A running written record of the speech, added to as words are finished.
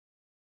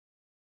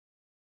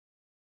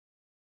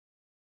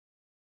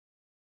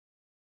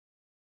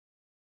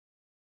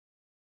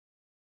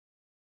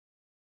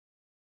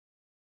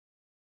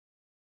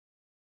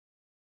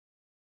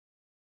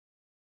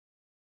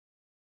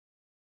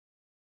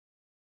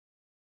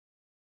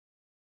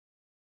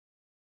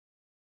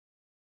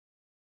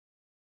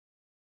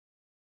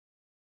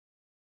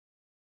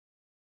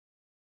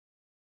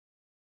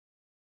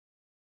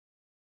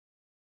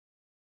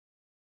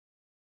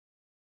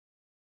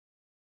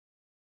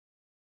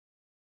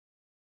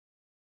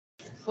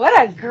What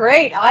a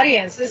great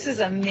audience. This is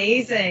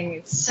amazing.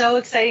 It's so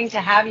exciting to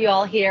have you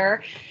all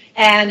here.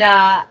 And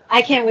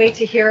I can't wait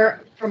to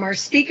hear from our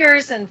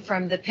speakers and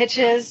from the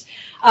pitches.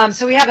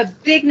 So we have a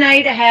big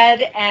night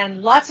ahead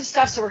and lots of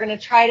stuff. So we're going to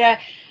try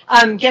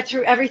to get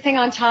through everything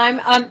on time.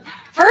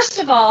 First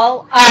of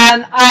all,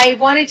 I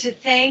wanted to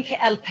thank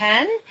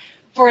HIN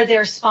for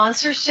their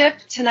sponsorship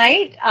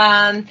tonight.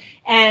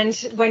 And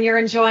when you're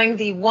enjoying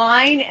the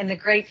wine and the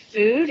great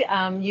food,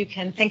 you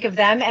can think of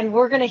them. And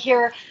we're going to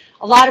hear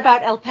a lot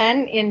about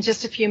HIN in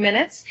just a few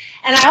minutes.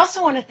 And I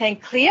also want to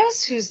thank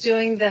Cleos, who's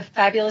doing the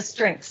fabulous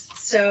drinks.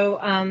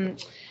 So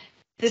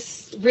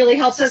this really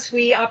helps us.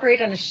 We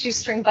operate on a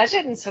shoestring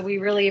budget, and so we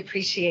really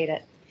appreciate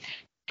it.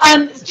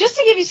 Just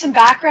to give you some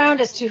background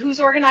as to who's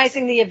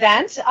organizing the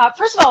event,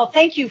 first of all,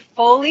 thank you,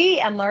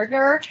 Foley and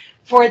Lardner,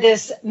 for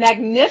this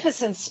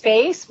magnificent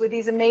space with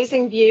these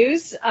amazing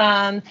views.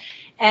 And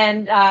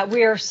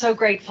we are so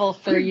grateful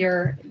for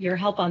your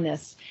help on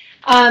this.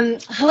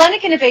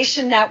 Hellenic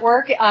Innovation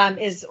Network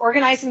is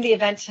organizing the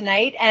event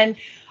tonight, and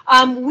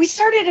we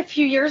started a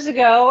few years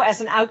ago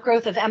as an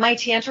outgrowth of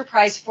MIT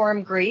Enterprise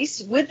Forum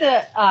Greece with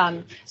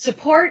the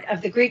support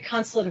of the Greek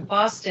Consulate of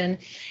Boston,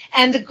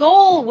 and the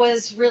goal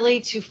was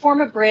really to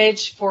form a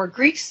bridge for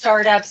Greek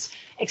startups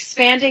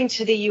expanding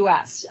to the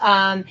US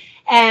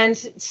and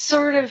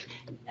sort of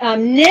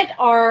knit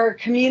our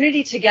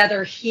community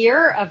together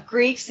here of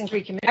Greeks and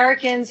Greek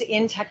Americans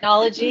in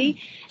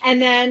technology,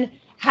 and then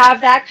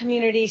have that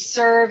community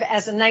serve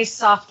as a nice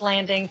soft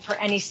landing for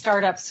any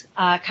startups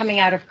coming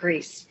out of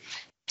Greece.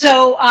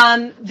 So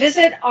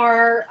visit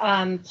our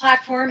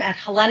platform at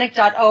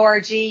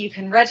hellenic.org. You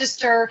can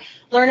register,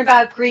 learn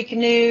about Greek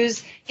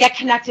news, get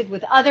connected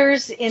with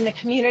others in the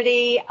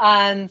community,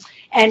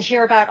 and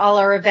hear about all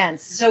our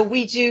events. So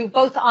we do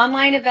both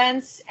online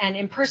events and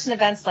in-person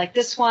events like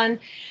this one.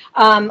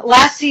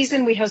 Last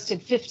season, we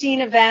hosted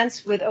 15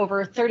 events with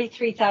over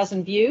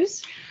 33,000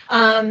 views.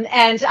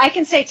 And I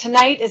can say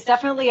tonight is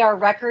definitely our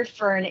record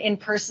for an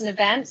in-person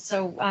event,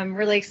 so I'm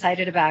really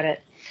excited about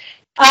it.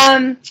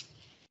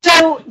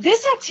 So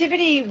this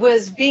activity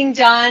was being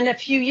done a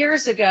few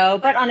years ago,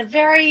 but on a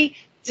very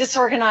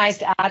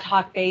disorganized ad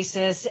hoc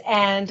basis,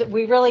 and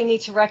we really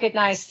need to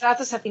recognize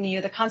Stratos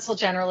Atheniou, the Consul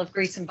General of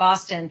Greece in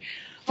Boston,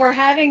 for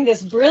having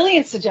this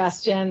brilliant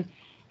suggestion.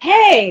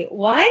 Hey,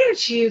 why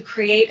don't you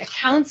create a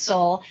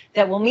council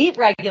that will meet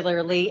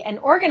regularly and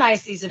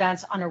organize these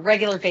events on a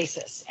regular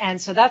basis?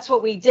 And so that's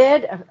what we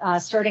did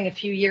starting a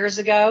few years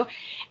ago,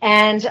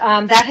 and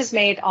that has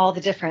made all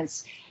the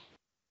difference.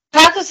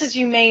 Stratos, as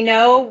you may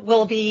know,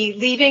 will be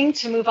leaving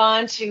to move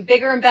on to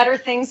bigger and better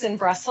things in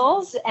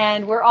Brussels,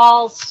 and we're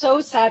all so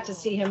sad to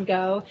see him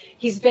go.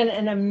 He's been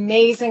an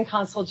amazing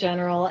Consul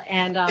General,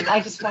 and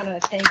I just want to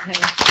thank him.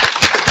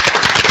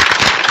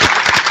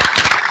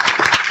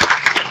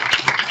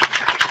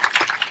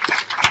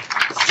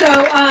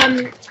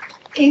 So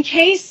in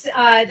case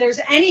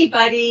there's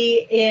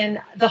anybody in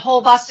the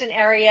whole Boston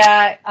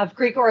area of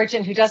Greek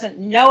origin who doesn't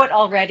know it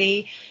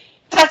already,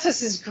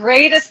 Stratos'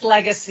 greatest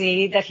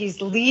legacy that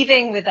he's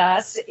leaving with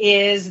us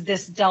is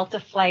this Delta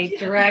flight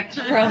direct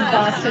from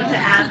Boston to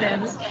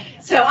Athens.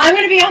 So I'm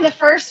going to be on the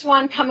first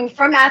one coming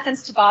from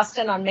Athens to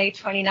Boston on May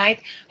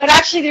 29th, but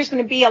actually there's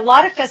going to be a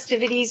lot of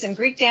festivities and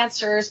Greek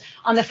dancers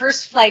on the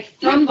first flight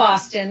from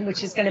Boston,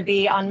 which is going to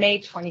be on May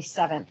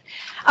 27th.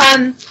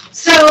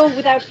 So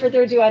without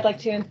further ado, I'd like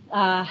to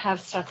have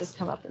Stratos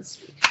come up and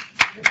speak.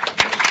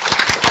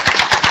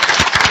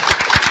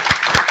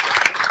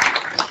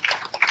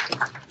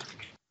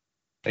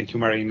 Thank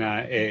you,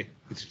 Marina.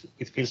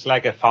 It feels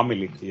like a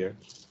family here.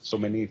 So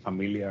many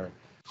familiar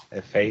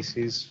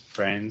faces,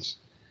 friends,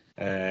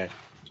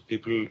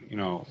 people, you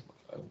know,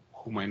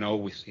 whom I know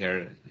with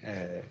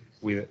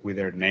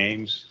their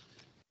names: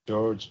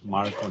 George,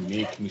 Marco,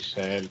 Nick,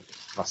 Michelle,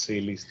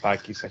 Vasilis,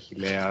 Takis,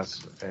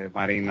 Achilleas,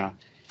 Marina.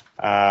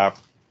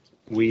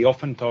 We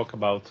often talk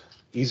about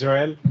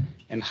Israel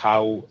and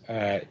how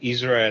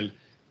Israel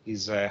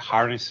is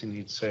harnessing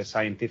its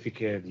scientific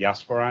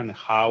diaspora, and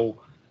how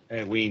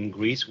we in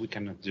Greece, we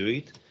cannot do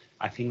it.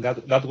 I think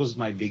that was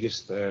my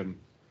biggest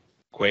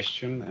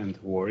question and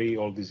worry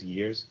all these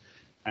years,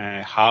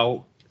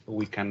 how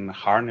we can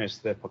harness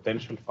the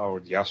potential of our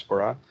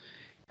diaspora.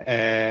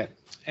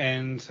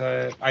 And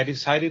I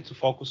decided to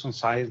focus on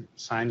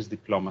science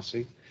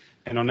diplomacy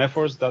and on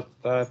efforts that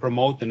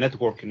promote the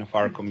networking of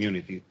our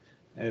community.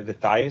 The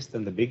highest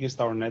and the biggest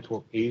our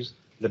network is,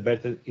 the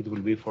better it will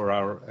be for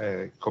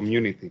our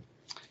community.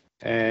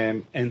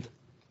 And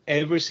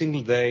every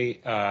single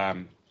day,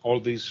 all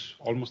these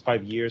almost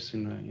 5 years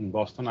in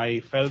Boston,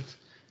 I felt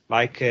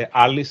like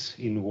Alice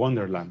in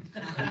Wonderland.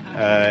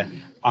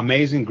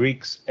 Amazing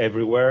Greeks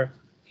everywhere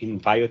in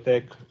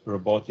biotech,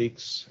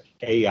 robotics,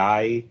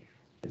 AI,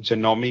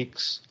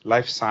 genomics,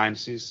 life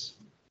sciences,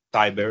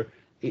 cyber.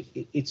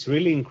 It's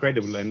really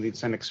incredible, and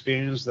it's an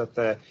experience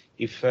that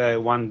if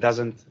one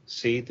doesn't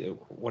see it,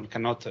 one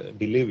cannot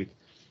believe it.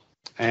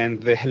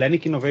 And the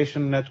Hellenic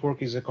Innovation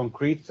Network is a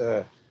concrete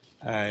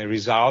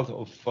result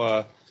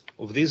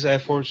of these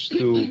efforts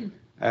to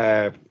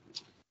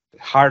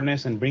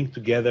harness and bring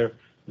together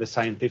the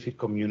scientific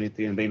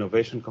community and the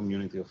innovation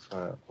community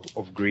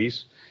of Greece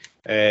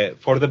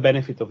for the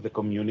benefit of the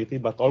community,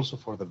 but also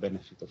for the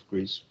benefit of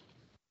Greece.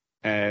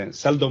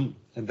 Seldom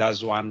does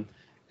one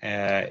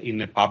in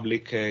a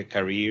public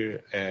career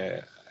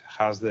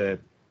have the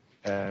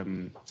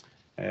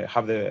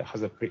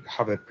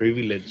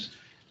privilege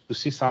to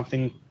see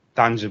something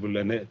tangible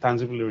and a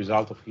tangible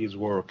result of his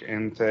work.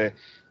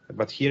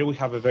 But here we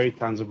have a very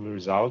tangible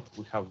result.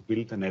 We have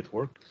built a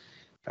network,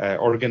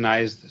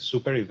 organized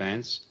super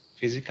events,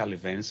 physical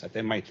events at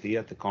MIT,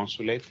 at the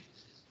consulate,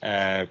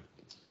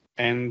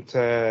 and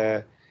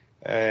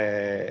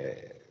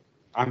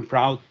I'm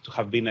proud to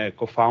have been a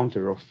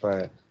co-founder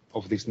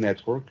of this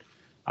network.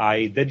 I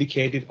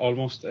dedicated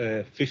almost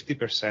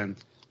 50%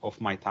 of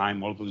my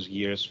time all those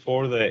years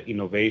for the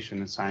innovation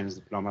and science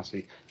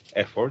diplomacy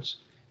efforts.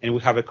 And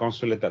we have a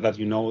consulate that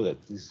you know that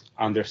is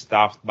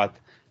understaffed, but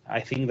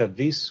I think that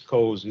this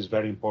cause is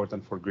very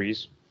important for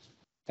Greece.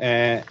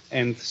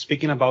 And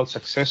speaking about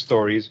success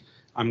stories,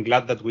 I'm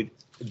glad that we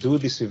do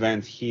this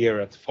event here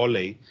at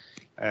Foley.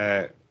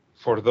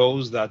 For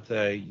those that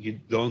you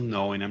don't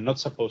know, and I'm not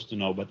supposed to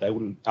know, but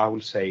I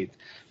will say it,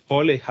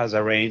 Foley has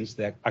arranged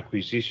the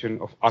acquisition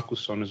of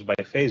Akoussonos by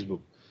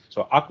Facebook.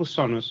 So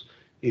Akoussonos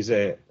is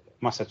a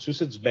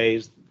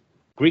Massachusetts-based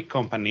Greek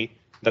company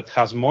that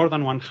has more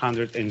than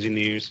 100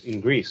 engineers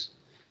in Greece.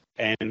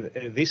 And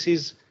this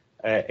is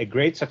a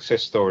great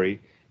success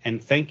story.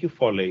 And thank you,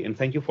 Foley, and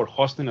thank you for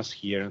hosting us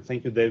here, and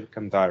thank you, David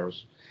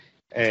Kantaros.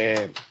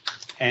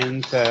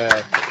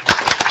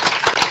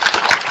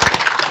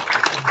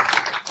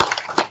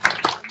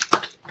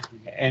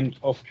 And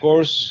of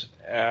course,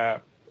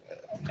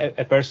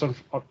 a person,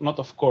 not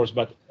of course,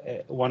 but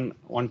one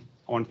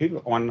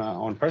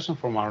person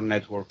from our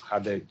network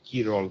had a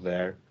key role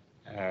there,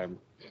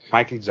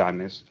 Michael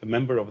Janes, a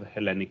member of the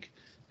Hellenic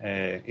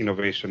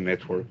Innovation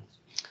Network.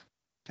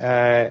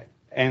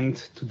 And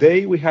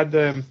today we had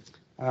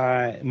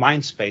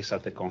Mindspace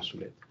at the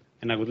consulate.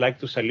 And I would like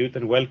to salute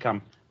and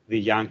welcome the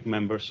young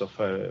members of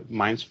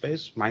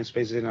Mindspace.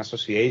 Mindspace is an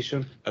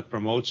association that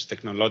promotes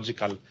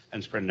technological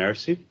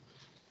entrepreneurship.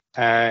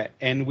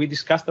 And we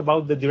discussed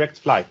about the direct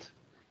flight.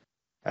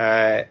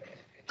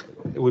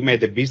 We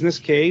made a business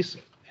case,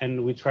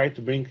 and we tried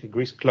to bring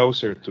Greece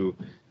closer to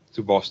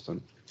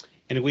Boston.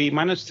 And we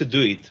managed to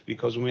do it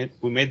because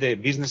we made a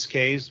business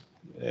case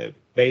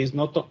based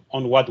not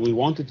on what we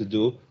wanted to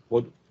do,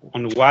 but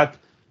on what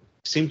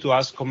seemed to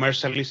us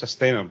commercially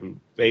sustainable,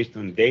 based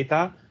on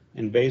data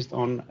and based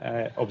on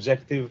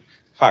objective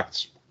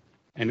facts.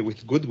 And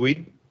with good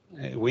wind,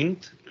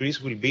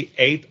 Greece will be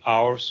 8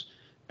 hours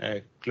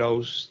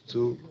close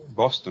to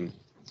Boston.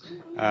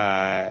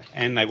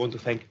 And I want to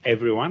thank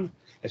everyone,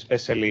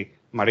 especially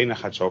Marina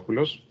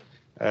Hatzopoulos.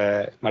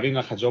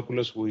 Marina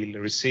Hatzopoulos will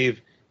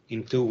receive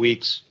in 2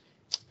 weeks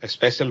a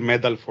special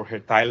medal for her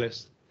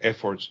tireless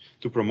efforts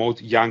to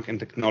promote young and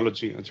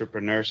technology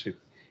entrepreneurship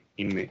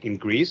in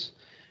Greece.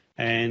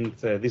 And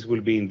this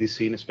will be in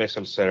DC in a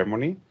special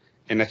ceremony.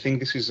 And I think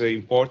this is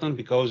important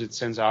because it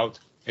sends out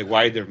a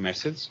wider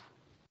message,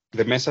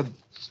 the message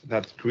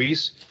that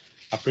Greece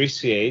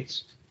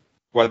appreciates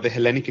what the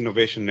Hellenic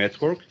Innovation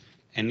Network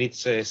and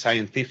its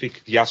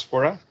scientific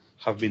diaspora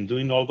have been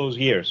doing all those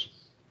years.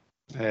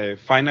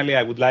 Finally,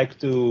 I would like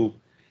to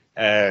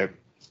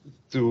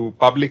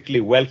publicly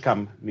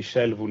welcome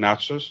Michel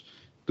Vounatsos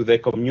to the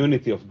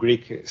community of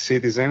Greek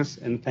citizens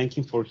and thank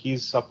him for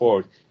his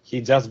support.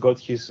 He just got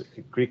his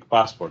Greek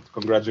passport.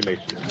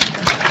 Congratulations.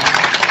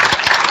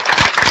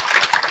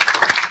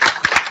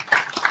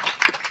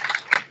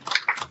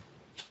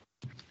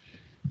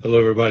 Hello,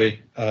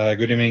 everybody.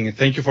 Good evening.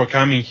 Thank you for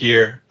coming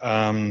here.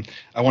 I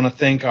want to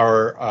thank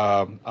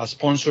our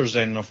sponsors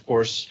and, of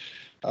course,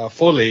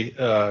 Foley,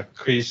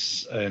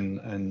 Chris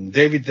and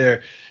David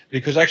there,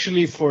 because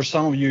actually for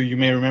some of you, you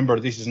may remember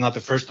this is not the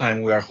first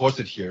time we are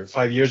hosted here.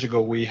 5 years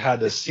ago, we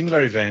had a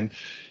similar event,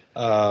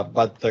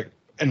 but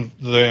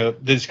the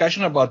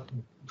discussion about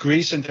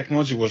Greece and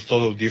technology was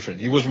totally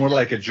different. It was more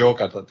like a joke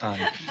at the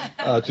time.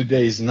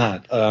 Today is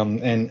not.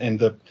 And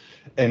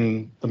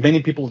the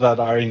many people that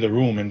are in the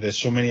room, and there's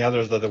so many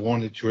others that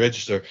wanted to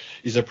register,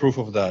 is a proof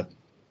of that.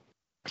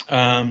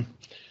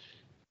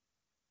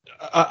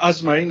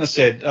 As Marina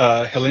said,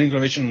 Hellenic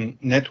Innovation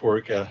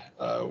Network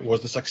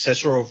was the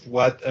successor of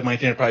what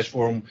MIT Enterprise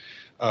Forum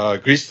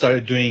Greece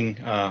started doing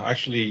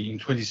actually in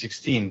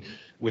 2016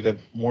 with a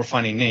more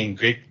funny name,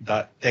 Greek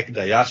Tech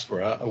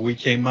Diaspora. We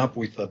came up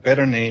with a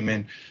better name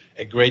and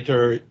a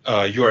greater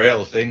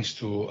URL thanks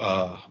to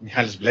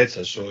Michalis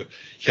Bletsas. So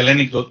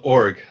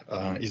hellenic.org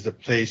is the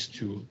place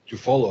to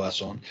follow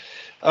us on.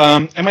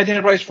 MIT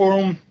Enterprise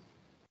Forum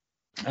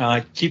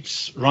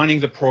keeps running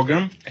the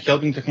program,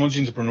 helping technology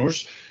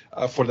entrepreneurs.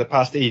 For the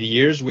past 8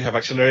 years, we have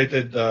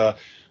accelerated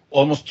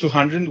almost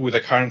 200 with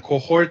the current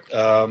cohort.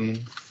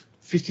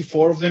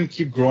 54 of them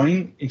keep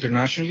growing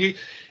internationally.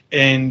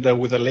 And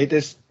with the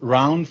latest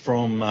round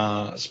from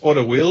Spot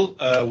a Wheel,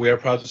 we are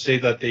proud to say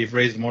that they've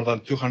raised more than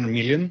 200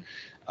 million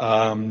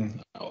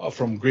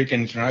from Greek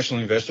and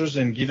international investors.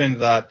 And given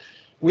that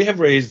We have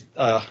raised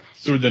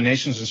through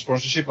donations and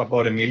sponsorship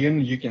about $1 million.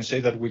 You can say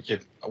that we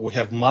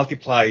have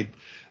multiplied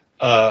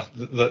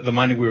the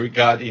money we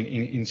got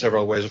in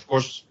several ways. Of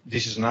course,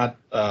 this is not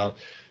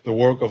the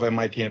work of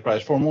MIT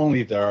Enterprise Forum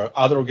only. There are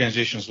other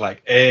organizations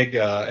like EGG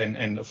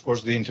and of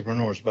course the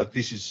entrepreneurs, but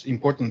this is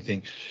important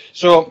thing.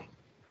 So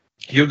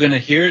you're going to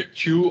hear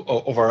two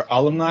of our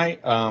alumni,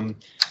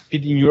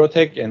 PD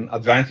Neurotech and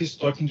Advantis,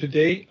 talking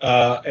today,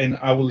 and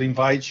I will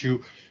invite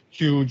you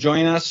to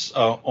join us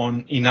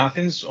in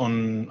Athens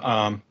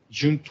on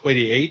June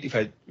 28, if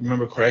I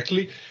remember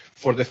correctly,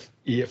 for this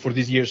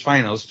year's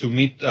finals to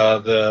meet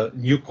the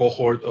new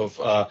cohort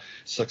of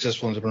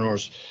successful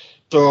entrepreneurs.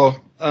 So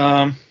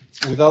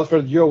without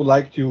further ado, I would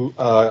like to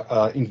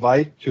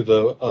invite to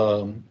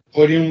the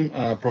podium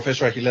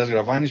Professor Achilles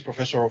Gravanis,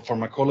 Professor of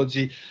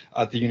Pharmacology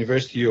at the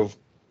University of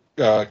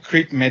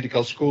Crete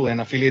Medical School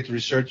and affiliate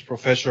research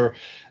professor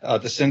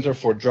at the Center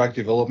for Drug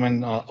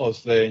Development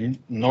of the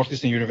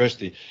Northeastern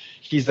University.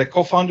 He's the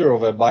co-founder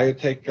of a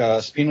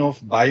biotech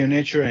spin-off,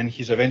 BioNature, and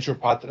he's a venture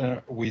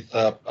partner with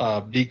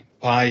Big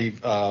Pie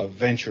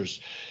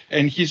Ventures.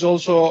 And he's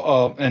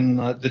also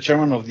the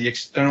chairman of the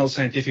external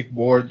scientific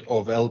board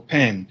of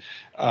LPEN.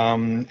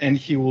 And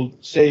he will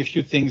say a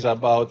few things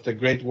about the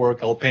great work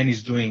LPEN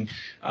is doing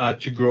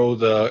to grow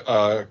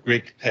the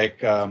Greek tech,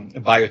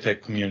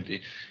 biotech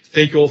community.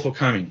 Thank you all for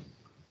coming.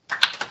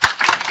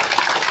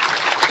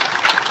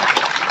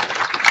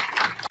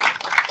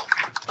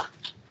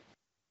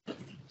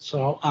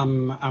 So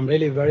I'm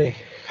really very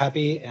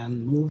happy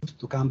and moved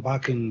to come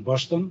back in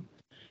Boston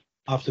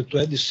after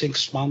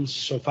 26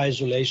 months of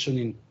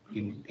isolation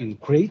in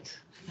Crete.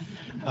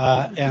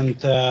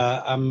 And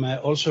I'm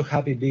also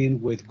happy being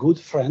with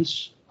good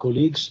friends,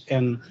 colleagues,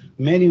 and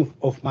many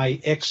of my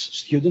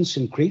ex-students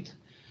in Crete,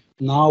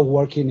 now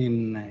working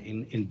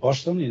in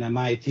Boston, in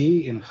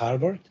MIT, in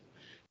Harvard,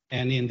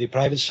 and in the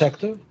private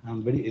sector.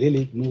 I'm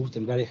really moved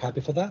and very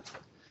happy for that.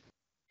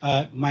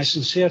 My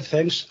sincere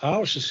thanks,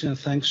 our sincere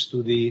thanks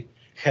to the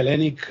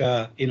Hellenic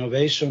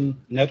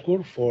Innovation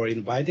Network for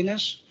inviting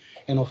us,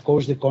 and of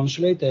course the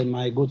consulate and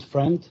my good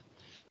friend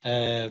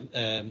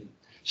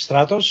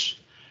Stratos.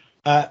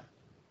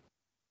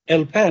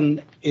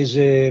 LPEN is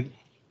a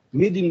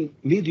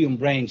medium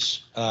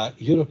range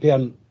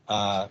European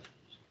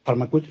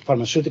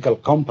pharmaceutical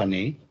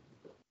company.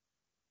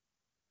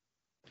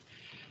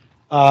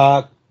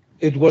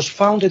 It was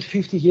founded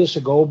 50 years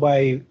ago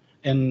by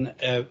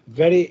a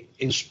very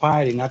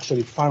inspiring,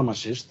 actually,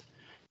 pharmacist,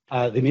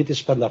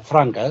 Dimitris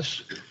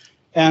Pantafrankas,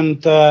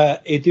 and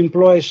it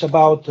employs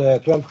about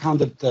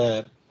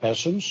 1,200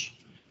 persons,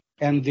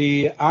 and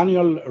the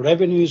annual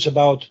revenue is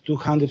about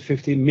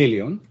 250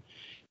 million.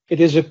 It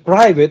is a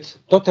private,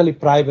 totally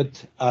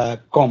private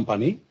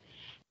company,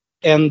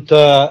 and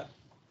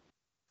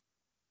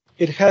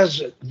it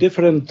has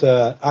different,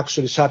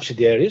 actually,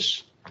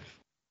 subsidiaries.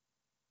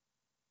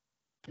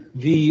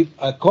 The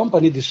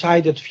company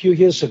decided a few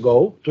years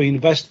ago to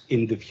invest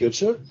in the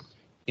future,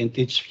 in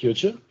its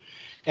future,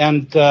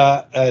 and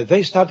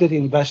they started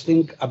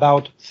investing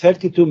about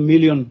 32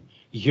 million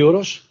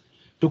euros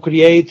to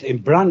create a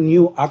brand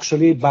new,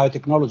 actually,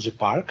 biotechnology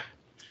park.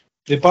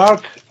 The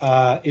park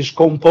is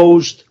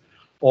composed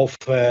of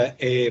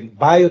a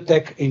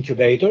biotech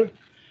incubator,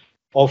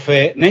 of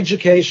an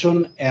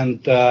education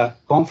and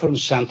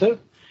conference center,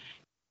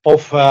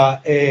 of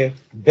a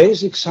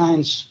basic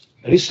science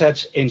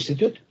research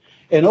institute,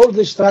 and all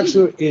this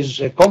structure is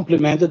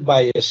complemented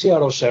by a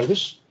CRO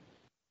service,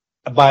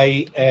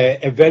 by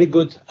a very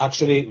good,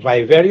 actually,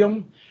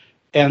 vivarium,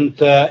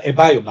 and a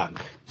biobank.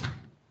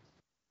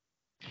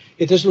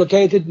 It is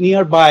located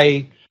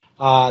nearby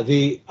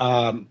the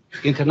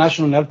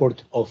International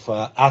Airport of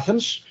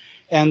Athens,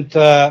 and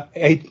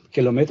 8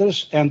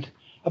 kilometers, and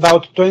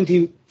about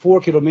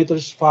 24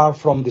 kilometers far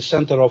from the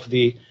center of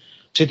the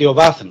city of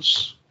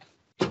Athens.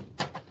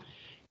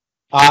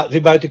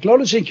 The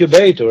biotechnology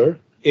incubator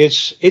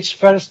is its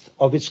first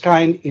of its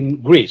kind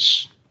in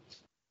Greece.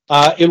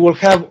 It will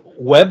have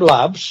web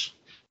labs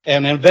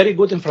and a very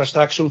good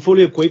infrastructure,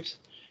 fully equipped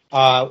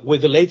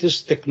with the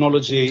latest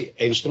technology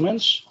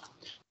instruments.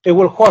 It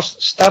will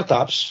host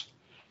startups,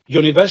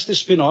 university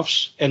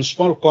spin-offs, and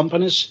small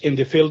companies in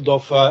the field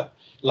of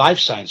life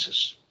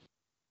sciences.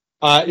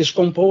 It's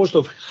composed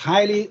of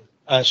highly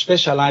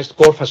specialized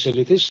core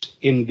facilities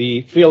in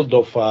the field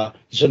of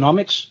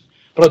genomics,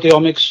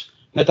 proteomics,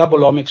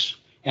 metabolomics,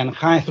 and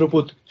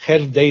high-throughput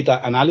health data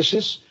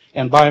analysis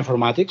and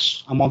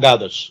bioinformatics, among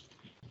others.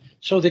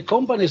 So the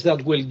companies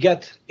that will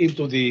get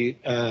into the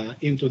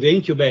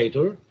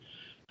incubator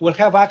will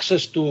have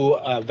access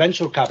to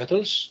venture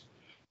capitals,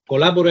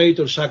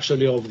 collaborators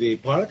actually of the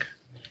park,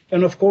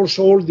 and of course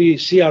all the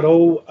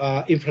CRO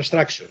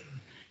infrastructure.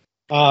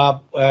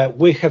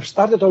 We have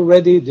started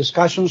already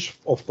discussions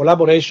of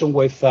collaboration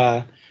with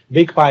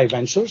Big Pie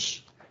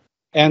Ventures,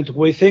 and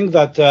we think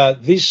that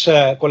this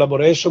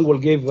collaboration will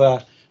give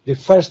the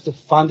first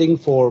funding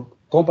for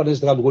companies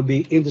that will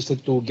be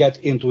interested to get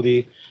into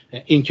the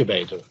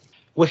incubator.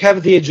 We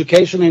have the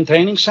Education and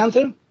Training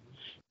Center,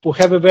 We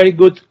have a very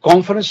good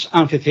conference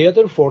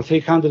amphitheater for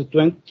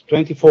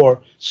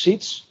 324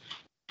 seats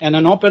and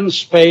an open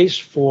space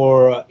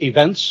for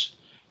events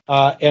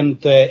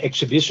and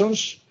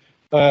exhibitions,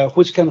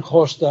 which can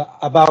host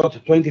about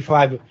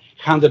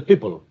 2,500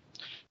 people.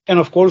 And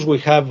of course, we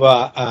have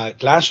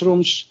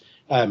classrooms,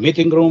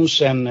 meeting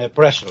rooms, and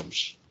press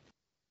rooms.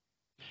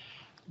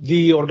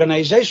 The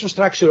organization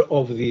structure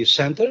of the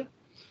center,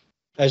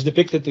 as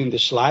depicted in the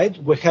slide,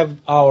 we have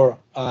our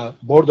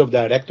board of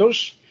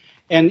directors,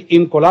 and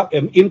in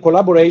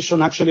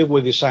collaboration actually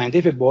with the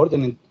scientific board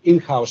and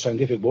in-house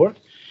scientific board,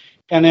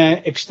 and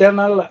an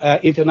external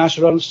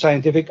international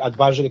scientific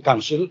advisory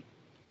council.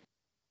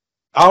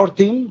 Our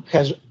team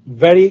has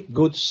very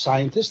good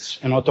scientists,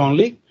 and not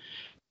only.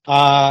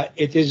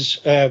 It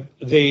is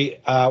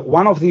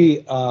one of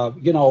the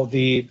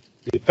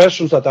the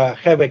persons that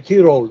have a key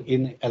role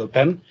in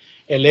ELPEN,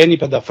 Eleni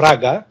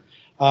Pedafraga.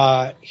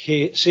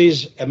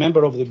 She's a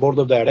member of the board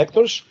of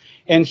directors,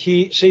 and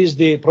she's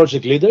the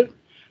project leader.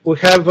 We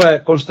have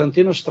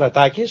Konstantinos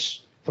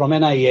Stratakis from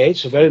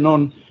NIH, a very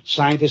known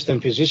scientist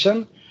and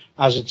physician,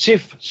 as a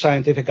chief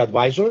scientific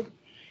advisor.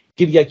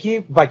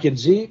 Kyriaki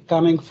Bakirji,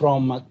 coming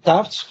from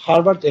Tufts,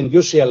 Harvard, and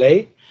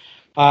UCLA,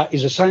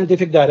 is a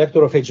scientific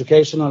director of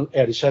Educational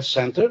Research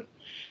Center.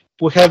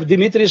 We have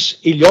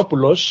Dimitris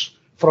Iliopoulos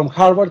from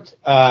Harvard,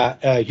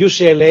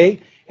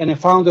 UCLA, and a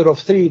founder of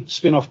 3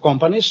 spin-off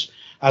companies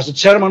as the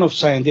chairman of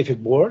scientific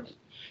board.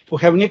 We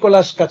have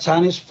Nicholas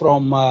Katsanis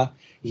from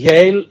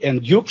Yale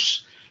and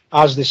Duke's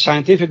as the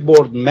scientific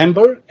board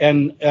member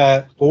and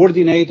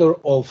coordinator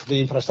of the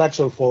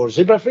infrastructure for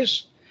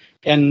zebrafish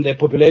and the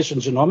population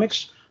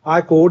genomics. I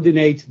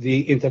coordinate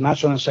the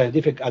International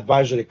Scientific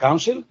Advisory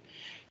Council.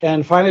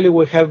 And finally,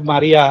 we have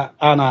Maria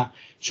Anna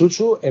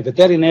Tsoutsou, a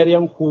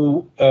veterinarian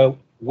who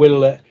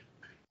will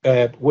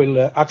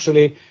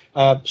actually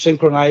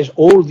synchronize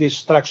all this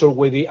structure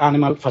with the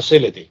animal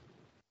facility.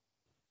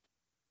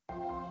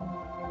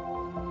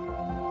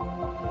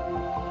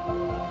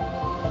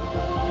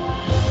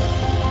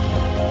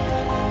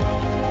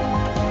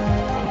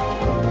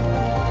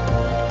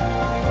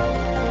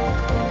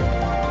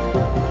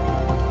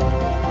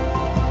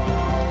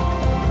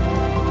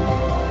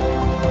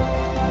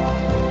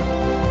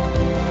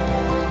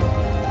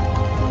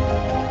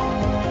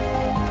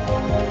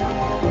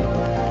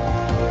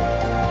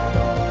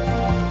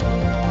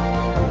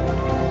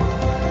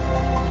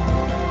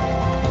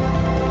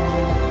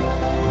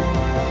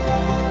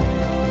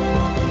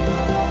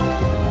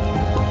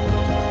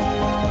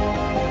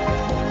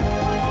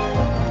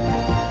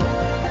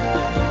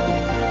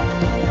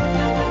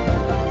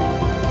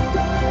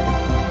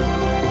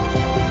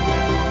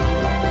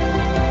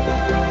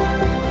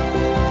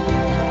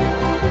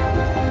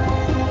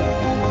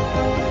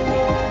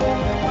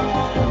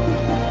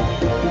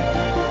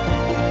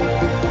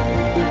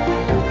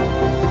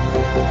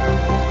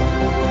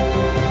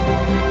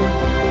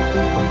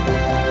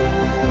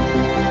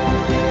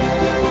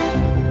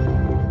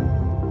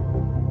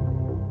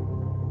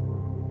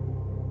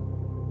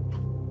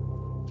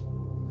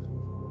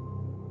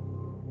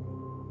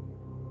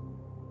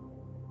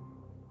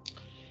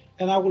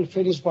 And I will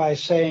finish by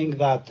saying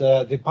that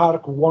the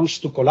park wants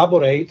to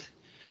collaborate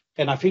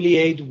and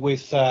affiliate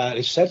with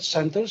research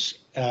centers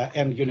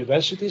and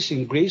universities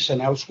in Greece and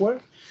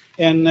elsewhere.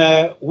 And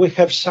we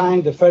have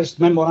signed the first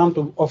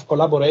memorandum of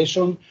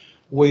collaboration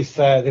with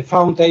the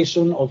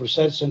Foundation of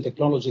Research and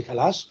Technology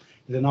Hellas,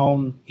 the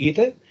known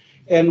ITE,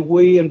 and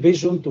we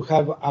envision to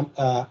have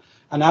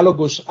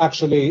analogous,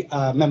 actually,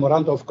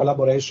 memorandum of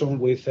collaboration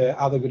with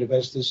other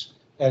universities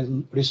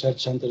and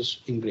research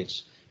centers in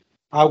Greece.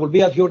 I will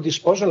be at your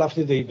disposal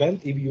after the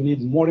event if you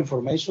need more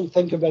information.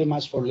 Thank you very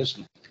much for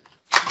listening.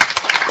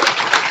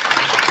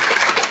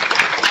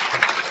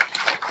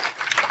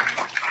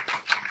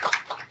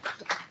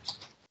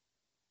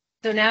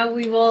 So now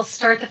we will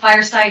start the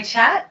fireside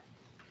chat.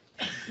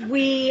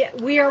 We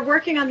are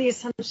working on the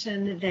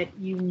assumption that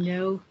you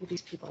know who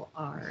these people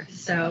are.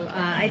 So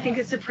I think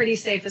it's a pretty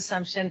safe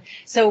assumption.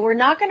 So we're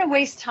not going to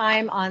waste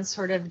time on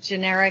sort of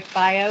generic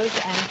bios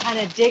and kind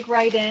of dig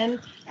right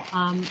in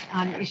on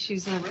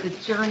issues of the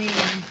journey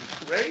and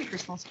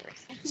personal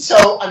stories.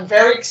 So I'm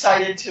very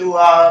excited to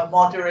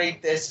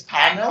moderate this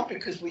panel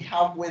because we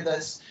have with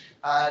us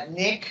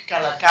Nick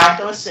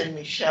Galakatos and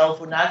Michelle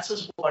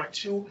Vounatsos, who are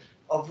 2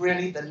 of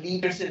really the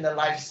leaders in the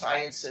life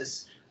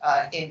sciences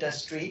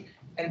industry,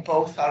 and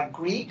both are of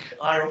Greek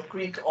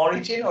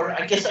origin, or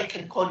I guess I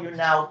can call you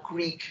now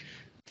Greek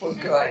for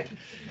good.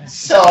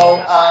 So,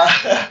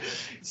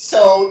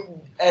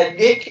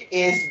 Nick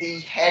is the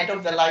head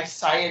of the life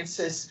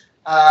sciences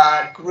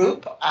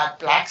group at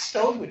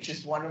Blackstone, which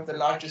is one of the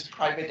largest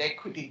private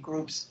equity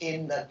groups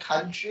in the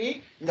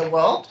country, in the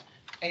world,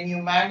 and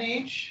you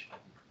manage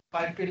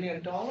 $5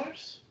 billion?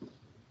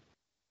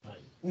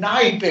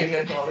 $9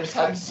 billion,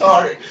 I'm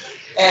sorry.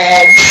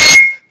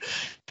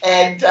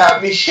 And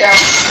Michelle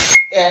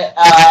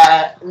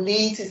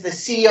Leeds is the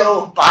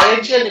CEO of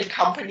Biogen, a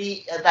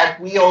company that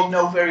we all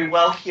know very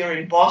well here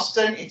in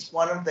Boston. It's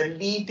one of the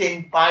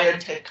leading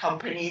biotech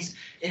companies.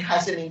 It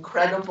has an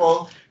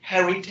incredible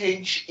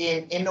heritage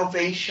in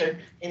innovation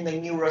in the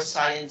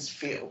neuroscience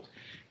field.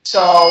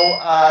 So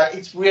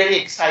it's really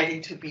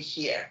exciting to be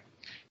here.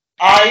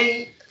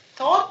 I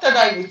thought that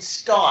I would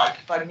start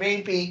by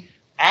maybe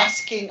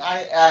asking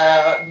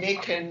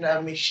Nick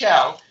and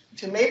Michelle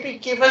to maybe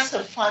give us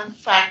a fun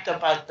fact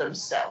about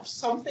themselves,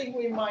 something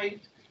we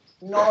might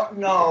not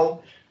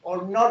know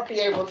or not be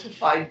able to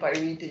find by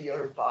reading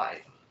your bio.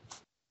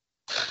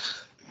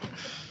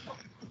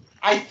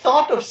 I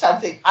thought of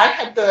something. I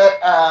had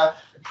the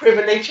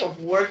privilege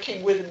of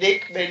working with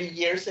Nick many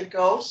years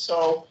ago,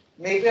 so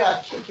maybe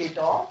I'll kick it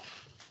off.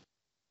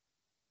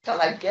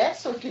 Shall I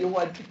guess, or do you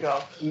want to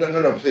go?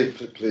 No,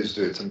 please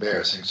do. It's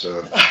embarrassing,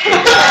 so.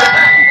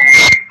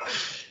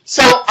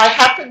 So I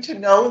happen to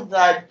know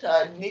that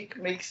Nick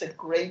makes a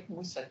great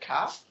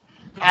moussaka.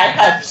 I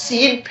have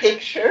seen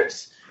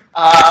pictures,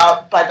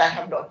 but I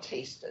have not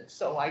tasted,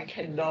 so I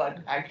cannot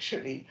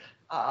actually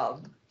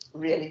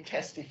really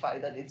testify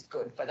that it's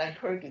good, but I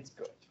heard it's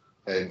good.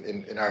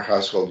 And in our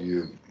household,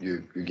 you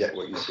get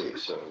what you see,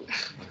 so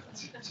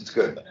it's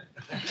good.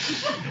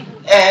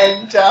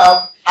 And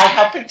I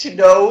happen to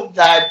know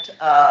that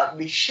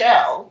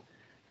Michelle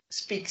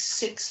speaks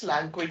 6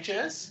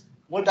 languages.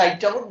 What I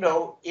don't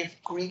know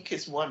if Greek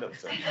is one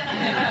of them.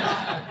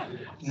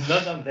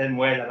 None of them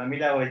well.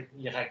 Mamila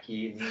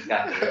Iraqi.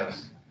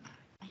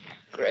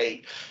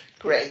 Great,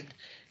 great.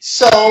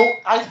 So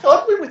I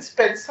thought we would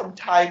spend some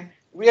time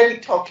really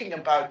talking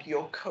about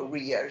your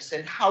careers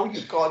and how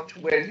you got to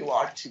where you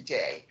are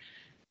today.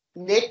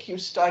 Nick, you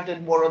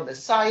started more on the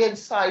science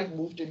side,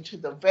 moved into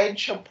the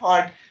venture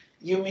part.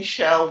 You,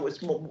 Michelle,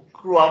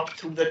 grew up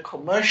through the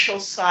commercial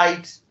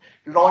side,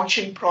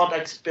 launching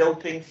products,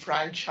 building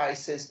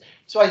franchises.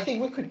 So I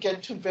think we could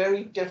get to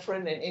very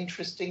different and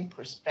interesting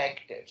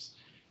perspectives.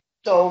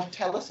 So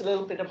tell us a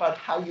little bit about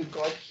how you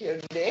got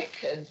here,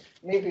 Nick, and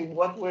maybe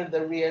what were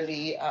the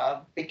really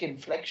big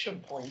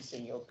inflection points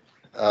in your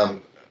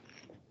career.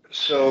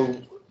 So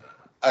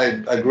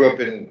I grew up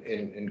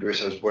in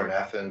Greece. I was born in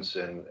Athens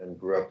and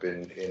grew up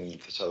in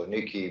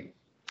Thessaloniki.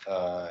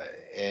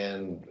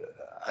 And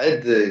I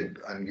had the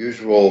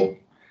unusual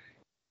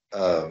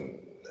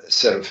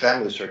set of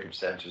family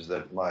circumstances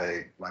that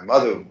my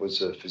mother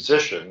was a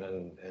physician,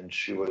 and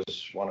she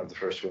was one of the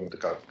first women to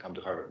come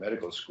to Harvard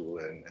Medical School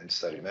and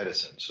study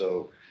medicine.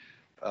 So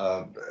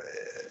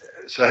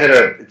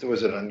it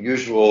was an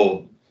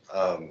unusual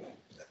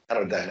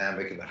kind of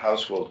dynamic in the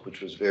household,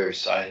 which was very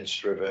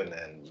science-driven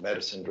and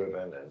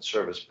medicine-driven and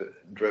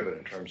service-driven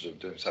in terms of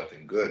doing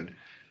something good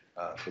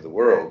for the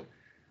world.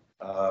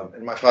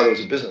 And my father was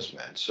a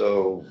businessman,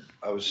 so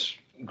I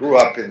grew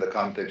up in the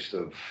context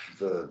of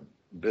the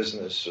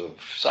business of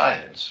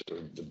science or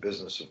the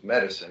business of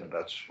medicine, and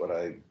that's what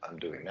I'm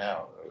doing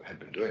now. I had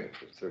been doing it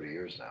for 30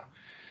 years now.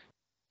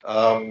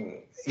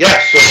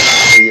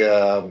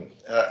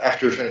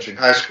 After finishing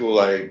high school,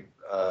 I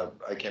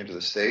came to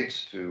the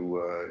States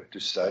to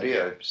study.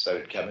 I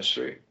studied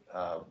chemistry.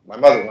 My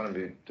mother wanted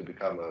me to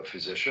become a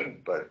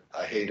physician, but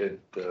I hated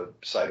the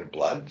sight of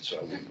blood, so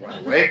I would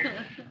run away.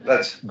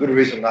 That's a good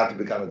reason not to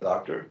become a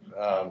doctor.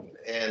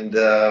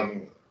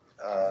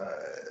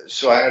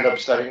 So I ended up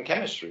studying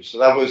chemistry. So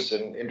that was,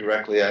 and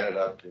indirectly I ended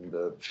up in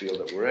the field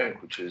that we're in,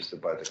 which is the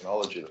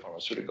biotechnology, the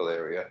pharmaceutical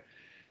area,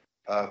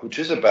 which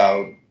is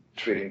about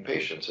treating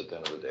patients at the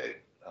end of the day.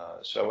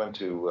 So I went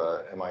to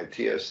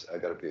MIT, I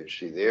got a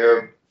PhD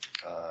there.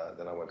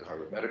 Then I went to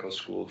Harvard Medical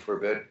School for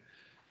a bit.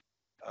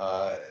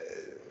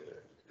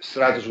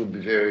 Stratos would be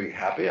very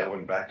happy. I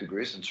went back to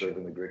Greece and served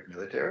in the Greek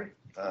military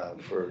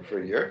for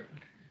a year.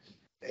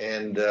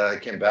 And I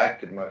came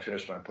back,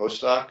 finished my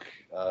postdoc,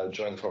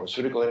 joined the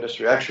pharmaceutical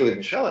industry. Actually,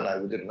 Michelle and I,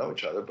 we didn't know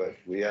each other, but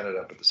we ended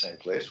up at the same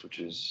place, which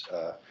is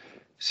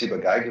Ciba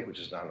Geigy, which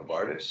is now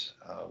Novartis.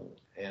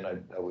 And I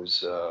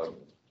was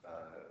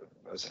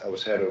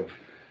head of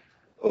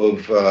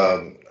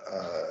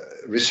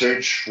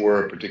research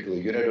for a particular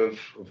unit of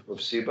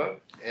Ciba.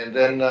 And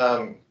then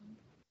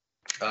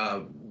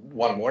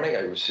one morning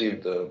I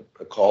received a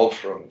call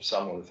from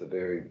someone with a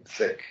very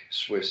thick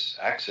Swiss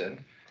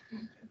accent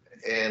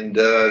and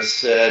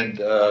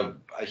said,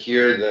 I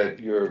hear that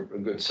you're a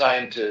good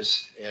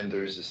scientist and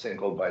there's this thing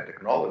called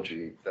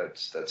biotechnology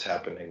that's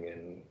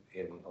happening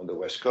on the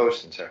West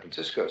Coast in San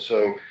Francisco.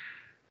 So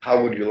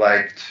how would you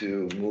like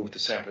to move to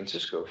San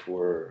Francisco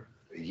for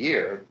a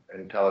year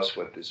and tell us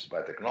what this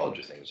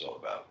biotechnology thing is all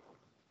about?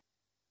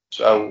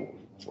 So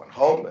I went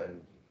home,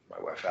 and my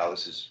wife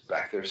Alice is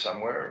back there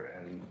somewhere,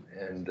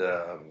 and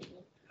I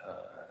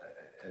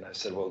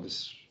said, well,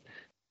 this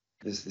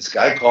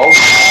guy called,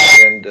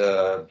 and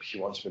he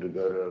wants me to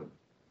go to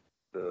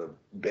the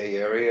Bay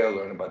Area,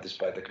 learn about this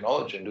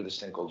biotechnology, and do this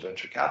thing called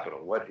venture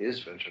capital. What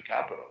is venture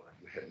capital? And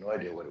we had no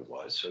idea what it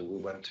was, so we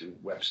went to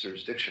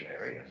Webster's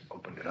dictionary and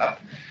opened it up.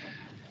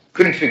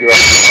 Couldn't figure out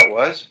what that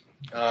was.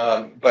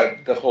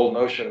 But the whole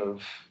notion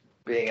of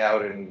being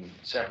out in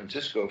San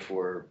Francisco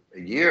for a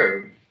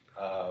year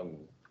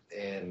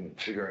and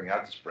figuring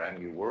out this brand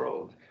new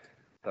world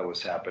that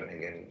was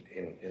happening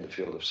in the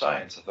field of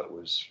science, I thought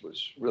was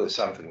really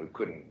something we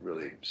couldn't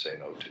really say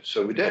no to.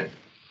 So we did.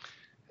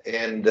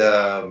 And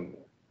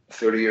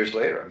 30 years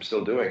later, I'm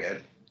still doing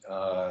it.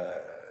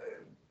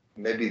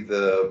 Maybe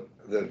the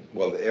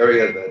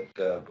area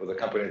that, or the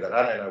company that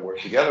Ana and I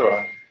worked together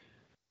on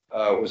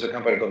was a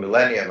company called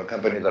Millennium, a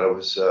company that I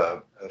was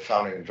a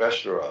founding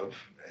investor of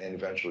and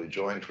eventually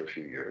joined for a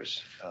few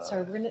years.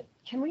 Sorry,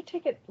 can we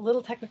take a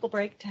little technical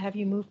break to have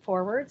you move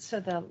forward so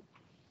the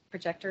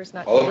projector is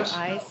not All in of your us?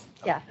 eyes?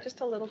 Yeah,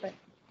 just a little bit.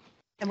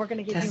 And we're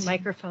going to give you a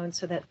microphone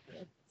so that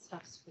it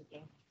stops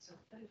speaking. So,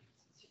 sorry.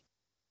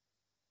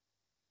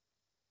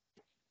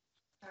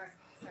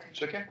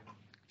 It's okay.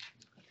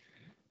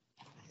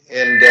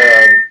 And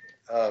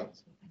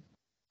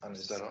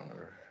is that on?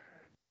 Or?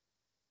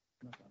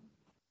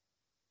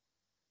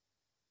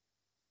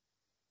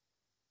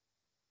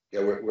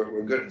 Yeah,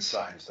 we're good in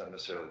science, not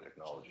necessarily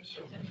technology,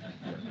 so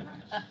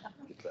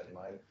keep that in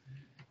mind.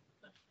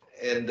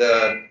 And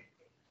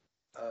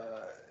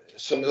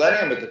so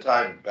Millennium at the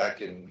time, back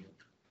in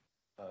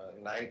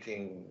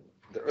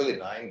the early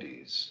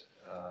 90s,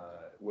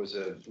 was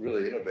a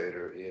really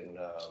innovator in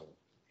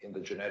the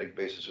genetic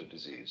basis of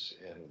disease,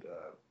 and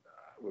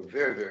we're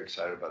very, very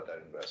excited about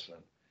that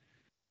investment.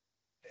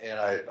 And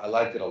I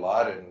liked it a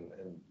lot, and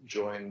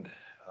joined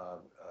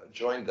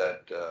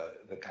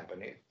the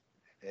company.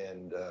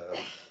 And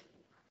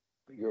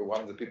you're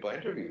one of the people I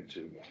interviewed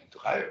to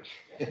hire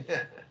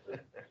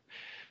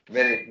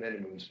many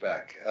moons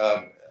back.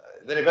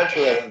 Then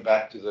eventually I went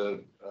back to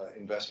the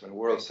investment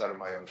world, started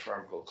my own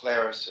firm called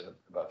Claris, and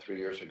about 3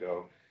 years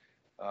ago,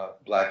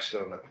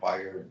 Blackstone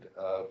acquired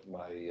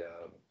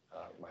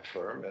my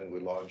firm, and we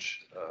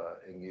launched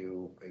a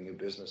new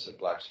business at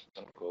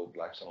Blackstone called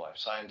Blackstone Life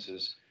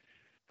Sciences.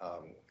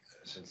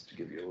 Since to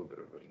give you a little bit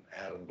of an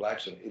ad on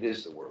Blackstone, it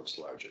is the world's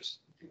largest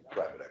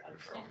private equity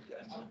firm.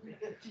 Yes.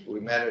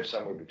 We manage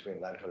somewhere between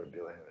 900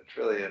 billion and 1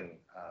 trillion,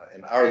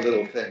 and our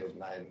little thing of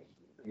 9.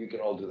 You can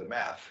all do the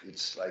math.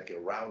 It's like a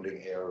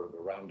rounding error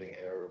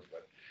of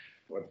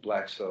what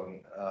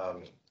Blackstone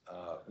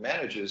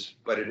manages,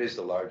 but it is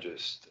the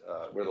largest.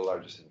 We're the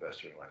largest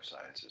investor in life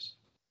sciences.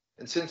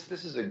 And since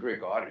this is a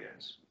Greek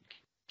audience,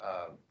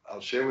 I'll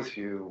share with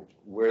you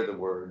where the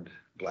word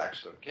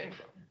Blackstone came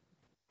from.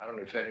 I don't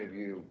know if any of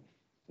you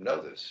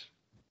know this.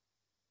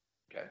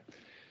 Okay.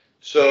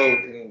 So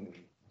in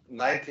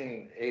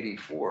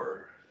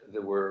 1984,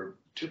 there were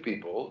 2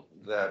 people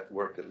that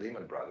worked at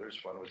Lehman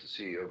Brothers. One was the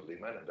CEO of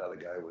Lehman, and the other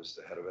guy was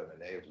the head of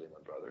M&A of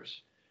Lehman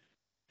Brothers.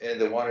 And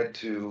they wanted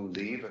to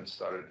leave and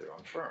started their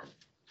own firm.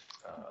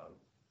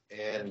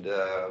 And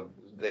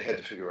they had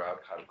to figure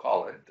out how to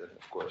call it. And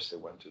of course, they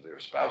went to their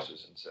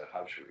spouses and said,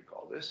 how should we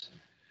call this?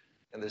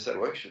 And they said,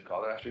 well, you should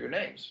call it after your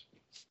names.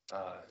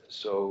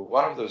 So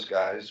one of those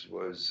guys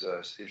was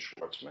Steve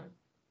Schwarzman,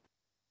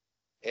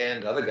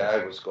 and the other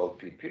guy was called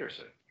Pete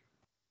Peterson.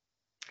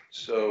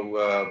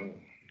 So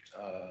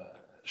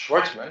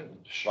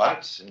Schwarzman,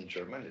 Schwarz in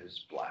German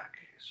is black.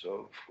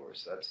 So of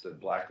course that's the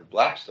black of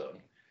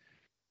Blackstone.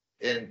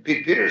 And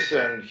Pete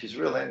Peterson, his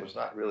real name was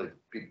not really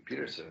Pete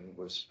Peterson, it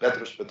was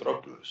Petros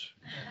Petropoulos.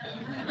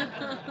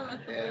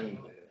 And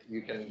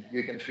you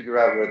can figure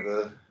out where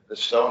the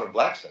stone of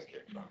Blackstone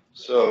came from.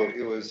 So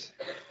it was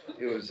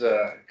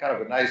kind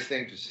of a nice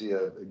thing to see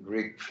a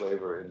Greek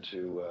flavor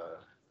into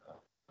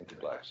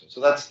Blackstone.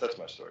 So that's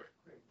my story.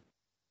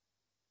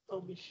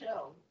 So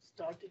Michelle,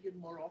 starting in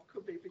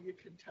Morocco, maybe you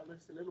can tell us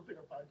a little bit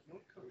about your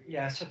career.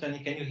 Yeah, certainly.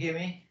 Can you hear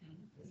me?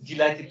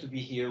 Delighted to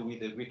be here with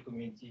the Greek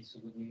community. So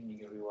good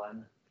evening,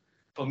 everyone.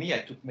 For me, I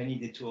took many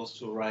detours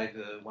to arrive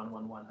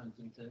 111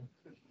 Huntington.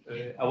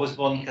 I was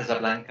born in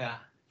Casablanca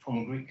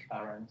from Greek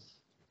parents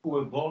who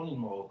were born in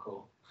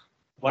Morocco,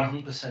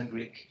 100%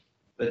 Greek,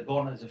 but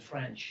born as a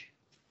French.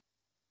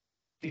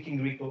 Speaking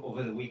Greek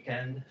over the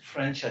weekend,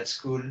 French at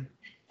school,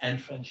 and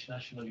French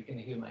national. You can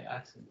hear my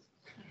accent.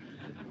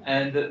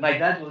 And my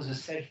dad was a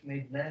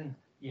self-made man.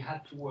 He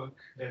had to work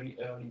very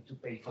early to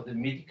pay for the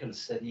medical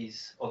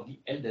studies of the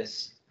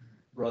eldest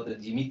brother,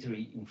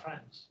 Dimitri, in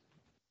France.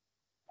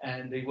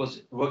 And he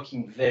was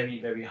working very,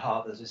 very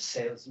hard as a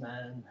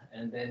salesman,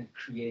 and then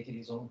created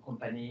his own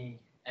company.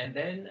 And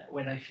then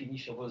when I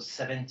finished, I was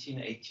 17,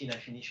 18, I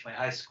finished my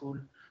high school.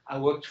 I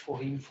worked for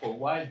him for a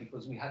while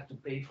because we had to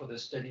pay for the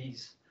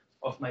studies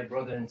of my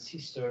brother and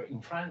sister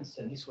in France,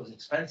 and this was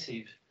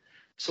expensive.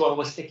 So I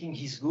was taking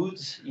his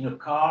goods in a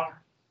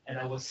car, and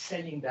I was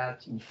selling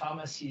that in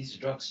pharmacies,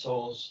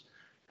 drugstores,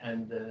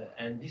 and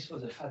this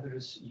was a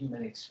fabulous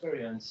human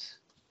experience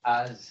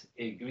as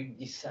a Greek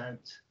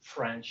descent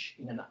French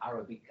in an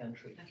Arabic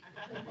country.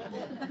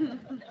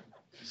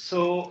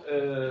 So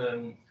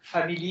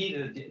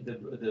family,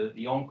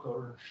 the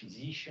uncle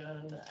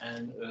physician,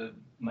 and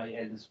my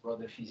eldest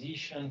brother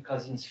physician,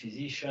 cousins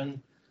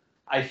physician.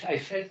 I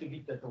felt a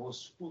bit that I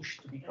was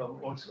pushed to become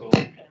also.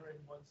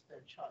 Parent wants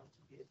their child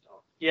to be a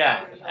doctor.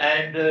 Yeah,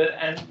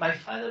 and my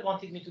father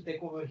wanted me to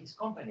take over his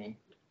company,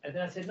 and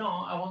then I said, no,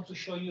 I want to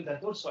show you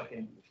that also I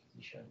can be a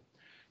physician.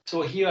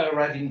 So here I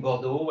arrived in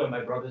Bordeaux, where my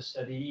brother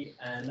studied,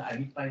 and I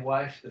meet my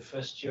wife the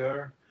first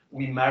year.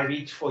 We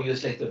married 4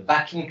 years later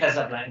back in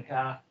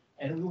Casablanca,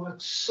 And we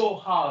worked so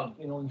hard,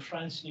 in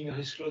France,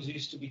 numerous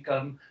clauses to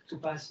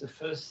pass the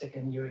first,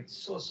 second year. It's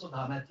so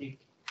dramatic.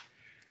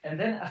 And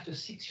then after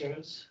 6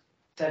 years,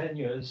 7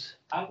 years,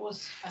 I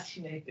was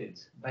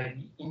fascinated by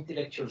the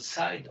intellectual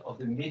side of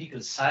the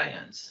medical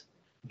science,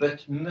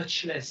 but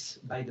much less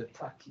by the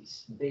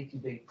practice,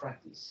 day-to-day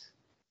practice.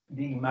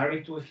 Being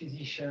married to a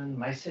physician,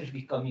 myself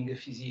becoming a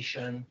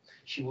physician.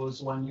 She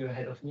was 1 year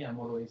ahead of me. I'm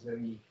always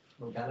very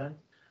gallant.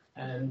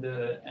 And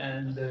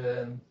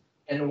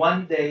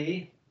one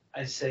day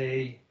I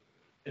say,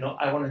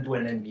 I want to do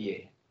an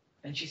MBA.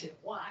 And she said,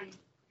 why?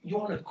 You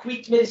want to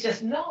quit medicine? I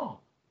said, no,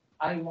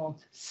 I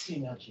want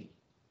synergy.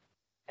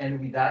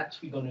 And with that,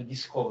 we're going to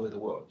discover the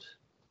world.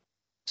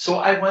 So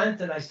I went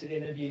and I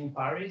studied MBA in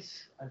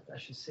Paris, I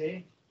should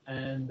say.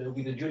 And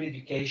with a dual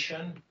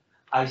education,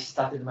 I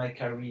started my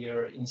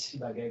career in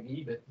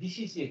Sibagagi. But this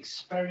is the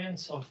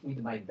experience with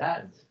my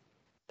dad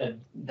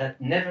that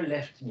never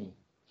left me.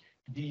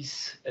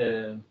 This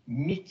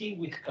meeting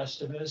with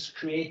customers,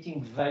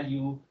 creating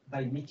value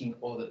by meeting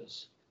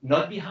others.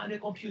 Not behind a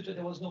computer,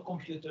 there was no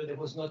computer, there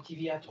was no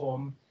TV at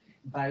home,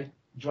 by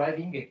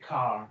driving a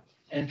car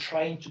and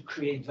trying to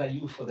create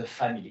value for the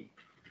family.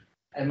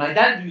 And my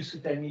dad used to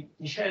tell me,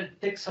 Michel,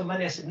 take some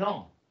money. I said,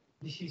 no,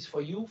 this is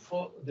for you,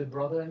 for the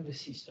brother and the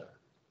sister.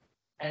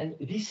 And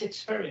this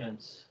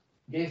experience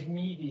gave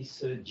me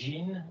this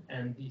gene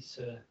and this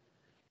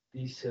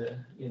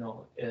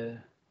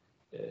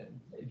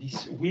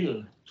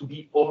will to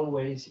be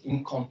always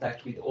in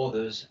contact with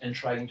others and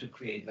trying to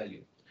create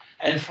value.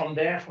 And from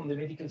there, from the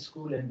medical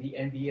school and the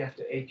MBA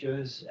after 8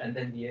 years, and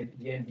then the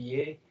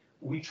MBA,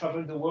 we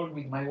traveled the world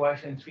with my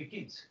wife and 3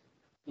 kids.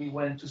 We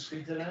went to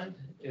Switzerland,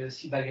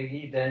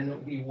 Sibagagi,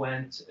 then we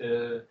went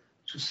to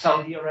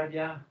Saudi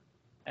Arabia,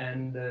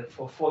 and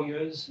for 4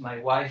 years, my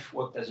wife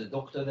worked as a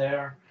doctor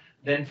there.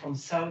 Then from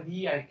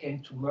Saudi, I came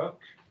to Merck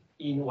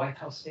in White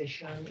House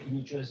Station in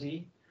New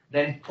Jersey.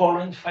 Then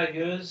Poland 5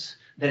 years,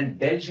 then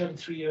Belgium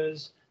 3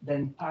 years,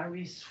 then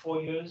Paris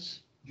 4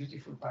 years,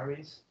 beautiful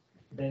Paris,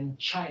 then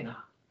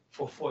China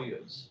for 4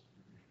 years.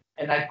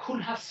 And I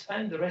could have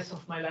spent the rest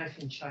of my life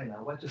in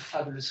China. What a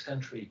fabulous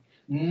country.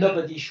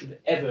 Nobody should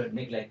ever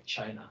neglect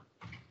China.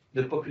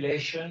 The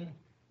population,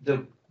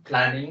 the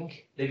planning,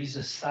 there is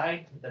a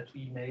side that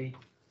we may,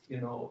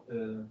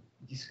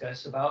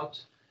 discuss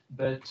about,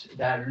 but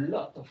there are a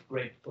lot of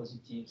great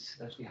positives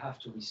that we have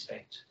to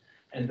respect.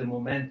 And the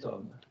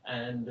momentum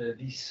and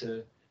this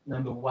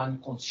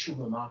 #1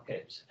 consumer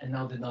market, and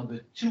now the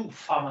 #2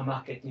 pharma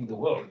market in the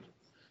world.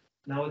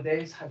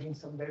 Nowadays, having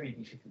some very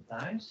difficult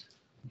times,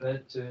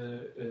 but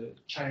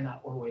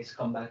China always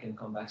come back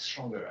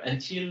stronger.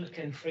 Until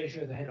Ken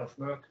Frazier, the head of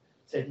Merck,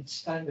 said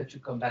it's time that you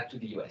come back to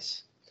the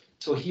US.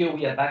 So here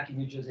we are back in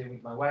New Jersey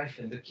with my wife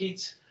and the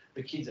kids.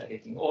 The kids are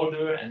getting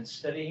older and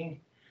studying.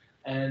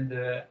 And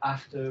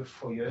after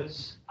 4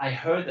 years, I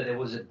heard that there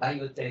was a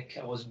biotech.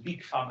 I was a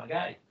big pharma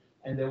guy.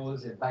 And there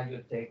was a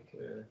biotech,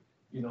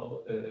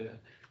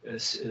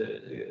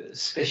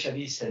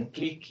 specialist and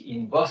clique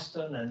in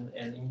Boston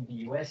and in the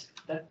US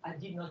that I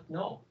did not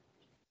know.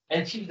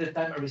 Until the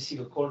time I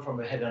received a call from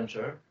a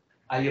headhunter,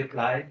 I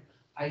applied.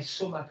 I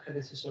saw my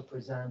predecessor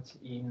present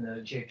in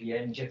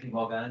JP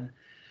Morgan,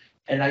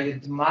 and I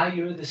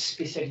admire the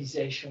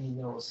specialization in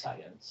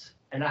neuroscience.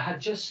 And I had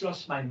just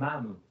lost my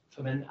mom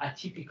from an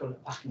atypical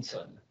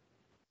Parkinson.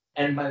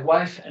 And my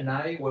wife and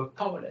I were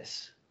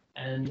powerless.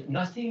 And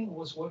nothing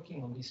was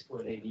working on this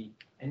poor lady.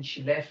 And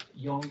she left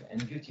young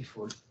and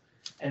beautiful.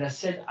 And I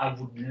said, I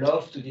would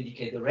love to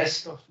dedicate the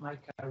rest of my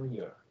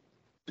career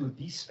to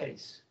this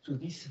space, to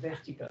this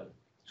vertical,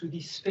 to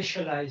this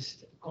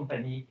specialized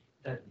company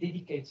that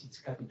dedicates its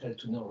capital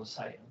to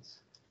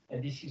neuroscience.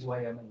 And this is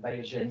why I'm at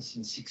Biogen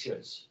since 6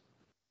 years.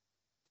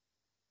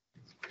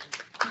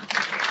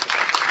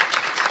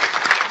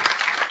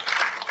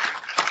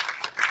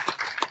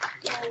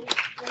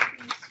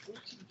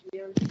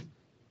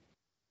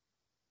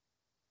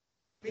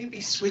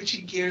 Maybe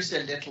switching gears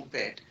a little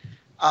bit.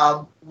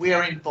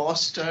 We're in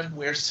Boston.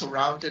 We're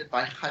surrounded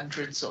by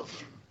hundreds of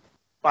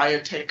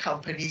biotech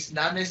companies,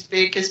 none as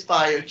big as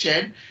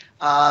Biogen,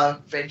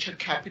 venture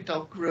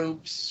capital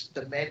groups,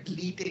 the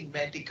leading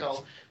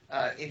medical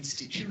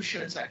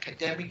institutions,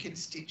 academic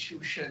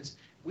institutions.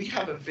 We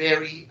have a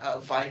very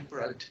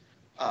vibrant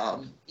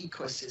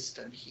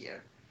ecosystem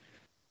here.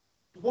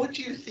 What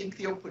do you think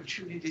the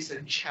opportunities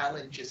and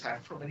challenges are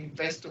from an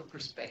investor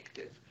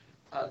perspective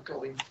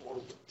going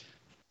forward?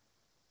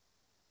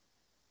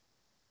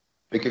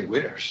 Picking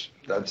winners.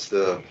 That's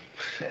the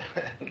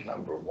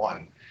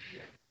 #1.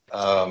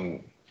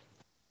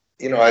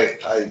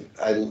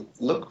 I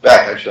look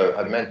back, actually,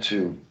 I meant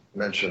to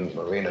mention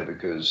Marina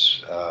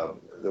because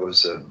there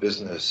was a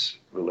business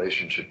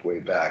relationship way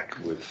back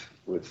with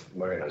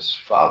Marina's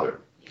father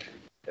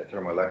at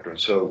Thermoelectron.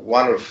 So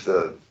one of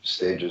the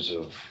stages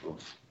of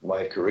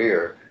my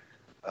career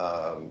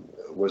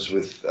was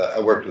with, I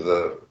worked with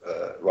the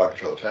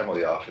Rockefeller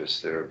family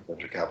office, their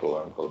venture capital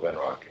arm called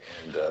Venrock,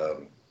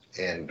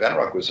 and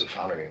Venrock was a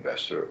founding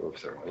investor of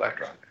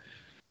Thermoelectron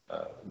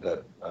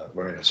that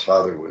Marina's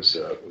father was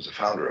a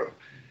founder of.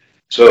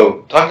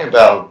 So talking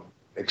about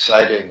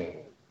exciting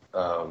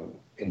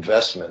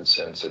investments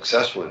and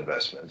successful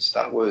investments,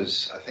 that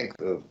was, I think,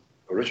 the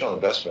original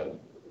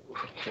investment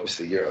was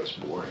the year I was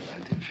born,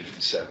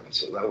 1957.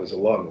 So that was a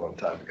long, long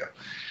time ago.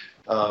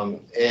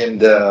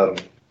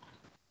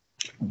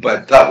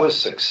 But that was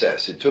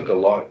success. It took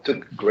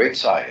great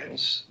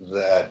science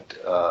that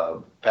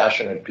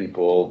passionate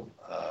people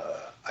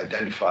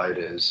identified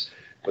as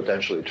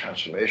potentially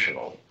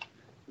transformational.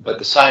 But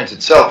the science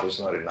itself was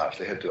not enough.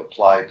 They had to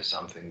apply it to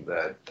something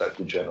that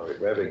could generate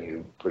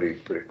revenue pretty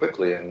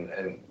quickly.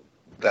 And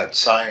that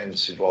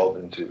science evolved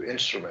into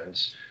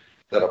instruments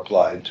that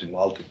applied to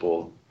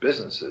multiple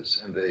businesses.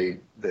 And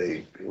it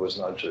was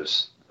not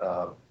just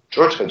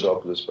George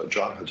Hatzopoulos, but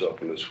John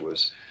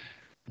Hatzopoulos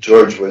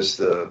George was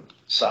the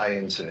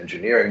science and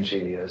engineering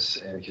genius,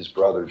 and his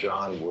brother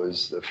John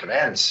was the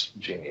finance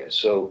genius.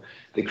 So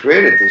they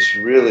created this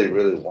really,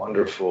 really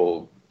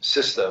wonderful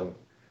system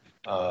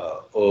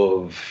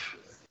of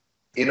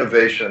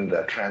innovation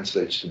that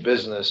translates to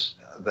business,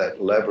 that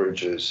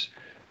leverages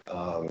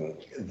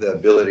the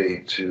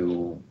ability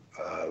to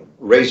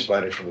raise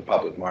money from the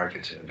public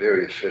markets in a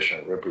very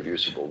efficient,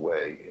 reproducible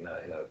way, in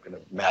a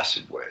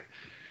massive way.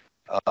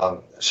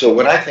 So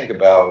when I think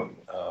about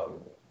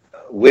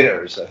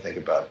winners, I think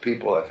about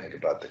people, I think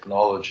about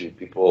technology,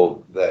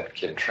 people that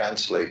can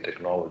translate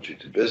technology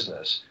to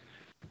business,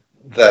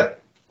 that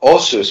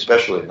also,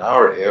 especially in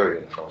our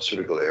area, in the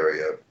pharmaceutical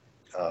area,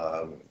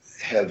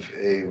 have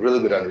a really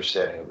good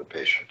understanding of the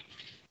patient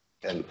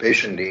and the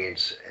patient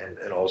needs,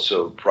 and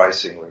also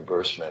pricing,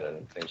 reimbursement,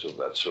 and things of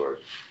that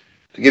sort.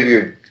 To give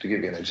you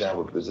an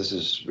example, because this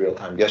is real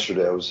time.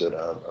 Yesterday, I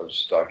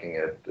was talking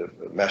at the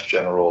Mass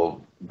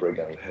General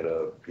Brigham, had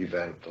an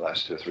event the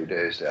last 2 or 3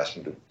 days. They asked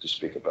me to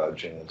speak about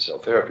gene and cell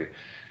therapy,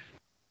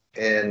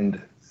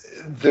 and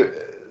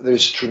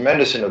there's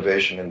tremendous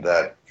innovation in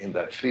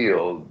that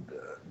field.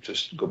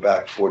 Just go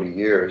back 40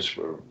 years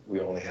where we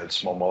only had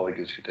small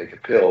molecules. You take a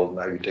pill,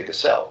 now you take a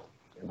cell,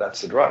 and that's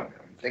the drug.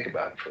 I mean, think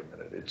about it for a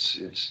minute.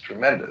 It's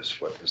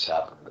tremendous what has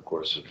happened in the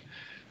course of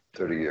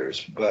 30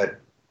 years. But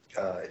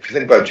if you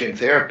think about gene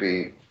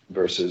therapy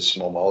versus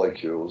small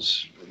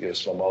molecules,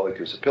 small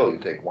molecules, a pill you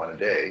take one a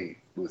day.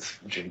 With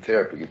gene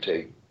therapy, you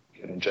take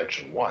an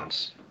injection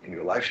once in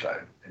your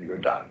lifetime, and you're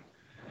done.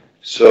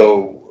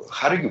 So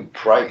how do you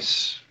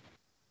price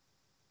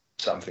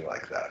something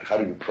like that? How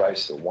do you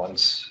price the one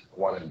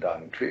and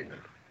done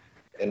treatment?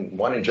 And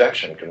one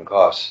injection can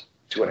cost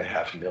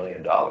 $2.5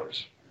 million,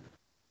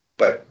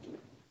 but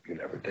you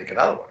never take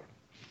another one.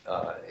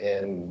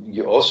 And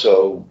you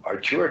also are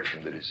cured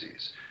from the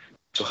disease.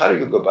 So how do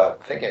you go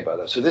about thinking about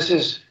that? So this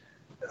is,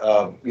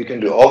 you can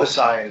do all the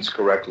science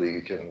correctly.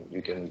 You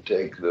can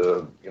take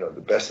the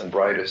best and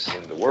brightest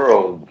in the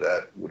world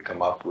that would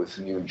come up with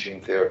new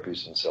gene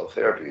therapies and cell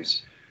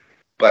therapies.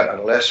 But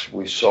unless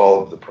we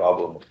solve the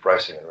problem of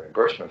pricing and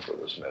reimbursement for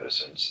those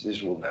medicines,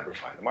 these will never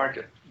find the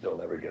market. They'll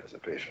never get to the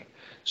patient.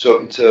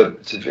 So it's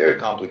a very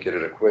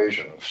complicated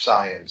equation of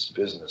science,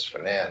 business,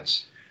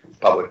 finance,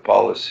 public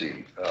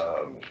policy,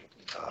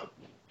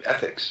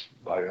 ethics,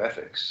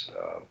 bioethics,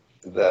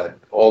 that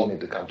all need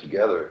to come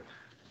together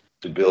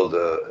to build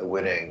a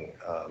winning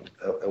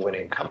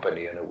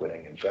company and a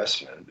winning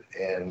investment.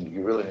 And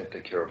you really need to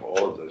take care of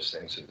all of those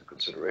things into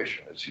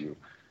consideration as you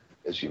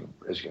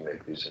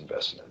make these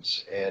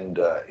investments. And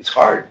it's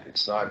hard.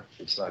 It's not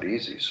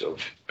easy. So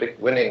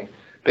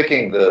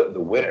picking the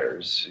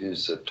winners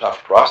is a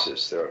tough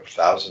process. There are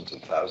thousands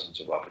and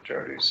thousands of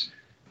opportunities.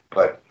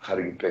 But how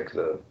do you pick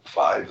the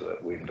 5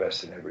 that we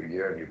invest in every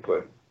year, and you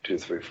put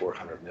 200, 300,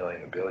 400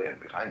 million, $1 billion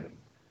behind them?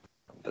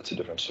 That's a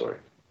different story.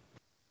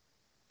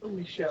 So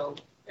Michelle,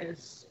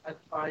 as at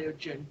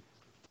Biogen,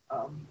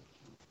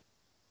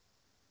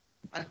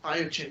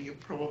 you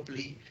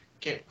probably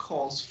get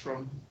calls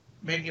from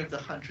many of the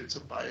hundreds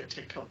of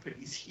biotech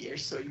companies here.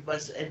 So you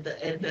must, and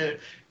the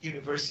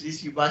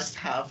universities, you must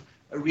have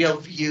a real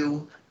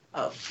view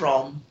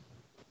from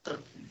the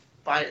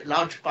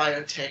large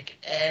biotech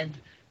and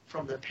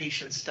from the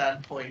patient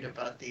standpoint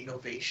about the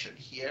innovation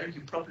here.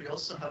 You probably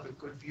also have a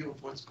good view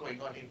of what's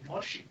going on in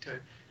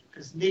Washington,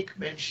 because Nick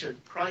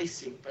mentioned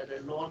pricing, but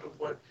a lot of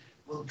what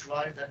will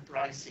drive that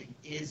pricing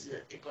is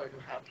going to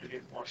happen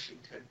in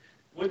Washington.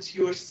 What's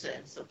your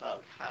sense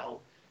about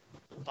how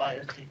the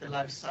biotech, the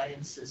life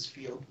sciences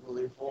field will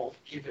evolve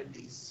given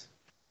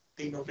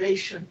the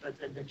innovation, but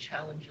then the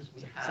challenges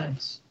we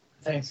have?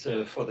 Thanks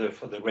for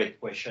the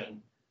great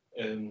question.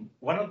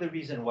 One of the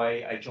reasons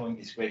why I joined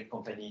this great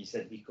company is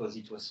that because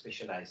it was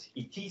specialized.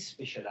 It is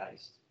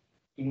specialized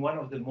in one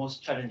of the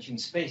most challenging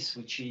space,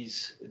 which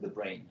is the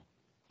brain.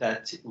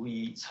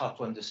 It's hard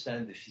to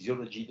understand the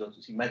physiology, don't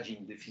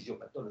imagine the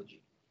physiopathology,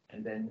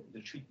 and then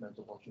the treatment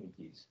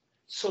opportunities.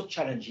 So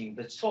challenging,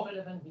 but so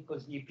relevant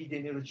because the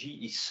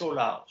epidemiology is so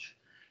large.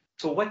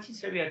 So what is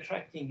very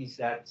attracting is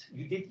that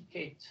you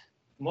dedicate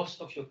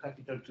most of your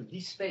capital to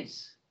this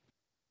space,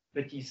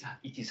 but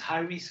it is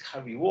high risk, high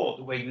reward,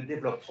 where you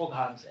develop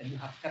programs and you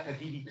have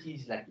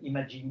capabilities like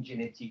imaging,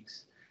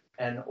 genetics,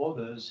 and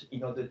others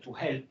in order to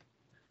help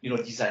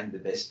design the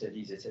best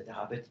studies,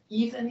 etc. But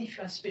even if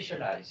you are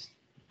specialized,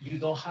 you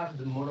don't have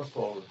the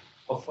monopole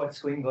of what's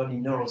going on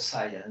in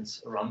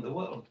neuroscience around the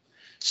world.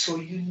 So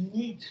you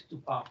need to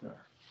partner.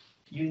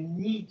 You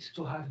need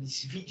to have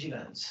this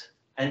vigilance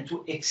and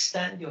to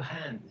extend your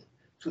hand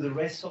to the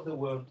rest of the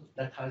world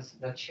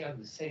that share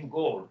the same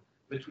goal,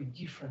 but with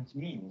different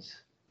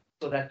means,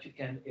 so that you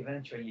can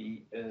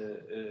eventually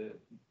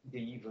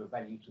deliver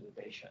value to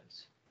the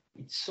patients.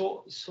 It's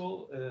so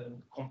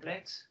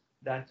complex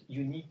that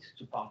you need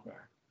to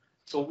partner.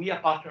 So we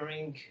are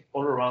partnering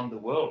all around the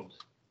world,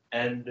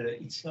 and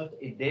it's not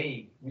a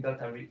day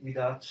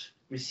without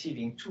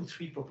receiving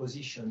 2-3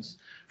 propositions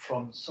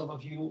from some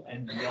of you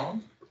and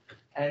beyond.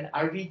 And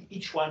I read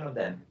each one of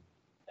them,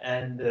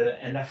 and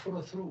I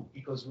follow through,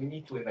 because we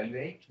need to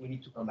evaluate, we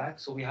need to come back.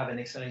 So we have an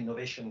excellent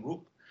innovation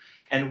group,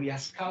 and we are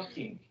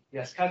scouting. We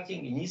are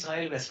scouting in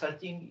Israel, we are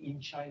scouting in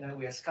China,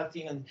 we are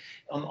scouting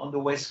on the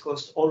West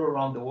Coast, all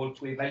around the world,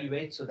 to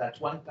evaluate, so that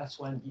 1 +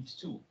 1 gives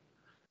 2.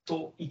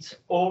 So it's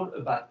all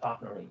about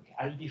partnering.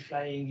 I'll be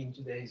flying in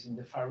 2 days in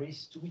the Far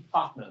East to meet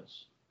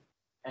partners.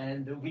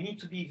 And we need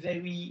to be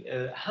very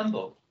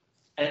humble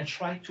and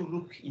try to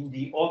look in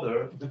the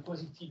other, the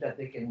positive that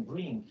they can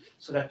bring,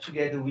 so that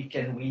together we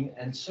can win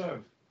and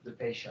serve the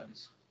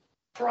patients.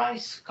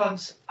 Price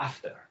comes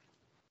after.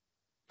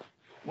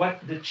 What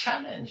the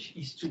challenge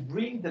is to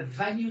bring the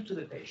value to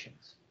the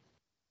patients.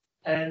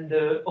 And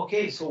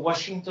okay, so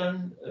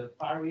Washington,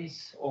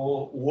 Paris,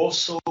 or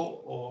Warsaw,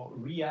 or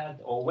Riyadh,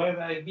 or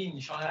wherever I've been,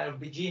 Shanghai or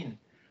Beijing,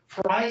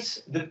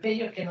 price, the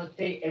payer cannot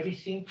pay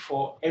everything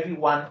for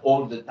everyone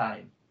all the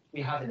time.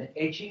 We have an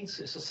aging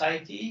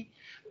society.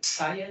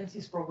 Science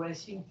is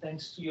progressing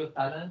thanks to your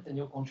talent and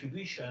your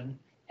contribution,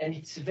 and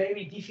it's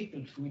very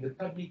difficult with the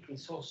public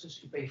resources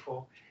to pay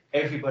for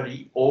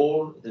everybody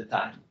all the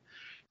time.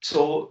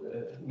 So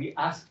we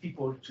ask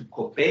people to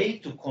co-pay,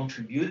 to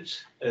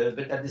contribute,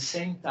 but at the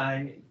same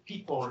time,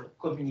 people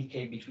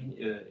communicate between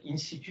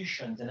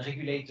institutions and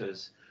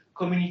regulators,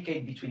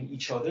 communicate between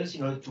each other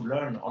in order to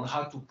learn on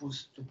how to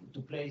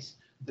place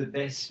the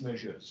best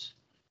measures.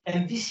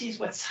 And this is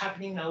what's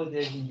happening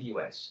nowadays in the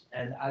US.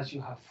 And as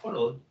you have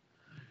followed,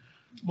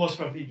 most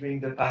probably during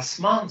the past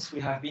months,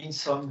 we have been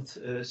some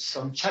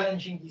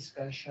challenging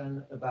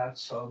discussion about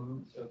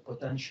some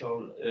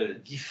potential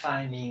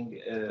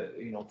defining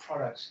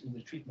products in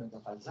the treatment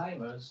of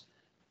Alzheimer's,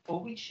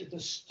 for which the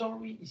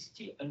story is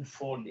still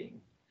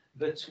unfolding.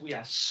 But we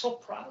are so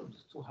proud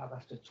to have,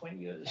 after 20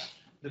 years,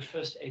 the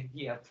first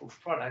FDA-approved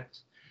product,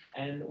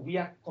 and we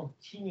are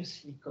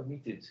continuously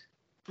committed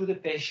to the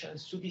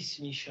patients, to this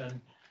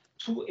mission,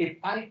 to a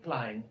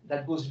pipeline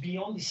that goes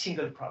beyond the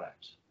single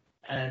product.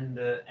 And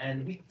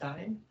with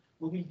time,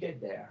 we will get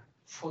there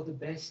for the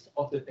best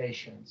of the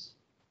patients.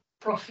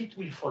 Profit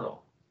will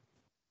follow.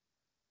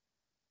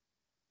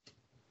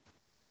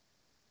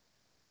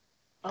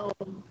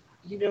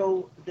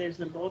 There's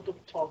a lot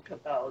of talk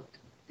about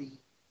the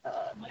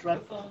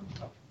drug.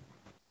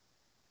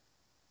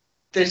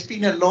 There's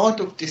been a lot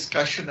of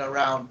discussion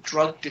around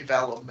drug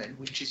development,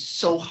 which is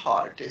so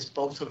hard, as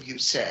both of you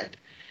said,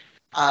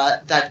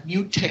 that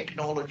new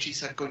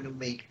technologies are going to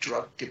make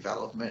drug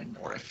development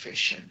more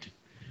efficient.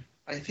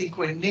 I think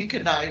when Nick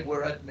and I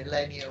were at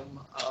Millennium,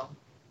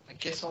 I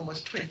guess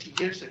almost 20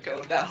 years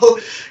ago now,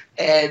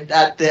 and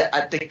at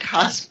the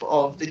cusp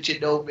of the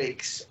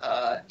genomics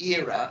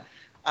era,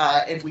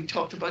 and we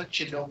talked about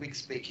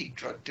genomics making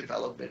drug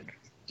development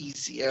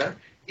easier.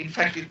 In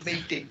fact, it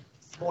made it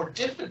more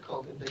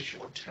difficult in the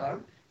short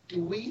term.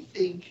 Do we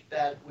think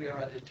that we are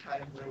at a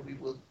time where we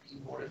will be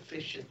more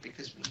efficient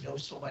because we know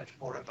so much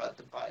more about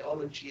the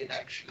biology, and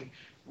actually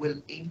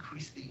will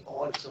increase the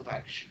odds of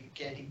actually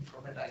getting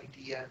from an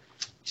idea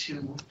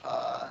to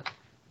a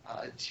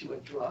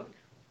drug?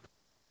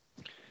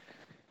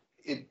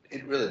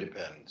 It really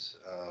depends.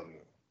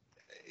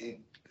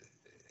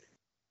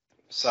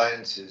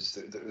 Science is,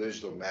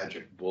 there's no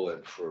magic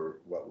bullet for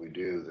what we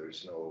do.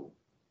 There's no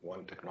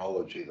one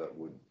technology that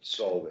would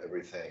solve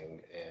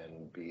everything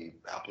and be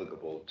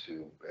applicable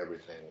to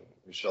everything.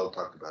 Michelle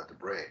talked about the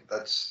brain.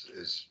 That's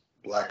as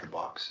black a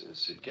box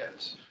as it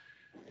gets.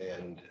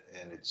 And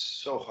it's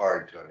so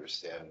hard to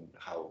understand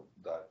how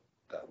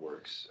that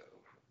works.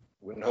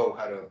 We know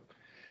how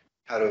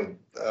to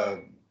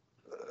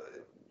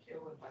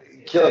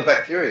kill a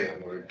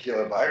bacterium or kill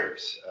a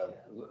virus.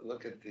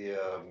 Look at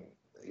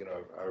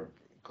our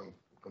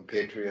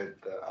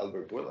compatriot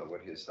Albert Bourla,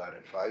 what he has done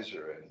at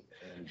Pfizer,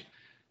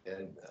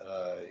 and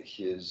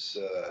his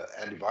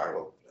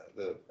antiviral,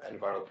 the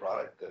antiviral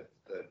product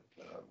that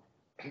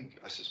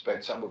I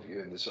suspect some of you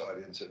in this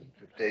audience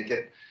have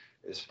taken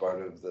as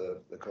part of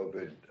the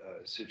COVID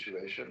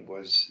situation,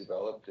 was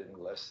developed in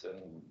less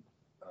than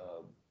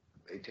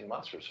 18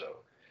 months or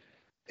so.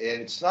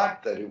 And it's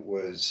not that it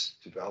was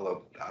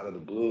developed out of the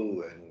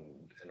blue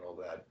and all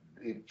that.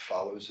 It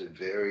follows a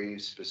very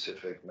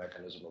specific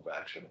mechanism of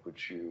action,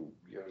 which you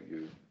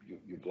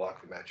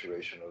block the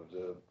maturation of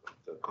the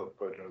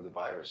protein of the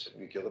virus, and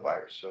you kill the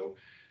virus. So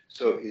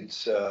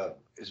it's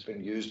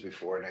been used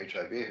before in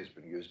HIV, has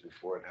been used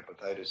before in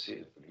hepatitis C,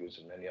 it's been used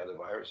in many other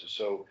viruses.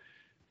 So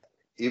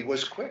it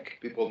was quick.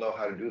 People know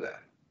how to do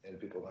that, and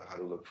people know how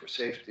to look for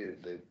safety.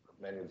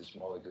 Many of these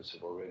molecules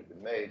have already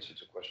been made, so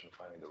it's a question of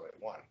finding the right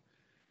one.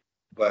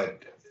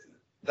 But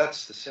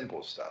that's the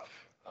simple stuff.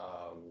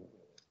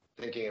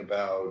 Thinking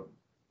about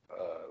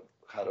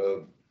how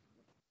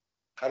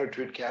to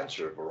treat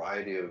cancer, a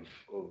variety of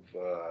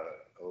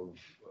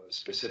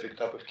specific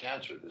type of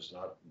cancer. There's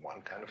not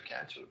one kind of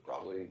cancer,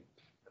 probably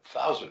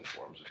 1,000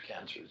 forms of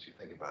cancer as you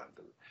think about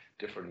the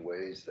different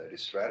ways that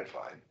is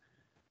stratified.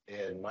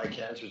 And my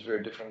cancer is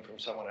very different from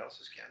someone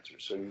else's cancer.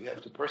 So you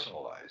have to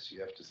personalize. You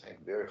have to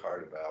think very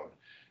hard about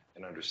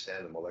and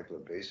understand the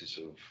molecular basis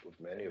of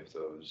many of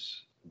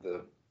those,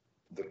 the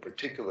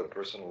particular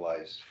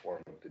personalized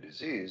form of the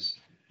disease,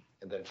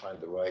 and then find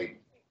the right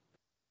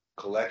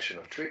collection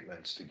of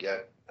treatments to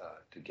get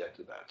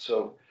to that.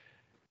 So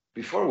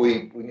before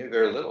we knew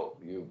very little.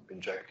 You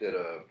injected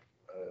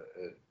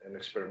an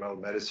experimental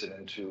medicine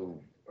into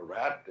a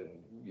rat, and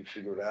you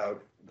figured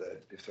out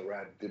that if the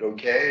rat did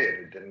okay and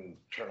it didn't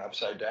turn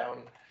upside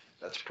down,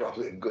 that's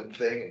probably a good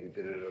thing. And you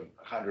did it on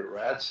 100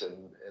 rats,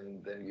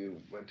 and then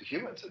you went to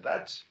humans. And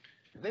that's,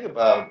 you think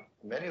about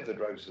many of the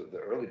drugs, the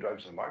early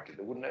drugs on the market,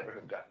 they would never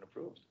have gotten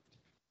approved.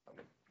 I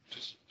mean,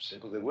 just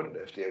simply they wouldn't.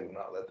 The FDA would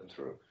not let them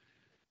through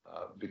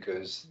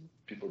because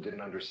people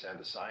didn't understand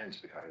the science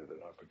behind it. They're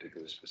not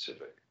particularly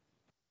specific.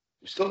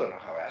 We still don't know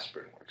how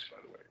aspirin works, by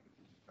the way.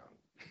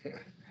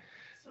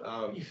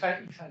 If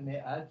I may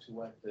add to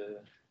what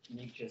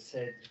Nick just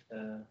said,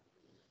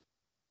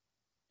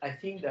 I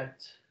think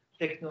that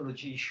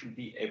technology should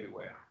be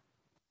everywhere.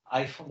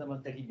 I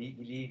fundamentally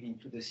believe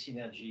into the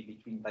synergy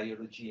between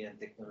biology and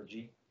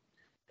technology.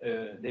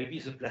 There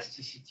is a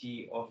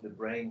plasticity of the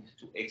brain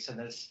to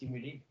external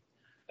stimuli,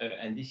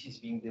 and this is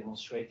being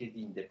demonstrated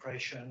in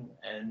depression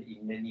and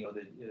in many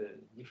other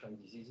different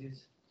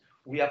diseases.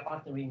 We are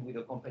partnering with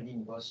a company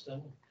in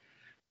Boston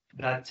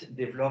that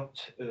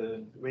developed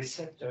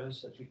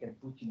receptors that we can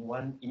put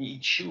in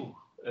each shoe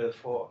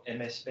for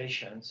MS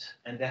patients,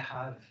 and they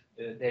have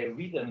their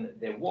rhythm,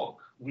 their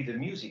walk with the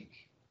music.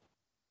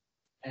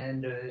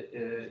 And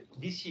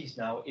this is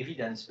now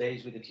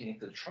evidence-based with a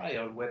clinical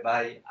trial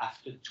whereby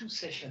after 2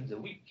 sessions a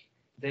week,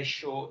 they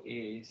show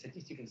a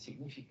statistical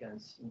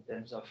significance in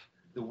terms of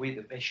the way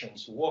the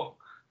patients walk.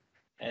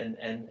 And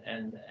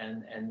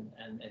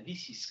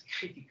this is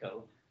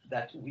critical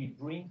that we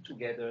bring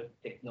together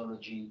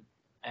technology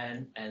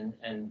and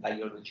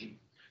biology.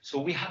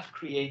 So we have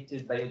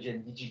created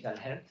Biogen Digital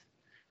Health,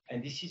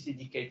 and this is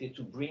dedicated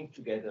to bring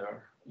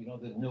together,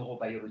 the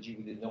neurobiology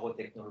with the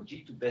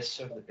neurotechnology to best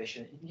serve the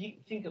patient.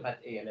 Think about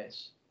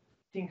ALS,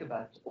 think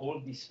about all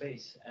this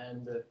space,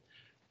 and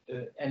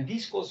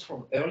this goes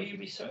from early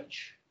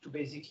research to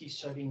basically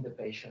serving the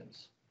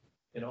patients,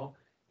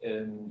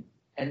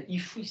 and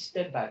if we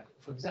step back,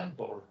 for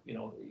example,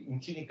 in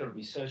clinical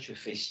research,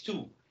 phase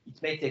 2,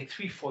 it may take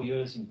 3-4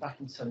 years in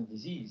Parkinson's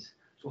disease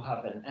to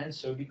have an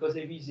answer because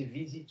there is a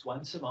visit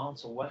once a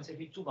month or once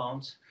every 2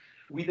 months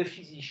with a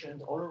physician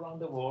all around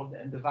the world,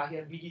 and the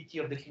variability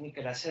of the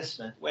clinical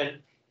assessment. Well,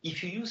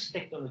 if you use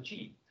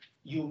technology,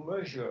 you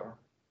measure,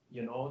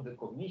 the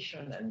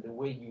cognition and the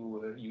way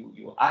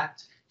you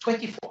act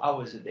 24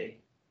 hours a day.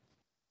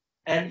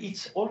 And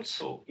it's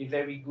also a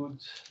very good,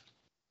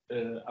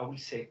 I would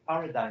say,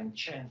 paradigm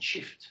change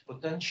shift,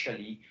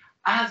 potentially,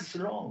 as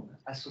long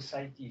as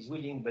society is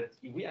willing, but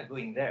we are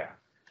going there,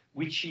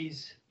 which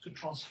is to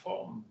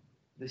transform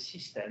the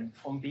system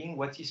from being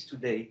what is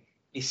today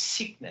a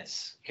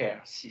sickness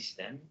care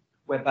system,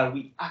 whereby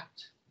we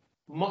act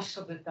most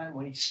of the time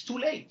when it's too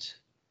late.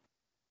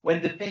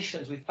 When the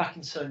patient with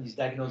Parkinson's is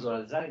diagnosed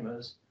with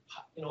Alzheimer's,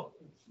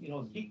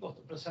 big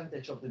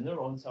percentage of the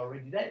neurons are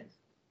already dead.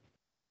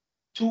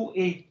 To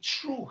a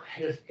true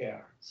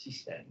healthcare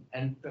system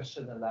and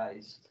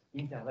personalized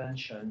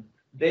intervention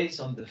based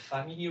on the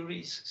family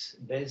risks,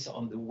 based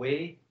on the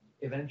way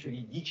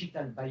eventually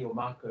digital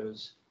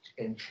biomarkers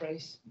can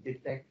trace,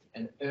 detect,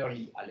 and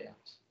early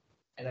alert.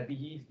 And I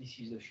believe this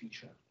is the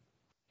future.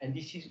 And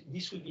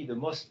this will be the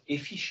most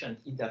efficient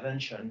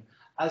intervention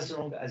as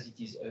long as it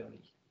is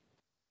early.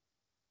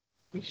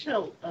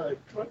 Michelle,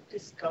 drug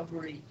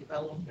discovery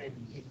development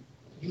in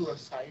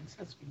neuroscience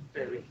has been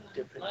very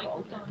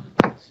difficult.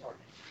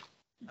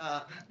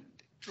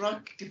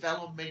 Drug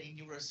development in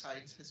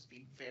neuroscience has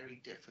been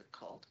very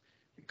difficult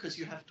because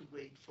you have to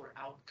wait for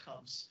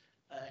outcomes,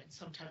 and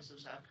sometimes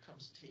those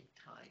outcomes take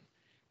time.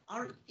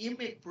 Are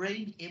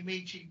brain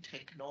imaging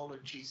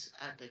technologies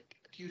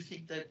do you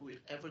think that we'll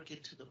ever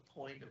get to the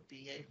point of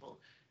being able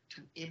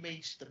to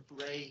image the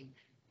brain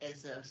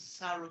as a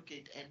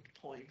surrogate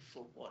endpoint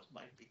for what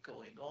might be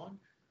going on?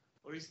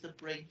 Or is the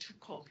brain too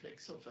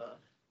complex of an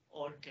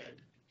organ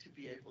to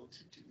be able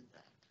to do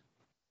that?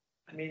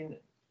 I mean,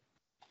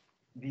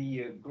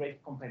 the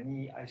great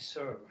company I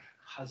serve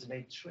has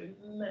made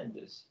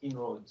tremendous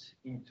inroads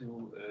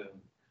into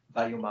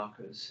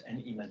biomarkers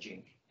and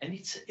imaging. And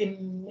it's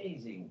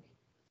amazing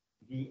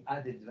the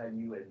added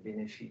value and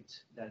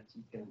benefit that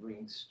it can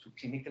bring to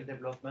clinical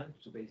development,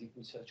 to basic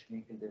research,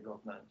 clinical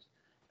development,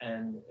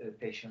 and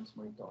patients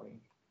monitoring.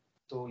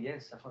 So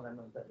yes, I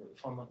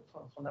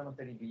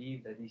fundamentally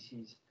believe that this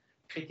is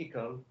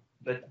critical,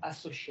 but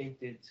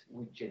associated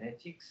with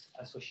genetics,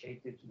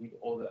 associated with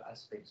other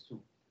aspects too,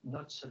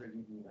 not solely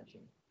the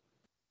imaging.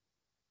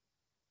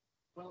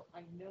 Well,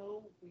 I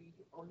know we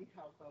only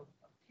have a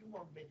few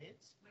more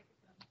minutes.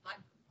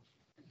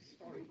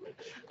 Sorry.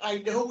 I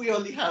know we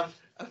only have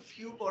a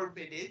few more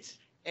minutes,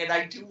 and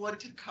I do want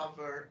to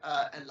cover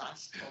a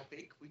last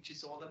topic, which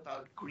is all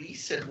about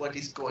Greece and what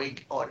is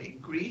going on in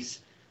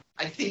Greece.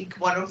 I think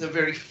one of the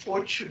very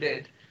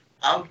fortunate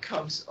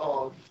outcomes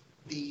of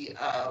the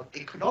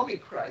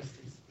economic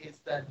crisis is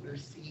that we're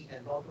seeing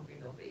a lot of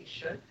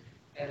innovation.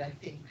 And I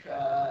think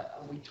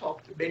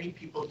many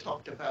people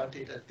talked about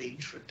it at the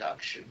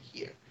introduction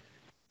here.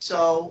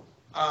 So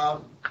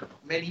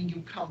many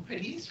new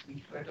companies,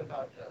 we heard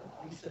about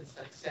recent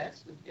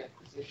success with the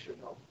acquisition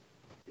of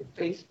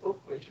Facebook,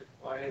 which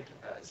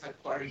is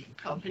acquiring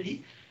a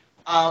company.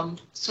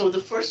 So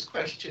the first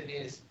question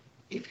is,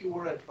 if you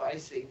were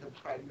advising the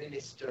Prime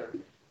Minister,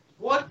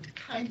 what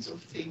kinds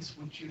of things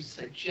would you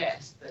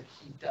suggest that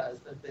he does,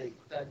 that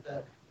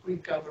the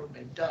Greek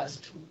government does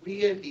to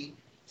really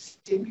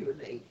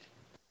stimulate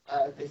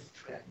this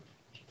trend?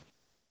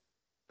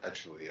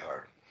 That's really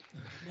hard.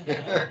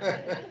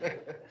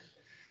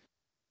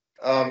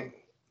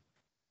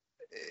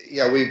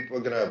 We're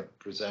going to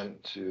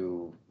present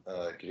to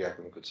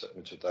Kyriakos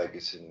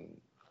Mitsotakis in,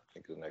 I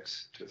think, the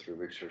next 2 or 3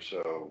 weeks or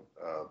so,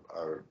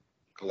 our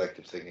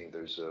collective thinking.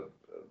 There's a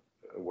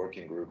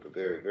working group, a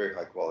very, very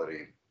high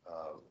quality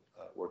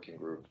working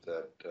group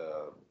that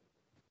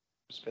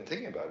has been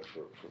thinking about it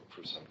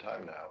for some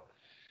time now.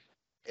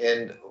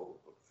 And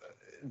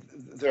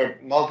there are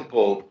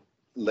multiple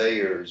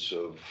layers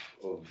of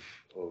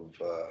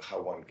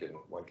how one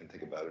can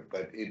think about it,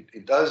 but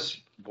it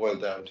does boil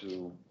down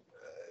to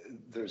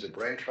there's a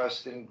brain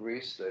trust in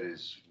Greece that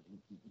is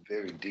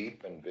very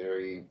deep and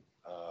very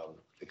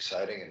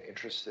exciting and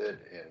interested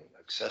and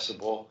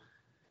accessible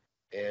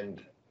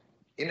and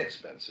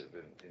inexpensive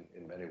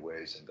in many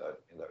ways in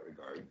that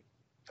regard,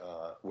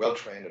 well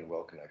trained and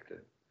well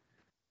connected.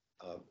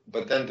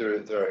 But then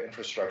there are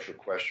infrastructure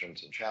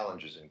questions and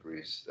challenges in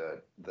Greece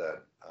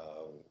that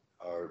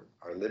are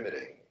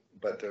limiting.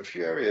 But there are a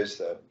few areas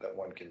that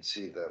one can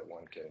see that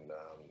one can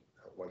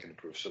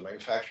improve. So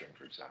manufacturing,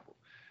 for example,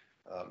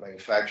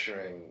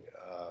 manufacturing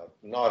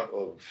not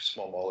of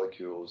small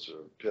molecules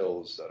or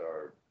pills that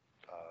are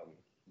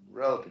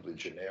relatively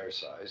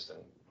genericized,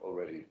 and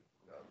already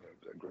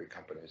there are great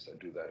companies that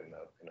do that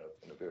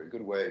in a very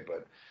good way.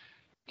 But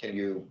can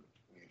you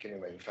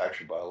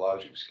manufacture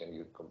biologics? Can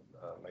you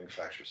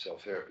manufacture cell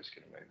therapies?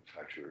 Can you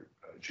manufacture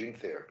gene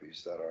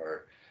therapies that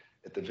are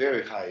at the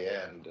very high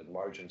end, and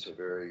margins are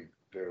very,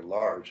 very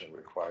large and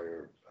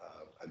require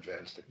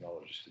advanced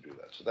technologies to do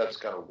that? So that's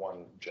kind of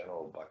one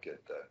general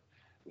bucket that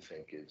we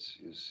think is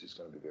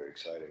going to be very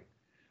exciting.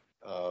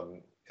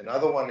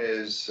 Another one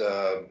is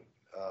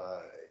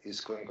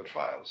clinical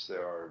trials.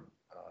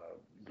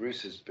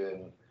 Greece has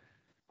been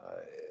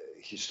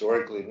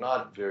historically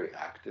not very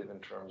active in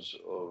terms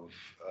of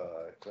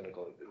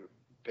clinical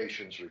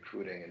patients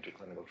recruiting into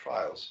clinical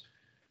trials.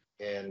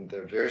 And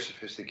they're very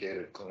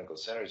sophisticated clinical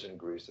centers in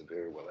Greece. They're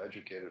very well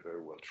educated,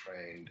 very well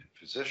trained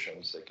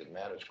physicians that can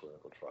manage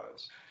clinical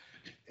trials.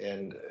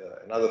 And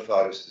another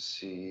thought is to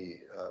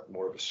see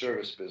more of a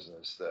service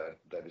business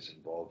that is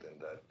involved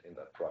in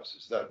that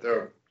process. That there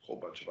are a whole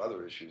bunch of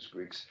other issues.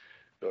 Greeks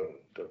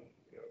don't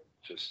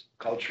just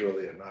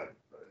culturally and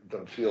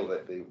don't feel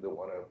that they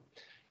want to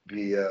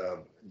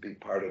be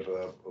part of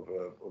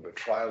a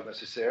trial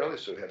necessarily.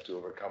 So we have to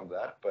overcome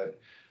that. But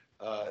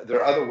there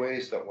are other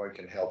ways that one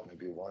can help.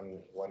 Maybe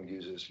one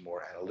uses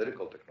more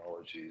analytical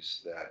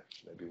technologies that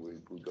maybe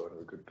we go and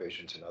recruit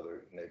patients in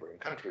other neighboring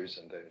countries,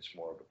 and then it's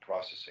more of a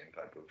processing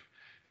type of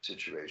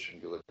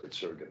situation. You look at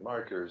surrogate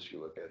markers, you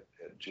look at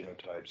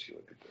genotypes, you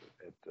look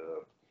at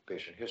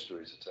patient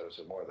histories, et cetera.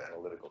 So more of the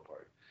analytical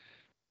part.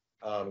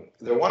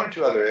 There are 1 or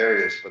 2 other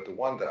areas, but the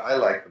one that I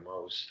like the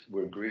most,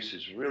 where Greece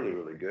is really,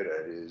 really good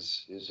at,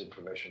 is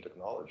information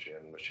technology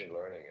and machine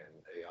learning and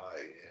AI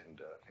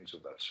and things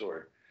of that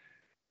sort.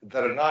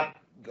 That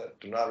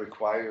do not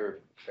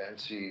require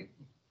fancy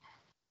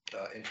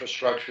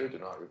infrastructure, do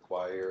not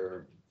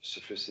require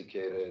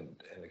sophisticated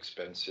and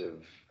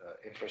expensive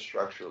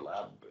infrastructure,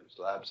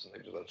 labs and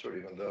things of that sort.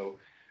 Even though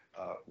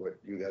what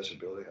you guys are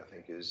building, I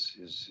think, is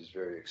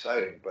very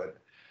exciting. But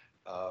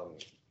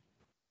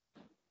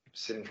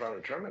sit in front of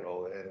a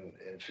terminal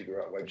and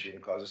figure out what gene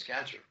causes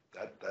cancer.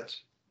 That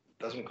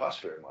doesn't cost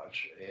very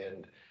much,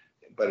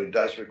 but it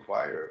does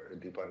require a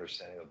deep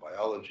understanding of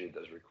biology. It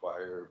does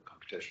require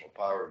computational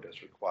power. It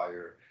does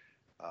require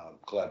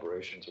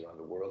collaborations around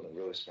the world and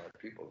really smart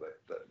people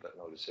that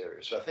know this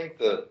area. So I think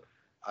the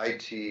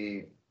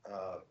IT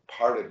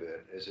part of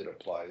it, as it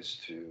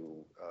applies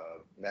to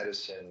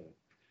medicine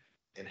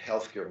and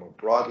healthcare more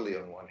broadly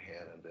on one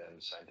hand, and then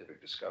scientific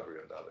discovery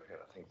on the other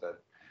hand, I think that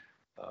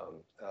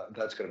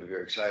that's going to be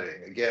very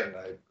exciting. Again,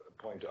 I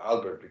point to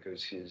Albert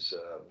because he's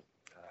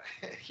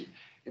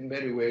in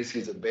many ways,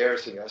 he's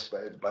embarrassing us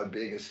by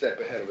being a step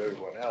ahead of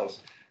everyone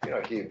else.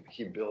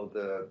 he built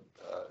a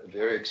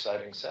very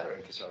exciting center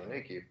in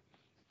Thessaloniki,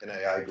 an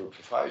AI group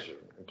for Pfizer,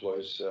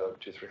 employs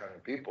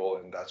 200-300 people,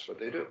 and that's what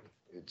they do.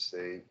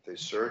 They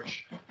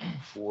search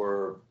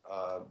for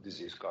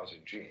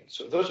disease-causing genes.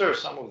 So those are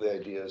some of the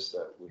ideas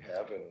that we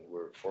have, and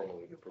we're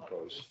formally to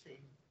propose.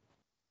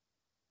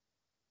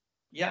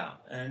 Yeah,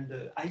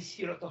 and I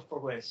see a lot of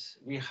progress.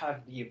 We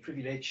have the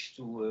privilege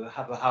to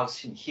have a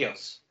house in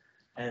Hirs,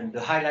 and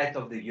the highlight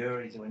of the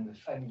year is when the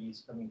family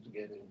is coming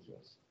together in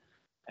Hirs.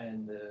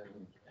 And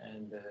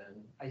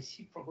I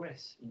see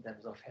progress in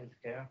terms of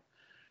healthcare,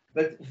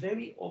 but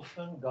very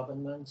often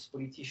governments,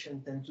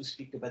 politicians tend to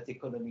speak about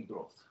economic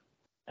growth.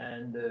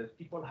 And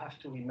people have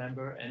to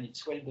remember, and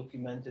it's well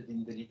documented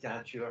in the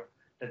literature,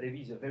 that there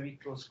is a very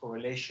close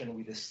correlation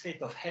with the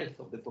state of health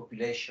of the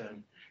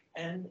population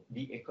and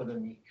the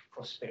economic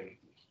prosperity.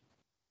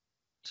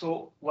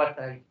 So what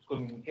I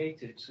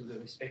communicated to the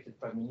respected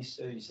Prime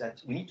Minister is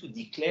that we need to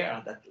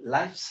declare that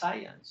life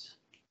science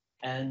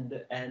and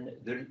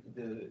the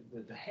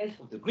health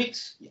of the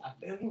Greeks are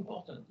very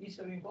important. It's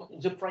very important.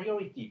 It's a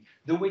priority,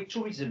 the way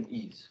tourism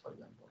is, for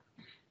example.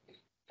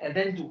 And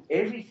then do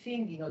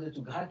everything in order to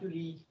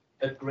gradually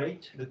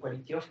upgrade the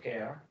quality of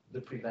care,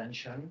 the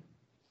prevention,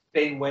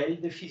 pay well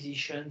the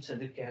physicians and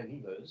the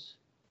caregivers,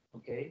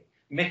 okay?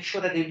 Make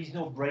sure that there is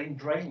no brain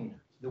drain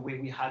the way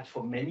we had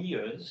for many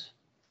years.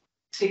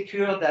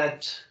 Secure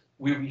that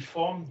we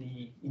reform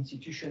the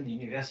institutions, the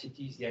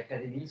universities, the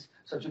academies,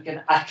 so that we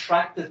can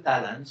attract the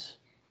talents,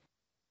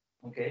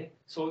 okay?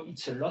 So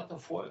it's a lot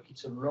of work.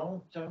 It's a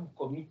long-term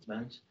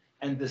commitment,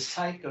 and the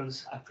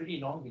cycles are pretty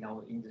long in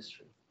our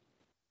industry.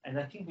 And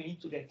I think we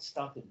need to get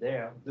started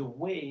there. The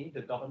way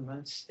the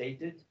government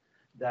stated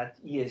that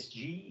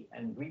ESG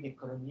and green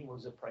economy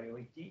was a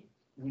priority,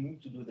 we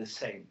need to do the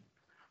same.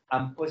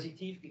 I'm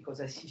positive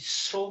because I see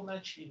so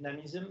much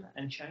dynamism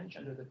and change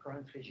under the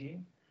current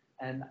regime,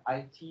 and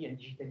IT and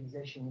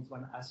digitalization is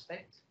one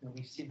aspect, and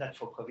we've seen that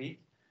for COVID,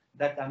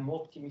 that I'm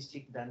more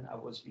optimistic than I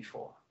was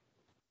before.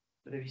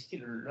 But there is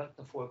still a lot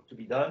of work to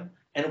be done,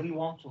 and we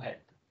want to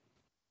help.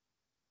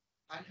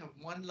 I have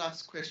one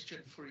last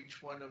question for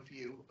each of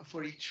you.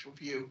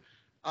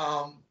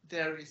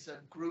 There is a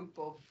group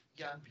of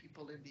young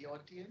people in the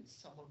audience.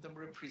 Some of them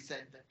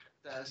represent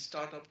the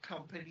startup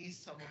companies.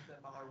 Some of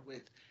them are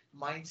with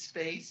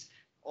Mindspace.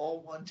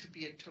 All want to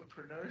be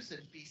entrepreneurs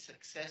and be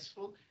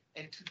successful,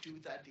 and to do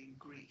that in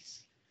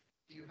Greece.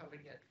 Do you have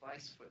any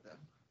advice for them?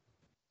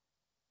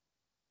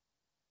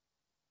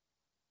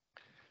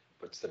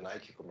 What's the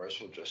Nike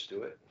commercial? Just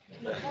do it.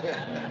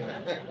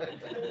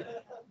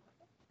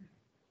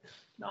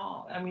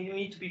 No, I mean, we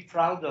need to be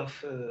proud of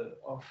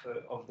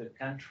the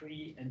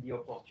country and the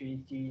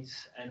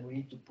opportunities, and we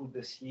need to put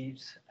the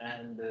sleeves,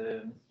 and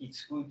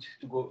it's good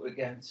to go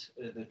against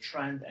the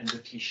trend and the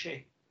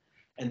cliche.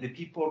 And the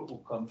people who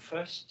come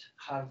first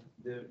have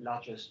the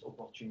largest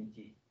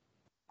opportunity.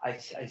 I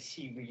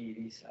see really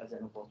this as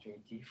an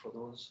opportunity for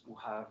those who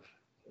have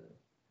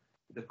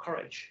the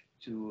courage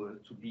to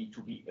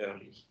be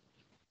early.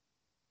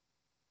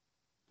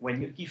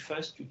 When you give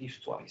first, you give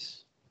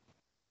twice.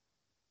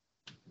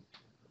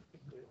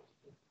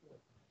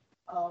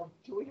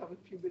 Do we have a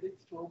few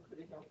minutes to open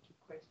it up to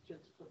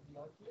questions from the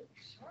audience?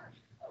 Sure.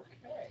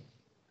 Okay.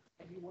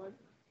 Anyone?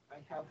 I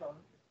have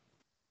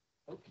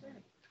a. Okay.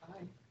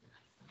 Hi.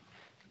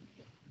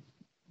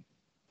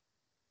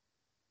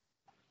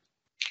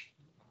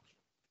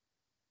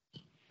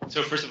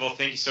 So first of all,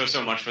 thank you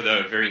so much for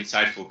the very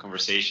insightful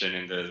conversation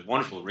and the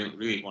wonderful,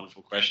 really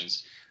wonderful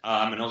questions.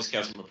 I'm an Otis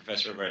Kelsom, I'm a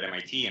professor over at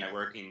MIT, and I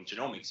work in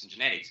genomics and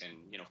genetics,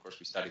 and of course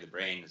we study the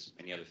brain and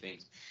many other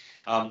things.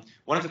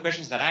 One of the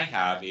questions that I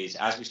have is,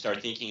 as we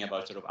start thinking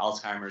about sort of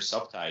Alzheimer's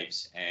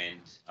subtypes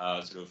and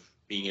sort of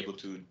being able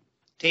to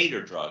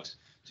tailor drugs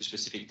to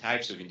specific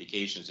types of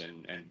indications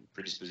and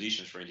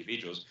predispositions for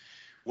individuals,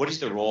 what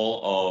is the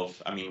role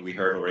of, I mean, we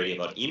heard already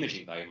about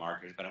imaging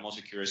biomarkers, but I'm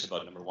also curious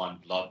about, number one,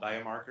 blood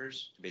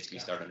biomarkers, to basically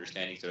start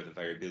understanding sort of the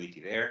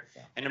variability there.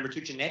 Yeah. And number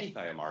two, genetic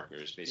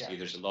biomarkers. Basically,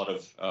 there's a lot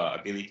of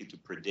ability to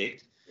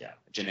predict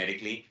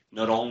genetically,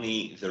 not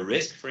only the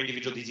risk for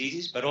individual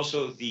diseases, but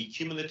also the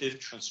cumulative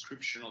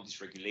transcriptional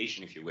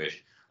dysregulation, if you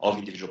wish, of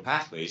individual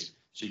pathways,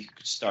 so you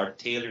could start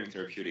tailoring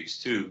therapeutics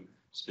to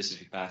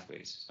specific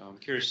pathways. So I'm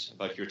curious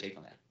about your take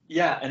on that.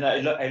 Yeah, and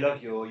I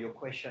love your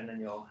question and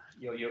your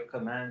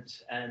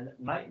comment. And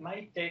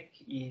my take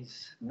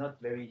is not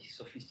very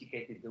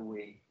sophisticated the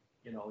way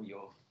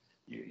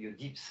your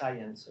deep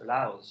science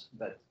allows,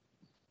 but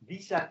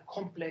these are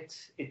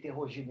complex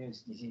heterogeneous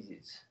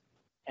diseases.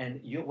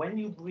 And when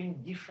you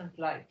bring different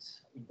lights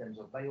in terms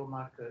of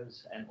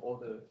biomarkers and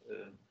other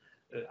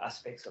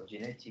aspects of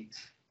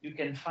genetics, you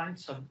can find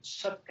some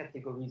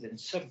subcategories and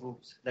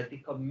subgroups that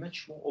become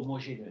much more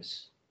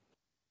homogeneous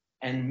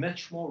and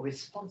much more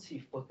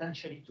responsive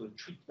potentially to a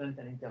treatment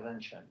and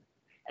intervention.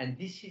 And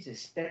this is a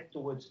step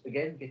towards,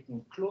 again,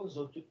 getting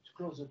closer to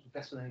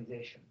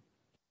personalization.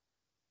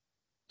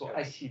 So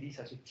I see this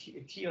as a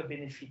clear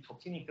benefit for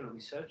clinical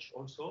research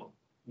also.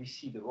 We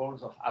see the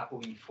roles of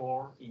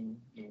ApoE4 in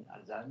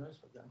Alzheimer's,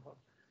 for example.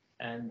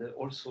 and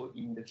also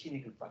in the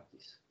clinical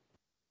practice.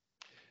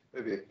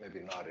 Maybe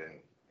not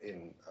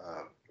in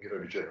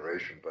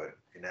neurodegeneration, but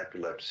in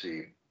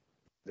epilepsy,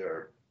 there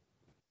are,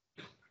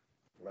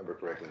 remember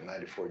correctly,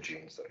 94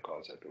 genes that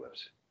cause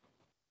epilepsy,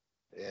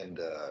 and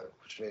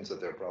which means that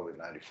there are probably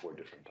 94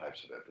 different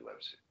types of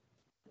epilepsy,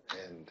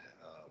 and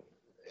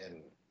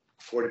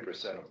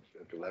 40% of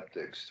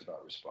epileptics do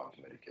not respond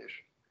to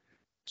medication.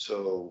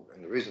 So,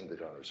 and the reason they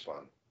don't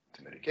respond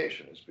to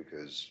medication is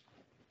because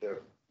there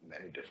are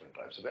many different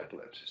types of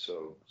epilepsy.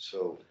 So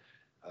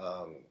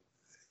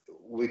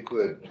we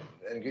could,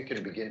 and you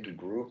can begin to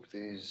group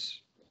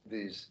these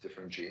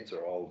different genes.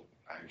 They're all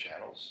ion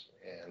channels,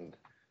 and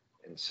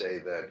say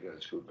that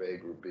it's group A,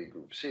 group B,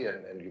 group C,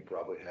 and you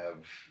probably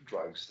have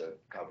drugs that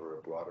cover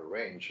a broader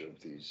range of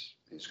these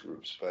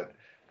groups. But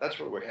that's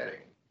where we're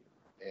heading,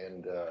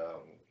 and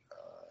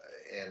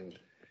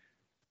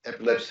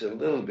epilepsy is a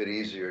little bit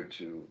easier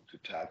to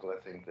tackle, I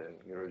think, than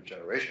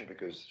neurodegeneration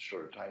because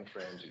shorter time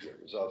frames, you get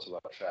results a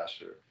lot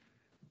faster.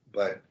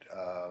 But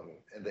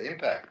and the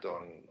impact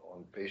on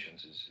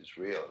patients is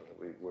real.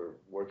 We're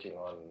working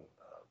on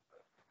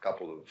a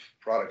couple of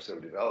products that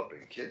we're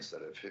developing, kids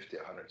that have 50,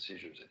 100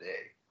 seizures a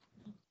day.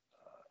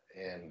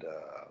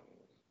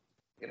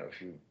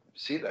 If you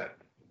see that,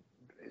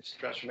 it's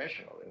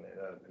transformational.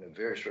 In a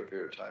very short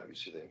period of time, you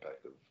see the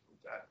impact of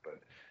that. But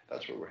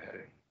that's where we're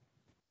heading.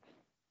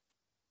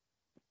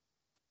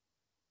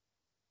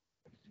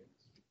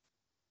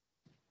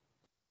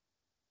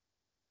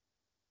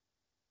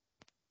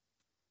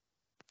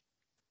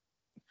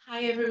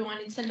 Hi, everyone.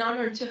 It's an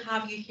honor to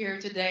have you here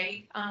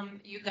today.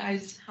 You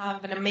guys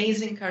have an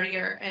amazing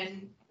career,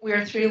 and we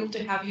are thrilled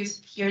to have you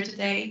here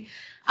today.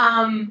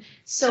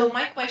 So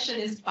my question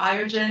is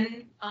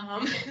Biogen,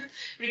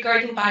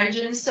 regarding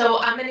Biogen. So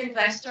I'm an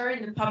investor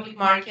in the public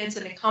markets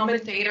and a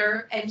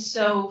commentator, and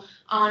so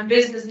on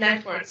business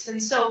networks.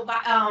 And so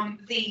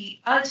the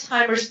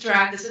Alzheimer's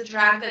drug is a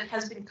drug that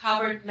has been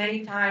covered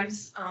many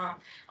times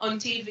on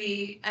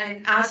TV,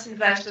 and as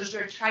investors,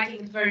 we're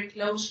tracking it very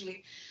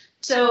closely.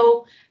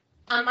 So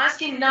I'm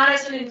asking not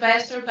as an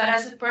investor, but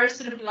as a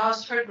person who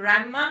lost her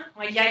grandma,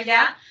 my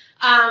yaya,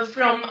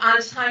 from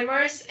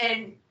Alzheimer's,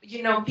 and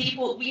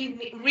people,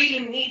 we really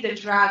need a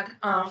drug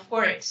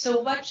for it. So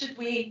what should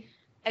we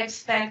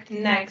expect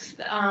next?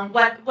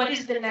 What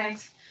is the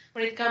next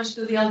when it comes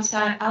to the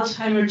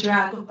Alzheimer's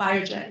drug of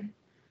Biogen?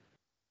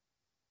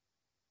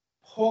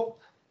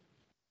 Hope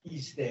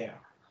is there.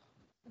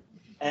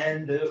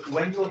 And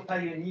when you're a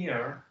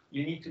pioneer,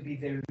 you need to be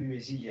very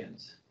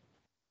resilient.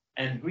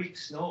 And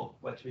Greeks know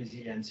what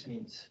resilience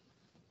means.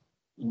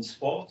 In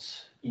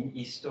sports, in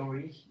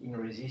history, in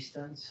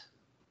resistance,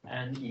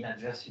 and in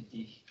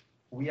adversity,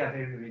 we are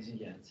very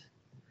resilient.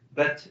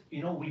 But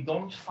we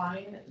don't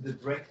find the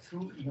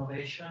breakthrough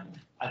innovation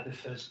at the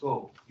first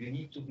go. You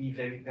need to be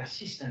very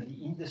persistent.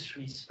 The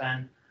industry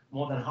spent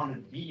more than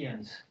 100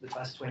 billion the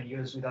past 20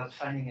 years without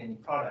finding any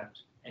product.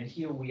 And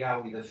here we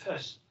are with the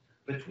first,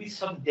 but with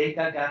some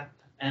data gap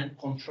and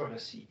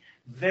controversy.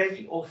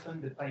 Very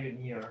often the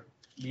pioneer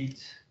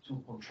leads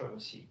to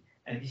controversy.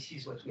 And this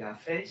is what we have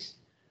faced.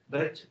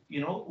 But,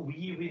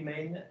 we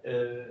remain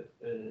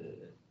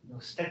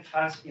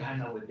steadfast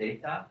behind our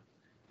data,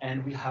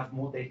 and we have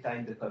more data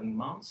in the coming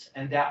months.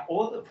 And there are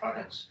other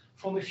products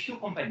from a few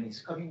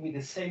companies coming with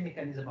the same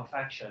mechanism of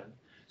action.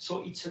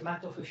 So it's a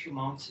matter of a few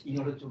months in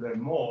order to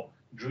learn more,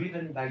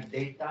 driven by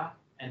data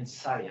and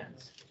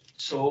science.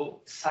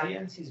 So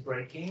science is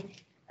breaking,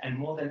 and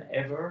more than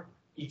ever,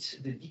 it's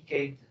the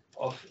decade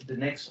of the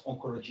next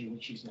oncology,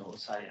 which is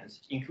neuroscience,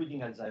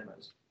 including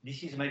Alzheimer's.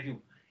 This is my view.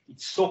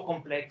 It's so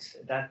complex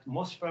that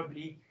most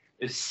probably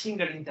a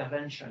single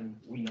intervention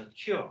will not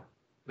cure,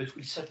 but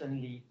will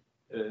certainly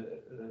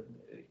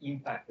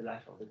impact the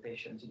life of the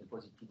patients in a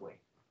positive way.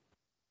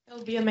 That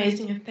would be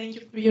amazing, and thank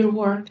you for your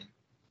work.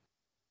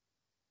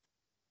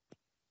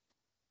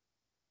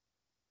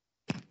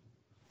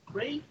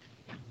 Great.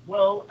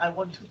 Well, I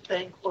want to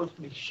thank both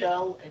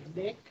Michelle and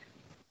Nick.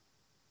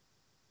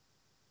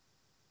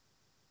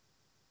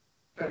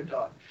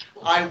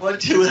 I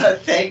want to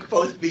thank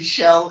both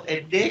Michelle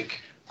and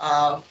Nick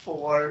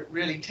for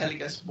really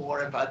telling us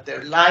more about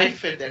their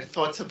life and their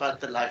thoughts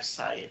about the life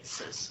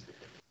sciences.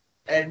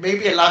 And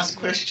maybe a last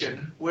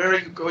question. Where are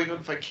you going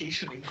on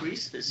vacation in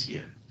Greece this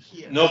year?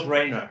 Here. No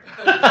brainer.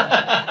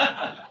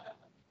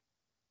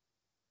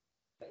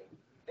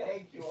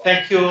 Thank you all.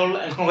 Thank you all,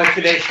 and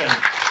congratulations.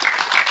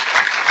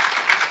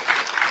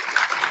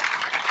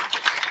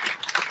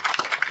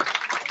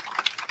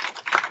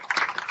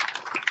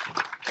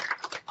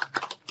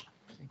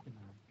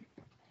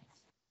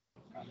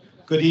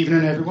 Good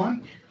evening,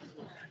 everyone.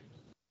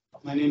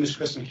 My name is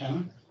Chris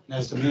McKenna, and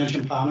as the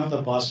managing partner of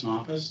the Boston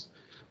office,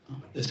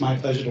 it's my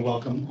pleasure to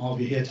welcome all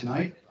of you here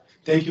tonight.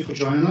 Thank you for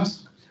joining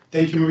us.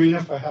 Thank you,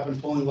 Marina, for having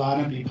Pulling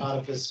Lana be part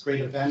of this great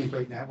event and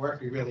great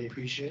network. We really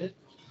appreciate it.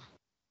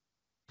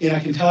 And I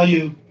can tell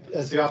you,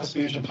 as the office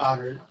management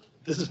partner,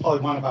 this is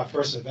probably one of our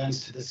first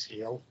events to this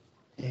scale.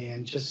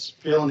 and just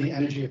feeling the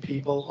energy of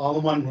people all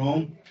in one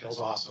room feels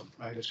awesome,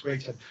 right? It's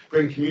great to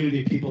bring a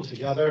community of people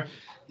together.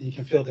 You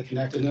can feel the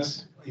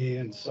connectedness,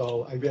 and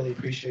so I really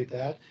appreciate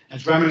that. And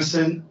it's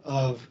reminiscent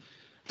of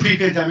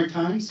pre-pandemic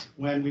times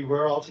when we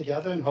were all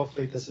together, and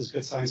hopefully this is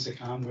good science to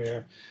come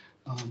where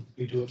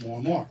we do it more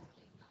and more.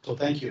 So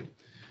thank you.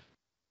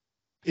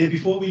 And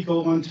before we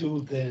go on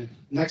to the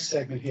next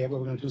segment here, where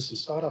we're going to do some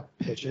startup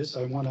pitches,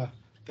 I want to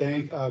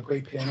thank our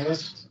great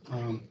panelists,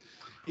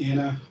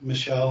 Anna,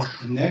 Michelle,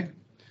 and Nick.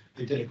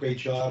 They did a great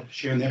job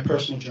sharing their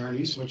personal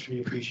journeys, which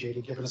we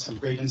appreciated, giving us some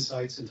great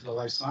insights into the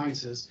life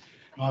sciences.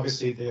 And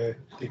obviously, they're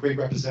great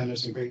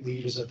representatives and great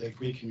leaders of the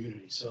Greek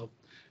community. So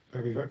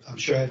I'm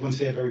sure everyone's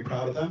there very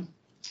proud of them.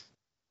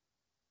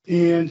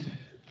 And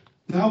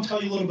now I'll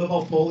tell you a little bit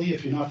about Foley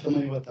if you're not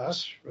familiar with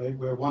us, right?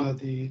 We're one of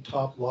the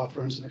top law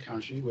firms in the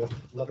country with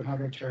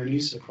 1,100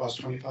 attorneys across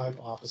 25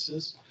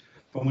 offices,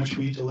 from which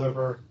we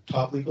deliver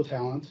top legal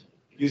talent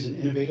using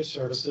innovative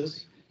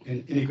services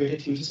and integrated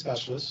teams of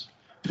specialists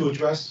to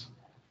address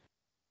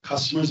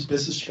customers'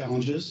 business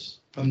challenges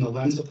from the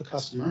lens of the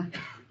customer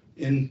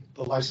in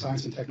the life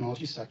science and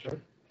technology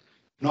sector.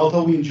 And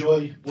although we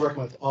enjoy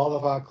working with all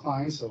of our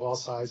clients of all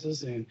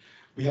sizes, and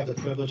we have the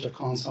privilege of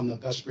calling some of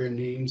the best brand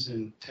names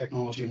in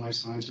technology and life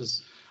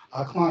sciences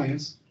our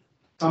clients,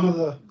 some of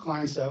the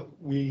clients that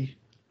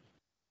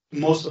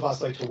most of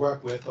us like to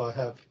work with or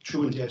have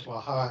true and dear to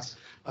our hearts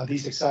are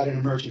these exciting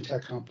emerging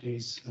tech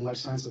companies and life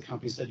sciences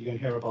companies that you're going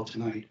to hear about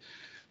tonight,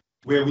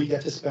 where we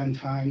get to spend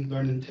time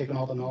learning and taking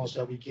all the knowledge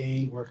that we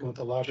gain, working with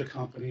the larger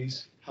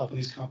companies, helping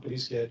these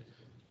companies get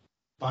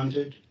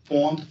funded,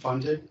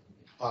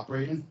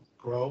 operating,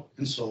 grow,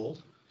 and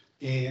sold.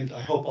 And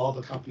I hope all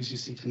the companies you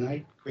see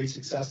tonight, great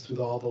success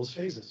through all those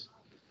phases.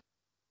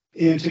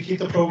 And to keep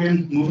the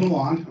program moving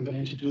along, I'm going to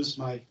introduce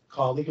my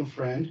colleague and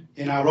friend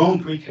in our own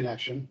Greek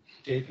connection,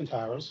 Dave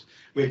Kantaros,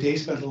 where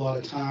Dave spent a lot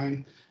of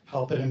time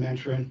helping and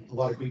mentoring a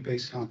lot of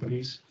Greek-based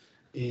companies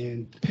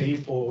and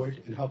paying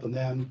forward and helping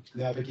them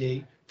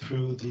navigate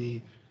through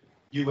the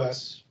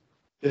U.S.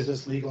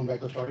 business, legal, and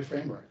regulatory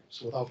framework.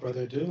 So without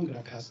further ado, I'm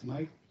going to pass the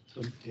mic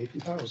to Dave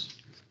Kantaros.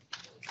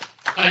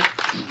 Hi.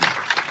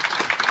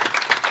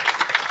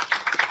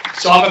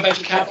 So I'm a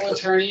venture capital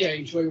attorney. I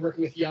enjoy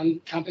working with young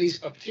companies,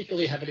 but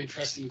particularly have an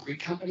interest in Greek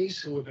companies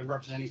who we've been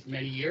representing for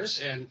many years.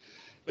 And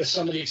with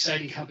some of the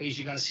exciting companies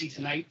you're going to see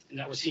tonight and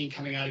that we're seeing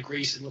coming out of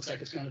Greece, it looks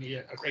like it's going to be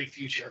a great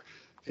future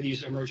for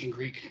these emerging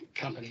Greek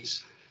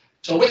companies.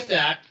 So with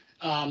that,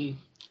 I'm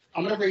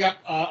going to bring up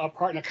our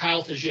partner,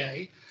 Kyle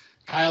Faget.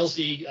 Kyle's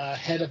the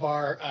head of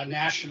our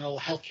national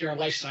healthcare and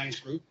life science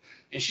group,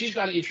 and she's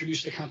going to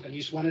introduce the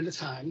companies one at a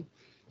time.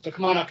 So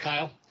come on up,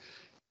 Kyle.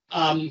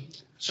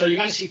 So you're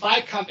going to see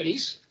 5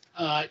 companies,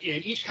 and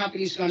each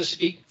company is going to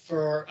speak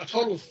for a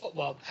total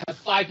of, have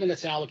 5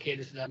 minutes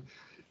allocated to them.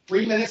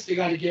 3 minutes, they're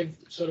going to give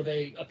sort of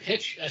a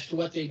pitch as to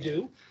what they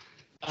do,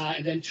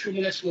 and then 2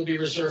 minutes will be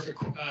reserved for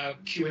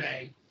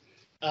Q&A.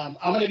 I'm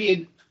going to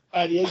be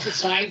the exit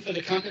sign for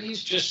the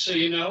companies, just so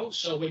you know.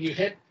 So when you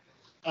hit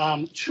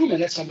 2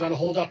 minutes, I'm going to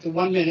hold up to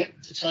 1 minute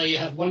to tell you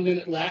have 1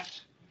 minute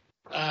left,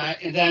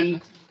 and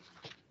then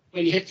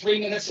when you hit 3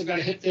 minutes, I'm going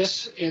to hit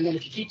this, and then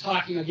if you keep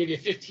talking, I'll give you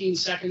 15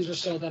 seconds or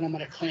so, then I'm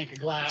going to clank a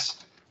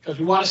glass, because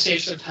we want to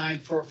save some time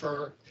for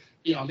a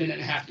minute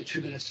and a half to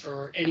 2 minutes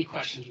for any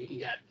questions we can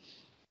get.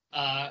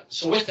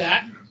 So with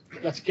that,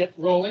 let's get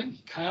rolling.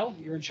 Kyle,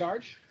 you're in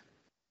charge.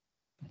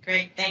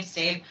 Great, thanks,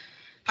 Dave.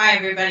 Hi,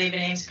 everybody. My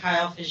name's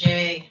Kyle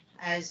Faget.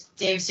 As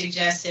Dave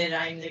suggested,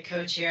 I'm the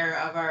co-chair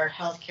of our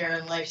Healthcare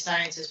and Life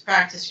Sciences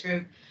Practice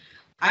Group.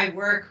 I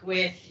work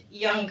with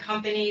young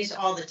companies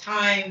all the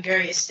time,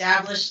 very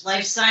established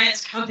life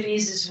science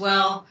companies as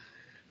well,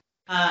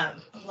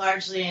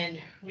 largely in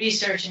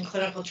research and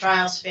clinical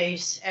trial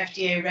space,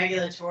 FDA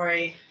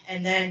regulatory,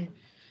 and then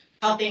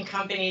helping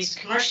companies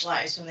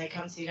commercialize when they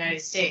come to the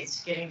United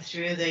States, getting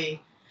through the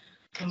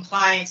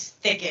compliance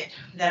thicket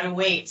that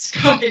awaits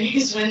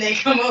companies when they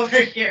come over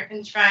here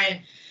and try and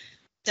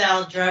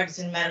sell drugs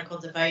and medical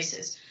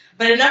devices.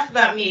 But enough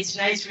about me.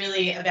 Tonight's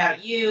really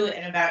about you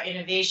and about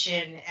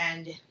innovation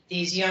and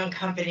these young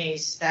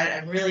companies that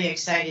I'm really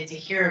excited to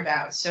hear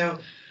about. So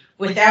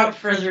without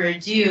further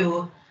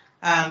ado,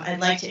 I'd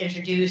like to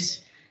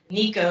introduce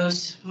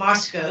Nikos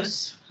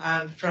Moskos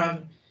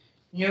from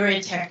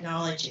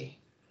Neurotechnology.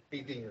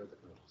 PD Neurotechnology.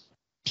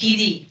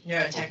 PD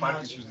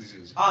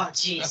Neurotechnology. Oh,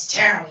 geez,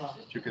 terrible.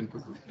 You can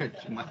put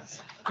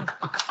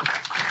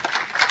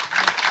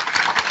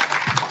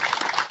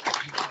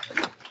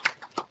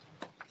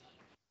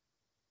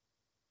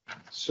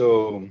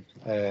So,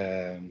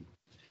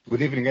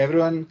 good evening,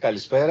 everyone.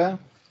 Kalispera.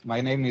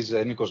 My name is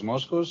Nikos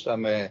Moskos.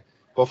 I'm a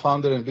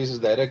co-founder and business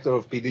director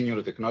of PD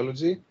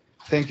Neurotechnology.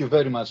 Thank you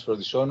very much for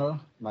this honor,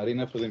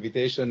 Marina, for the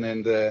invitation,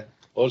 and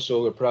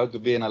also we're proud to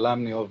be an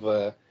alumni of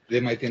the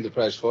MIT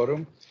Enterprise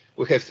Forum.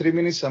 We have 3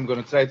 minutes. I'm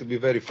going to try to be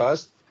very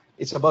fast.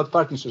 It's about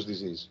Parkinson's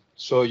disease.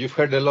 So you've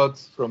heard a lot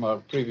from our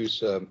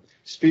previous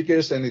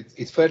speakers, and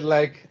it felt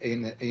like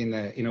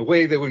in a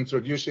way they were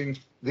introducing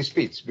the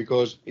speech,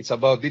 because it's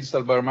about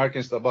digital biomarkers,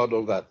 it's about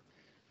all that.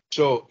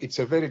 So it's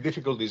a very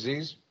difficult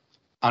disease.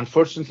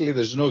 Unfortunately,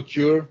 there's no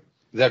cure.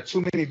 There are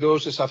too many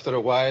doses after a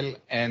while,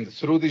 and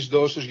through these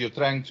doses, you're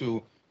trying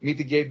to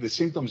mitigate the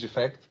symptoms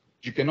effect.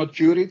 You cannot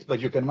cure it, but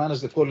you can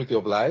manage the quality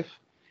of life.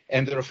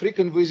 And there are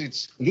frequent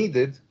visits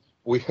needed.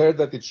 We heard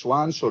that it's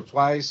once or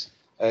twice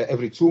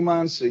every 2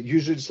 months.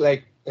 Usually it's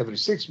like every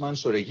 6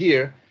 months or a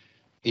year.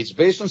 It's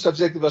based on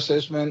subjective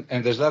assessment,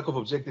 and there's lack of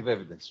objective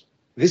evidence.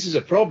 This is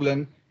a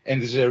problem,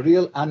 and there's a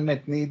real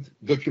unmet need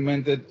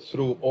documented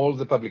through all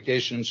the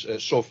publications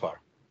so far.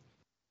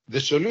 The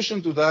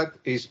solution to that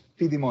is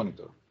PD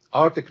Monitor,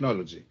 our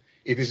technology.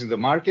 It is in the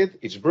market.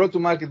 It's brought to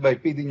market by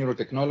PD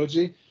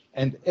Neurotechnology.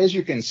 And as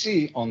you can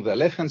see on the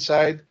left-hand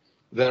side,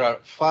 there are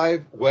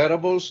 5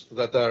 wearables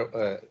that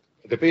are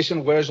the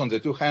patient wears on the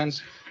 2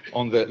 hands,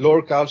 on the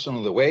lower calves and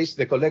on the waist.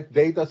 They collect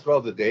data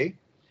throughout the day.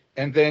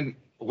 And then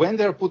when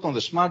they're put on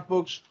the smart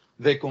box,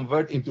 they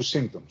convert into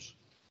symptoms.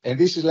 And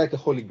this is like a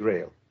holy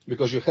grail,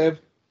 because you have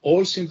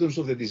all symptoms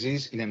of the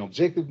disease in an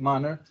objective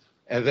manner,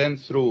 and then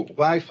through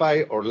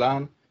Wi-Fi or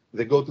LAN,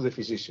 they go to the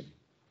physician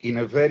in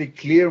a very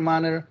clear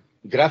manner,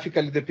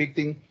 graphically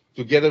depicting,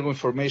 together with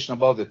information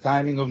about the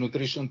timing of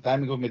nutrition,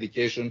 timing of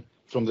medication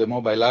from the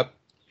mobile app,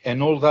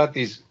 and all that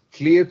is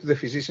clear to the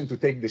physician to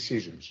take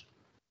decisions.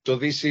 So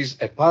this is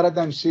a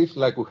paradigm shift,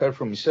 like we heard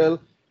from Michelle,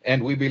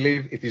 and we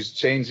believe it is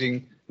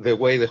changing the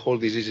way the whole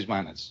disease is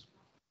managed.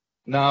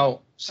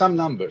 Now, some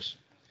numbers.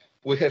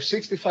 We have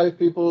 65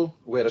 people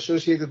we're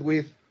associated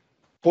with,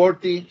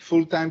 40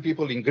 full-time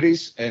people in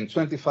Greece and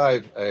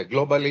 25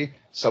 globally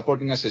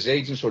supporting us as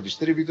agents or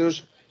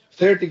distributors.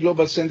 30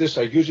 global centers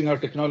are using our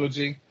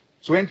technology.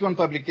 21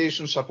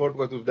 publications support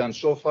what we've done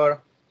so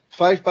far.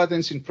 5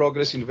 patents in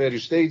progress in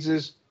various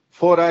stages.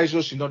 4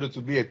 ISOs in order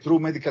to be a true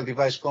medical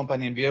device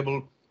company and be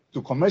able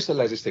to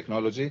commercialize this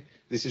technology.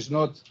 This is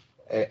not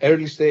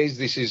early stage.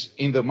 This is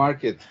in the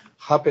market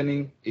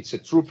happening. It's a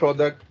true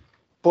product.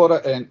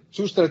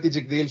 2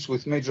 strategic deals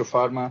with major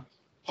pharma,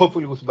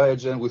 hopefully with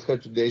Biogen, with her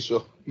today,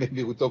 so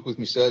maybe we'll talk with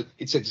Michelle.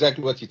 It's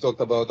exactly what he talked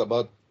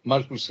about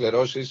multiple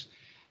sclerosis.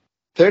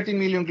 30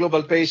 million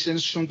global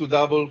patients, soon to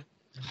double.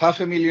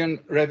 500,000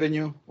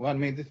 revenue. 1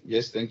 minute.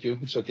 Yes, thank you.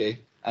 It's okay.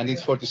 I need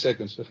 40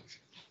 seconds.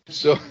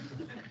 So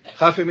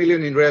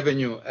 500,000 in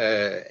revenue.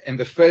 And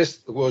the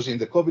first was in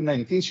the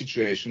COVID-19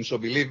 situation. So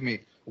believe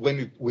me,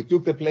 when we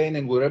took the plane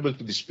and we were able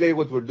to display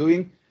what we're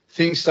doing,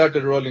 things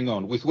started rolling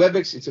on. With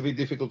WebEx, it's a bit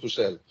difficult to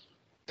sell.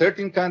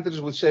 13 countries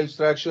with sales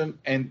traction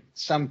and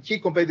some key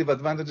competitive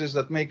advantages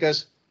that make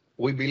us,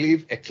 we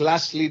believe, a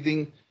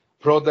class-leading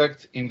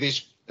product in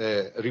this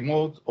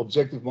remote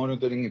objective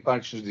monitoring in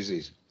Parkinson's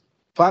disease.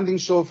 Funding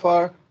so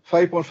far,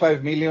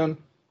 5.5 million.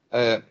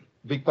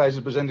 Big Pie is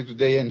presented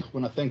today, and I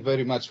want to thank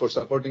very much for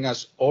supporting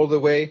us all the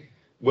way.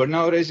 We're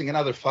now raising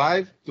another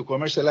 5 to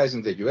commercialize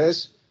in the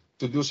US,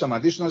 to do some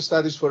additional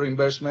studies for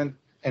reimbursement,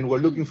 and we're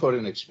looking for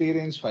an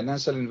experienced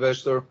financial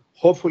investor,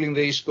 hopefully in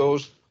the East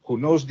Coast, who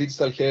knows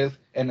digital health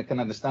and can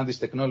understand this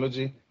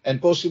technology,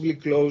 and possibly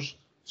close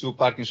to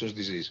Parkinson's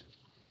disease.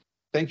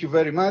 Thank you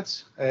very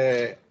much.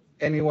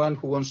 Anyone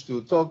who wants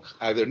to talk,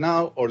 either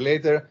now or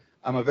later,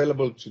 I'm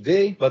available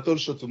today, but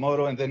also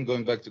tomorrow, and then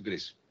going back to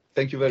Greece.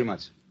 Thank you very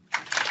much.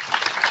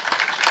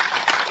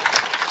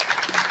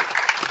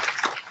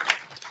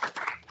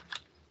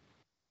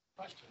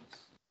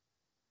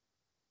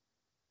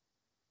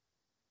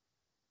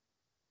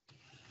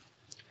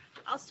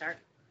 I'll start.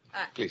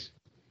 Please.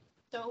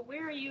 So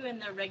where are you in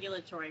the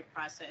regulatory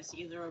process,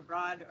 either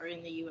abroad or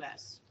in the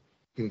U.S.?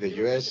 In the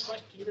U.S.?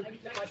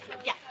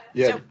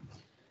 Yeah. So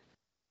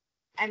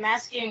I'm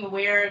asking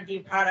where the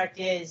product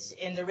is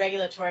in the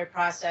regulatory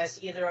process,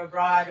 either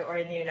abroad or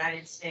in the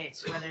United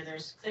States, whether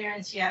there's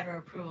clearance yet or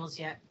approvals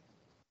yet.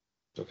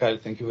 So Kyle,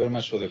 thank you very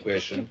much for the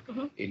question.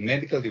 In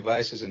medical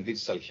devices and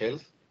digital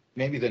health,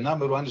 maybe the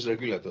number one is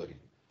regulatory.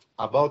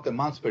 About a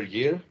month per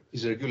year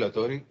is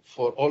regulatory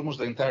for almost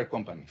the entire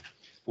company.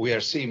 We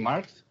are CE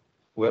marked.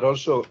 We're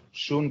also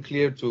soon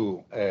clear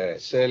to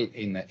sell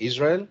in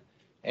Israel,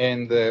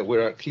 and we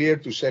are clear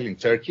to sell in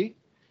Turkey.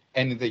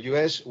 And in the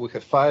US, we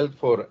have filed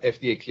for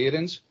FDA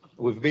clearance.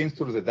 We've been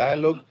through the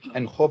dialogue,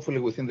 and hopefully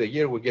within the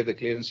year, we'll get the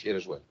clearance here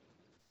as well.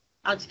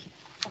 I'll just keep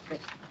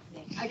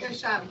I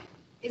guess,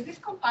 is this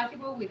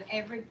compatible with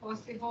every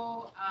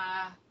possible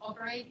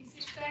operating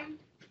system?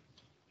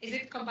 Is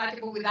it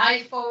compatible with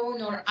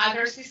iPhone or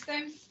other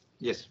systems?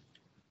 Yes.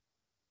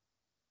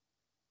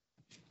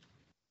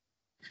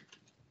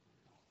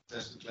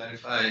 Just to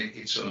clarify,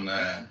 it's on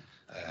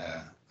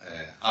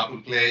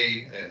Apple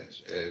Play,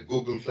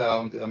 Google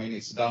Cloud. I mean,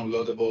 it's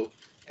downloadable,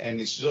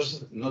 and it's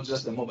just not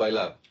just a mobile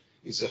app.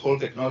 It's a whole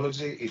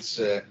technology. It's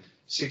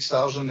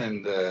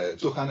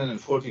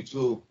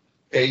 6,242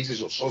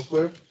 pages of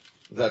software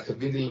that have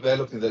been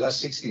developed in the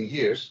last 16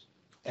 years.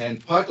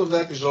 And part of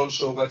that is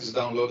also what is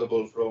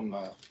downloadable from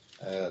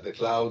the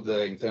cloud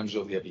in terms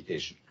of the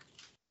application.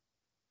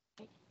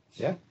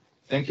 Yeah.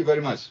 Thank you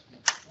very much.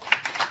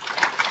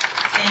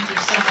 Thank you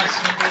so much,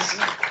 Nikos.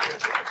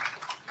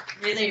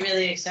 Really,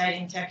 really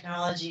exciting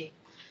technology.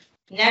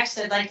 Next,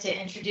 I'd like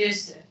to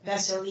introduce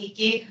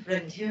Vasiliki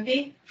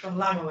Rentubi from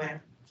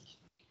Lamaware.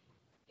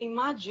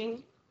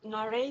 Imagine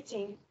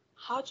narrating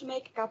how to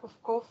make a cup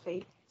of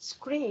coffee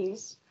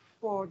screens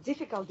for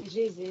difficult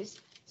diseases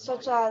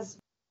such as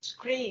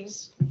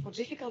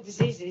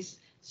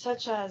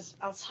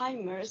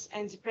Alzheimer's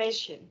and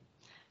depression.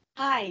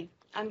 Hi,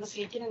 I'm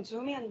Vasiliki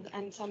Nantzoumi,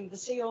 and I'm the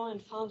CEO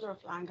and founder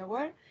of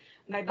Langaware.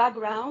 My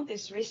background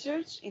is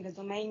research in the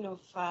domain of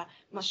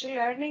machine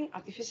learning,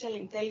 artificial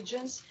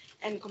intelligence,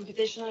 and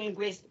computational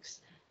linguistics.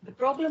 The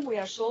problem we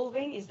are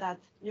solving is that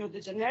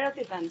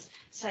neurodegenerative and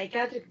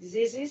psychiatric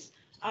diseases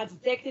are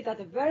detected at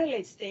a very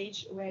late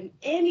stage when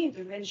any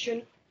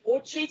intervention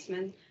or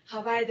treatment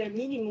have either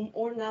minimum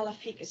or null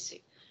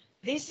efficacy.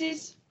 This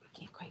is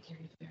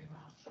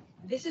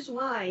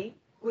why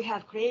we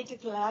have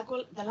created the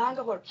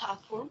Langaware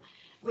platform,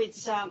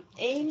 which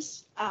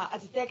aims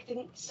at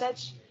detecting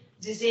such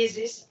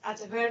diseases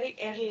at a very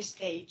early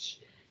stage.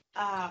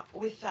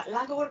 With the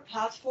Langaware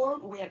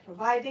platform, we are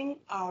providing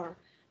our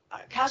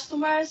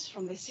customers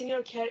from the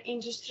senior care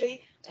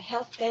industry, the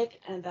health tech,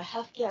 and the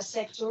healthcare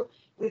sector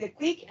with a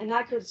quick and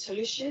accurate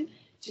solution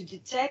to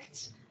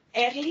detect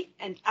early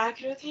and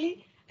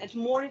accurately and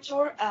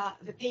monitor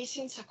the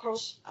patients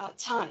across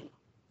time.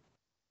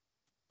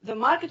 The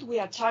market we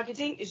are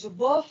targeting is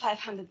above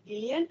 500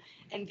 billion,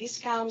 and this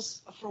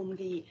comes from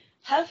the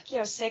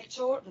healthcare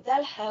sector, the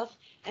telehealth,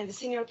 and the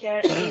senior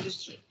care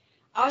industry.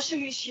 Our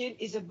solution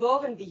is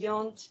above and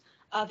beyond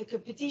the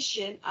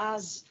competition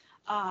as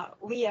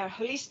we are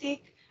holistic.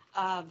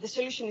 The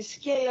solution is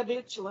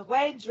scalable to a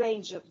wide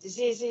range of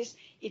diseases.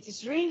 It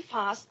is really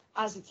fast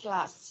as it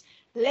lasts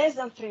less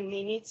than 3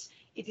 minutes.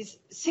 It is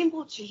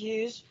simple to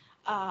use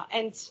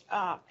and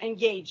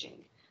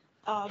engaging.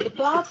 The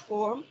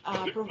platform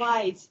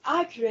provides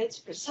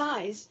accurate,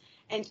 precise,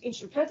 and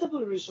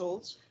interpretable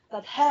results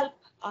that help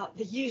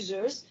the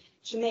users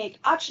to make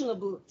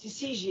actionable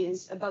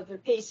decisions about their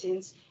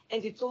patients,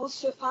 and it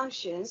also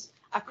functions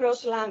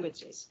across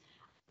languages.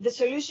 The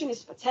solution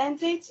is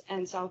patented,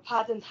 and our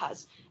patent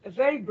has a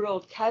very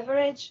broad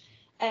coverage,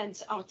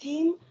 and our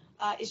team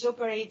is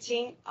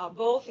operating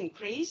both in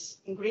Greece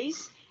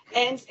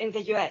and in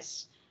the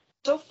US.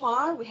 So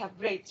far, we have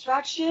great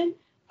traction,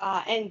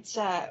 and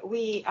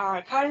we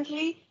are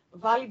currently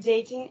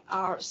validating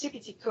our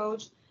CPT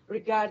code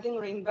regarding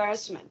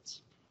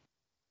reimbursement.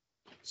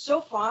 So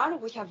far,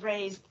 we have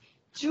raised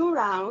 2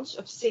 rounds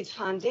of seed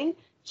funding,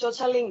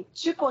 totaling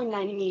 $2.9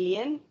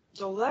 million,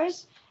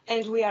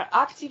 and we are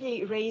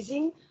actively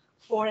raising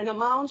for an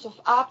amount of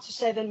up to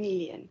 $7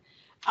 million.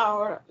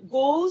 Our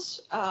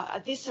goals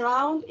at this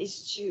round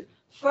is to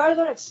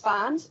further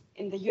expand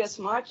in the US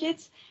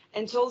market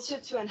and also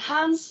to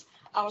enhance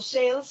our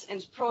sales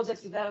and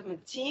product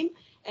development team,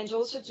 and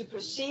also to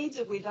proceed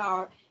with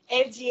our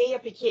FDA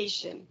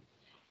application.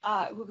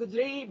 We would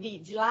really be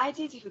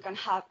delighted if we can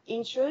have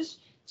interest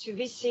to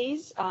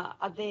VCs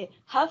at the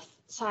health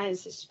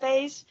sciences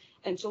space,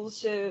 and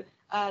also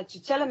to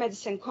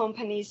telemedicine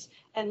companies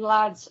and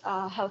large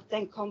health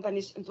tech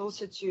companies, and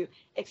also to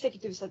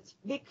executives at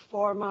big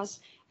pharmas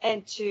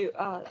and to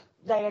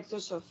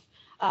directors of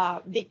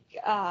big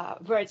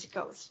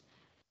verticals.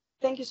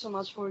 Thank you so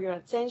much for your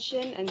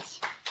attention, and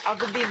I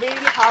would be really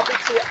happy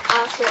to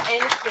answer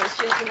any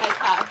questions you might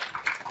have.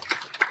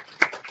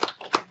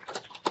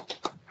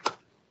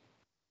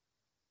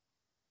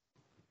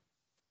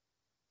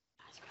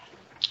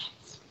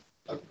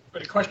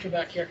 Got a question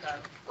back here, Kyle.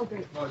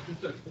 Okay.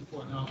 Just a quick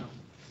one.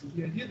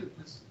 The idea that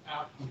this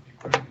app would be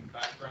running in the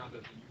background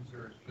as the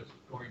user is just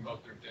going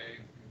about their day,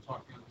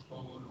 talking on the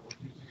phone or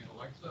using an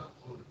Alexa,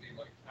 or would it be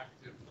like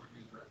active for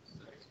user at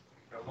stake?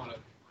 I want to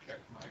check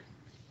my.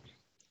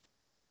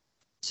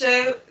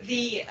 So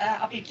the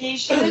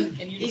application.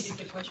 Can you repeat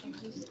the question,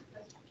 please?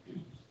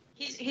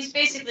 He's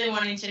basically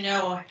wanting to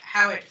know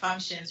how it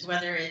functions,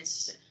 whether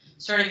it's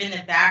sort of in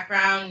the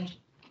background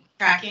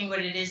tracking what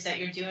it is that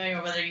you're doing,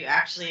 or whether you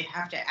actually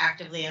have to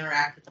actively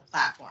interact with the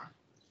platform.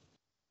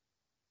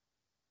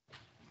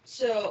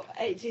 So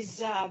it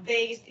is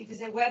it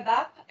is a web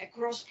app, a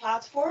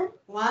cross-platform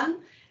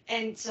one,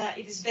 and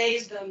it is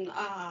based on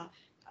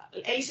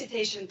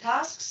elicitation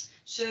tasks.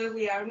 So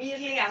we are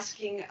merely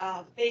asking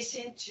the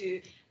patient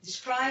to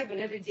describe an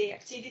everyday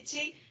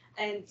activity,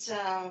 and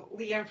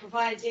we are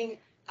providing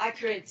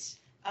accurate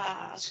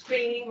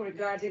screening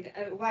regarding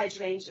a wide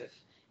range of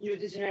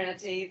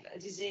neurodegenerative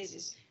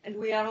diseases. And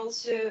we are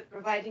also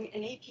providing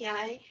an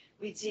API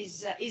which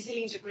is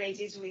easily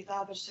integrated with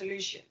other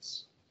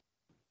solutions.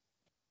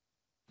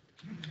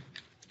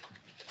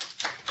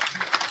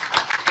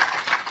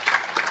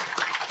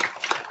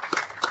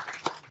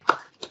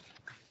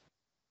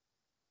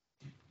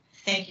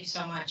 Thank you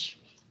so much.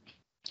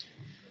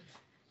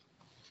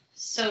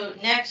 So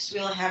next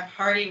we'll have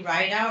Hardy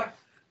Rideout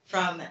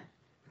from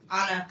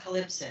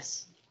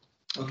Anacalypsis.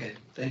 Okay,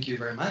 thank you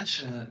very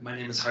much. My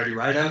name is Hardy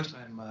Rideout.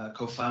 I'm a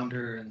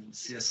co-founder and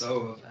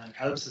CSO of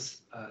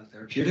Anacalypsis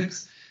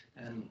Therapeutics.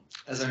 And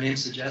as our name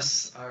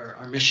suggests,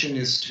 our mission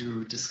is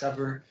to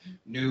discover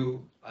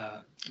new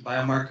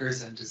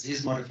biomarkers and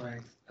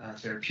disease-modifying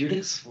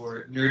therapeutics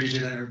for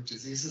neurodegenerative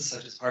diseases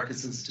such as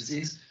Parkinson's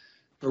disease,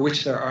 for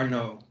which there are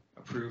no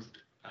approved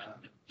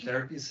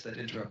therapies that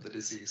interrupt the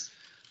disease.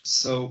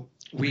 So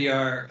we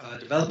are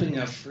developing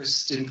a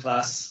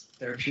first-in-class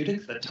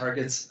therapeutic that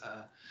targets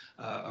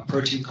a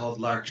protein called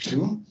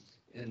LRRK2.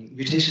 And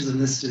mutations in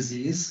this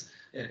disease,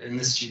 in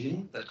this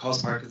gene that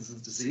cause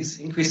Parkinson's disease,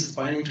 increases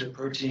binding to a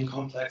protein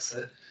complex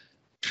that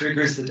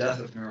triggers the death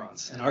of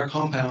neurons. And our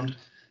compound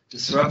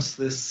disrupts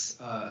this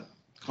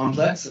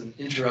complex and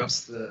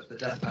interrupts the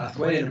death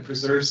pathway, and it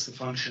preserves the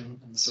function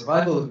and the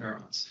survival of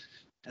neurons.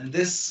 And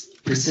this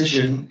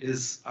precision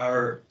is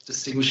our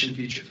distinguishing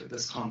feature for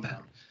this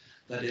compound,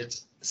 that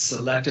it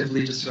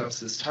selectively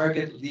disrupts this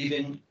target,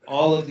 leaving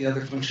all of the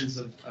other functions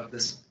of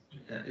this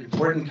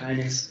important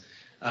kinase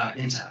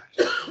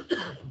intact.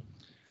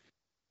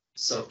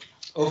 So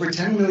over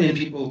 10 million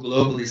people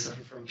globally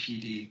suffer from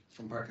PD,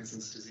 from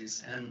Parkinson's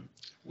disease, and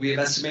we have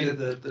estimated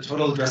the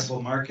total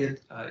addressable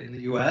market in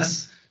the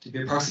US to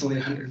be approximately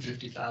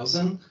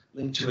 150,000,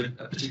 linked to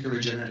a particular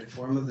genetic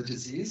form of the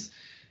disease.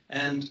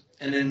 And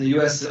in the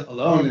US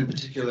alone, in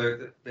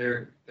particular,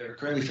 they're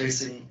currently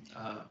facing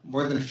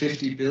more than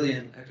 50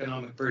 billion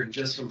economic burden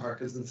just from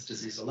Parkinson's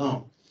disease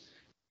alone.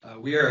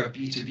 We are a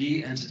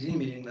B2B entity,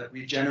 meaning that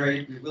we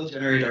will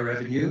generate our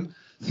revenue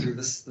through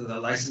the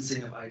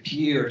licensing of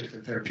IP or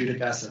different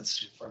therapeutic assets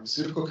to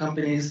pharmaceutical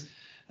companies,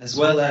 as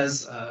well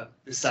as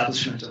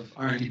establishment of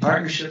R&D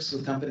partnerships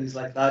with companies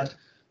like that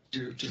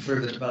to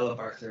further develop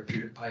our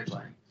therapeutic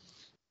pipeline.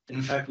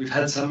 In fact, we've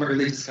had some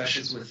early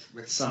discussions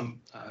with some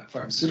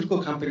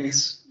pharmaceutical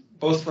companies,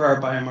 both for our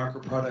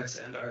biomarker products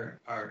and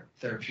our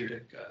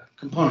therapeutic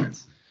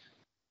components.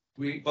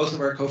 Both of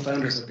our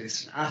co-founders are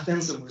based in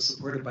Athens, and we're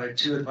supported by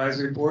 2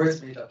 advisory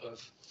boards made up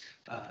of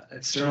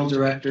external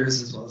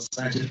directors as well as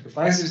scientific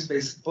advisors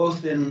based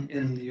both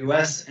in the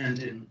US and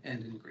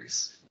in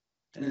Greece.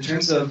 And in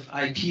terms of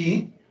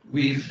IP,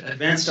 we've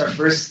advanced our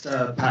first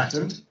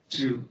patent,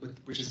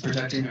 which is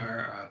protecting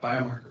our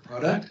biomarker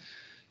product,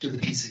 to the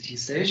PCT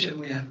stage, and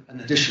we have an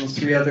additional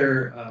 3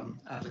 other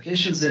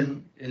applications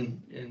in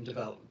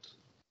development.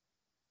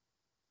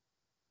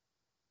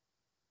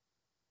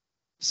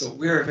 So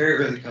we're a very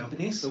early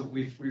company, so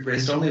we've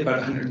raised only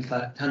about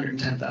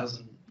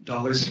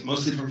 $110,000,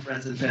 mostly from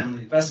friends and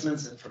family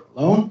investments and from a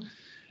loan.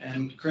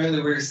 And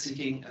currently we're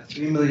seeking a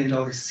 $3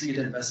 million seed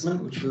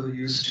investment, which we'll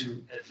use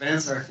to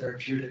advance our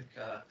therapeutic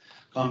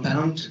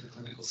compound to the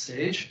clinical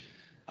stage,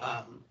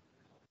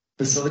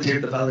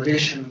 facilitate the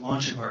validation and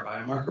launch of our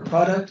biomarker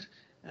product,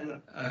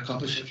 and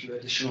accomplish a few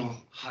additional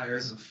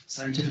hires of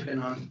scientific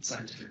and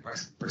non-scientific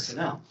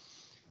personnel.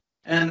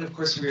 And of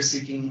course, we are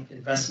seeking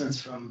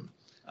investments from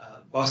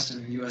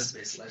Boston and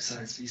US-based life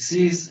science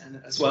VCs,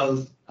 and as well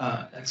as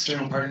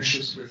external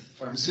partnerships with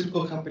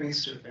pharmaceutical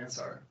companies to advance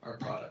our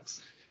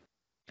products.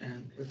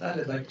 And with that,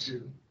 I'd like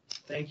to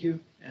thank you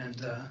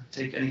and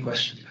take any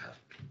questions you have.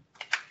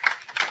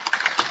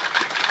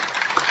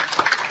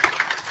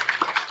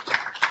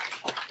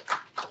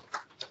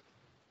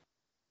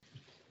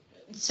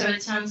 So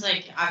it sounds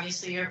like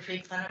obviously you're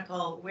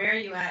preclinical. Where are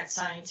you at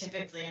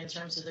scientifically in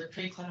terms of the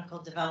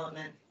preclinical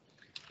development?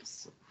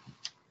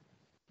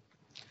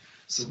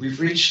 So we've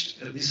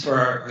reached, at least for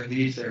our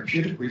lead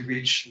therapeutic, we've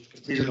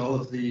completed all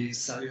of the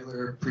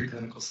cellular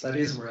preclinical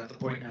studies. We're at the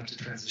point now to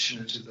transition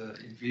into the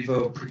in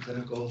vivo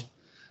preclinical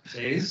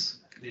phase,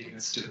 leading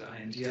us to the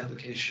IND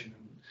application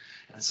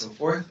and so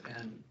forth.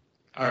 And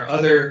our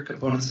other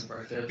components of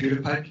our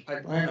therapeutic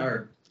pipeline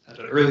are at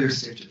an earlier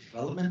stage of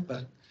development,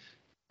 but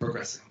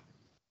progressing.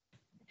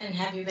 And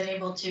have you been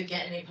able to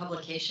get any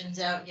publications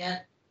out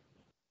yet?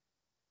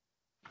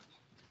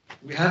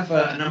 We have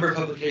a number of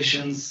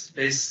publications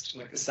based,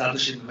 like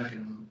establishing the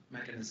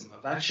mechanism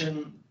of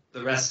action.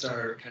 The rest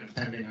are kind of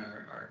pending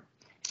our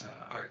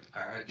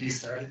ID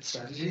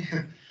strategy.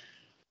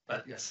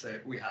 But yes,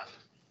 we have.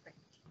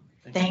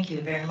 Thank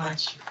you very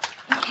much.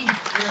 Really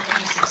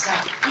interesting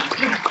stuff.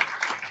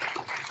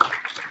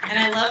 And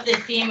I love the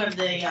theme of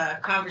the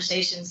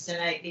conversations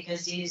tonight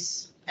because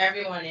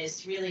everyone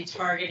is really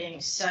targeting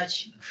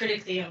such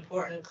critically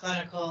important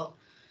clinical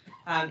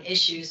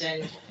issues.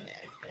 And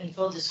in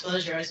full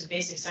disclosure, I was a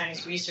basic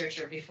science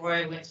researcher before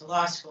I went to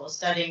law school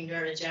studying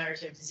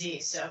neurodegenerative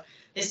disease. So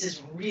this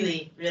is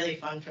really, really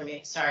fun for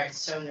me. Sorry, it's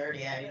so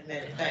nerdy, I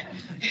admit it, but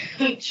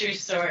true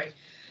story.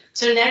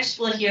 So next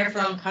we'll hear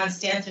from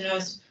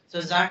Konstantinos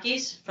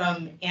Zozakis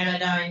from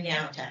Anodyne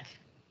Nanotech.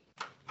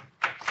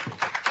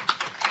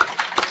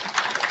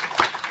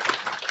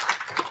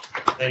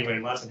 Thank you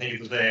very much, and thank you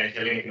to the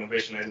Hellenic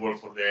Innovation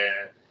Network for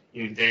the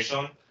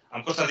invitation.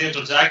 I'm Konstantinos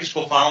Zozakis,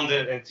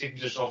 co-founder and chief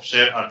business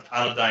officer at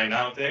Anodyne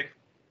Nanotech.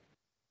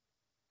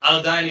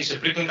 Anodyne is a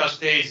preclinical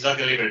stage drug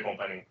delivery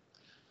company.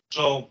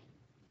 So,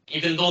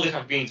 even though there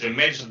have been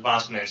tremendous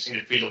advancements in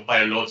the field of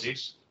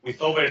biologics,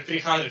 with over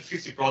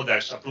 350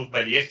 products approved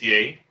by the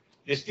FDA,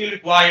 they still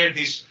require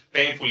these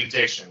painful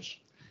injections.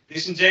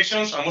 These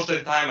injections are most of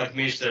the time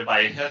administered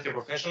by healthcare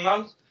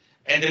professionals,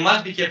 and they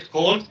must be kept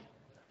cold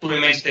to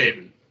remain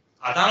stable.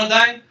 At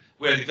Anodyne,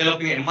 we are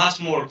developing a much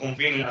more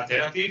convenient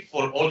alternative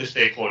for all the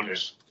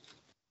stakeholders.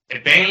 A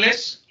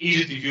painless,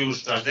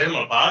 easy-to-use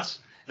transdermal patch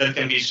that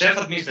can be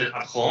self-administered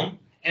at home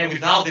and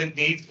without the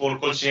need for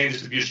cold chain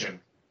distribution.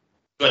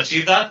 To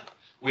achieve that,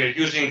 we are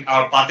using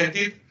our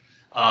patented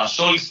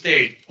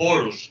solid-state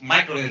porous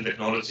microneedle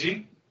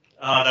technology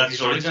that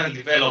is originally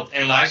developed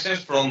and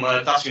licensed from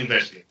Tufts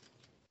University.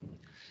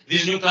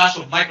 This new class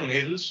of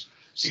microneedles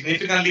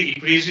significantly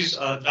increases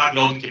drug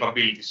loading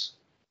capabilities.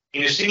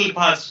 In a single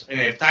patch, in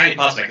a tiny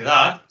patch like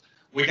that,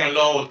 we can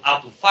load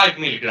up to 5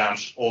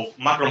 milligrams of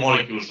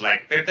macromolecules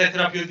like peptide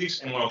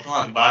therapeutics and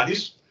monoclonal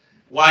antibodies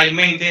while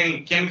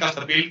maintaining chemical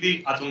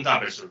stability at room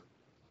temperature.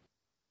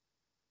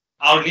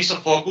 Our initial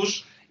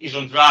focus is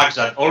on drugs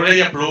that are already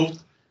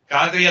approved,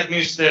 currently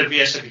administered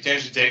via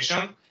subcutaneous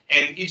injection,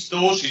 and each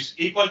dose is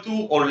equal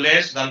to or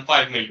less than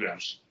 5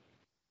 milligrams.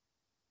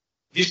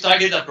 This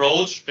targeted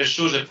approach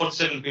pursues a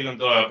 $47 billion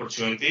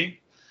opportunity.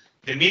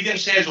 The median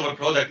sales of a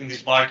product in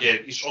this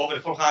market is over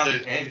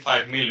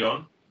 485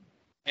 million,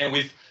 and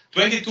with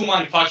 22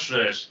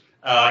 manufacturers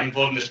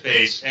involved in the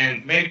space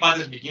and many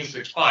patents begins to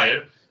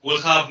expire,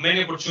 we'll have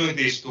many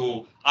opportunities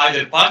to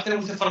either partner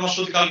with a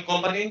pharmaceutical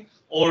company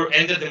or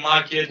enter the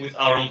market with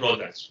our own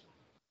products.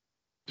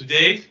 To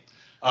date,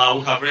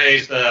 we have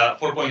raised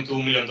 $4.2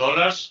 million.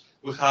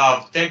 We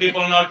have 10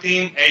 people on our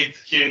team, 8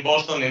 here in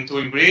Boston and 2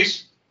 in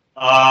Greece.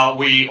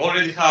 We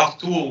already have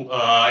 2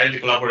 early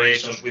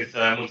collaborations with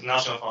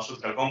multinational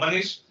pharmaceutical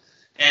companies.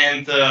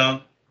 And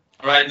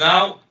right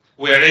now,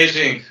 we are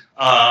raising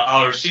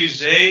our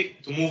Series A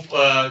to move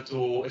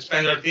to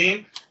expand our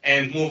team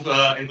and move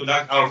and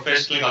conduct our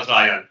first clinical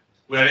trial.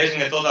 We are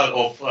raising a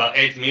total of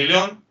 8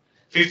 million,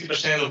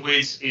 50% of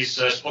which is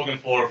spoken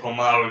for from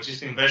our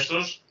existing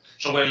investors.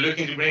 So we're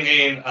looking to bring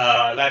in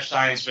life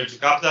science venture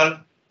capital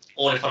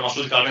or a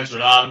pharmaceutical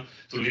venture arm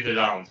to lead the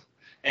round.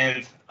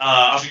 And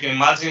as you can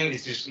imagine,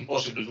 it is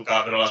impossible to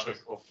cover all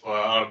aspects of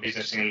our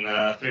business in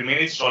 3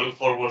 minutes. So I look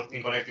forward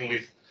in connecting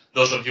with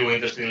those of you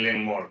interested in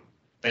learning more.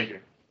 Thank you.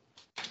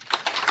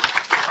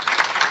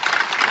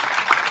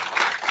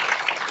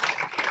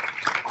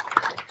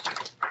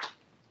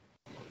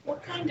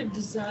 What kind of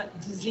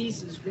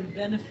diseases would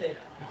benefit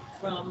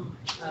from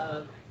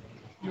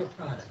your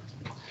product?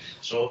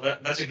 So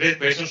that's a great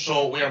question.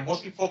 So we are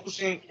mostly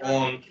focusing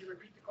on. Can you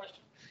repeat the question?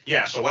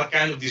 Yeah, so what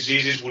kind of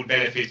diseases will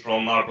benefit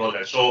from our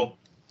product? So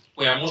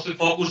we are mostly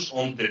focused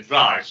on the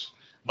drugs,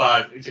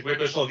 but it's a great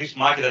question. So this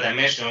market that I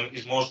mentioned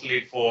is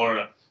mostly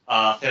for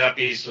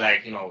therapies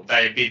like,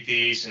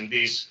 diabetes and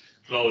these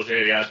closed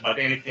areas, but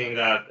anything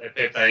that a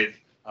peptide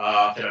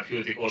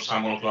therapeutic or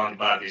some monoclonal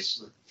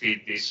antibodies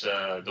fit this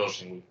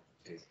dosing.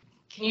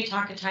 Can you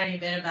talk a tiny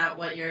bit about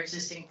what your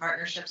existing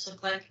partnerships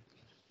look like?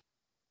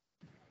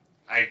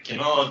 I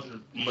cannot,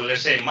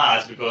 let's say,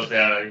 much because they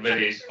are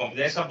very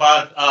confidential,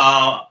 but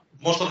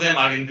most of them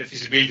are in the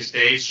feasibility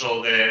stage.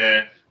 So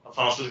the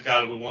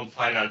pharmaceutical will want to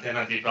find an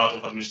alternative route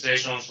of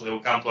administration. So they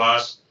will come to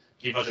us,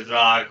 give us a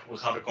drug, we'll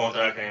have a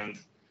contract and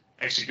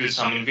execute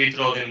some in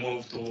vitro, then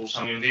move to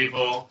some in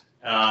vivo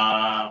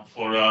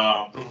for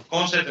proof of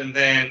concept, and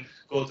then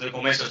go to the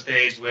commercial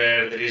stage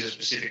where there is a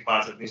specific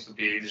part that needs to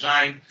be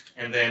designed,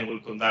 and then we'll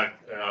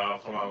conduct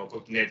from our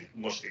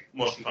mostly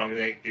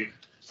pharmacokinetic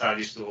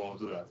studies to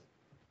do that.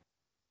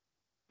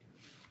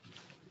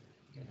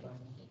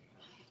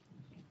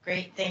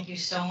 Great, thank you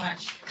so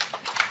much.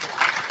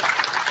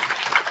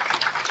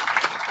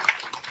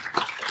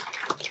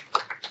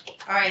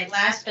 All right,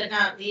 last but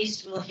not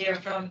least, we'll hear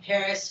from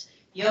Paris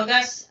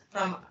Yogas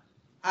from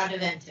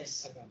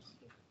Adventis.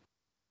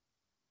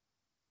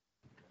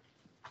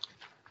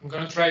 I'm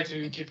going to try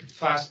to keep it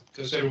fast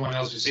because everyone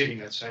else is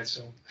eating outside.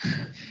 So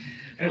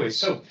anyway,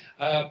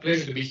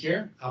 pleasure to be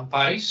here. I'm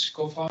Paris,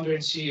 co-founder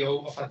and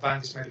CEO of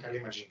Adventis Medical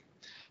Imaging.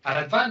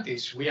 At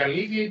Adventis, we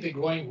alleviate the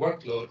growing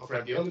workload of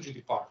radiology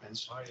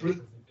departments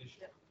through...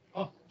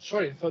 Oh,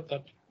 sorry, I thought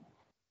that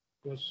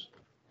was...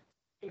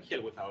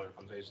 Here with our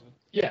foundation.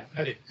 Yeah,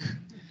 I did.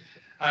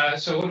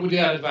 So what we do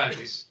at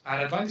Adventis?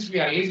 At Adventis, we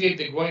alleviate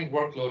the growing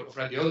workload of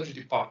radiology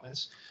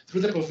departments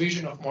through the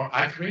provision of more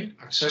accurate,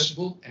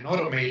 accessible, and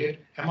automated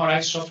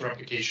MRI software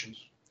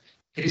applications.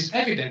 It is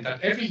evident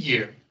that every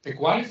year, the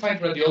qualified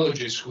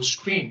radiologists who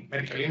screen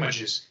medical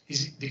images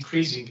is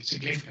decreasing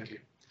significantly.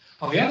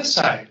 On the other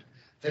side,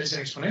 there is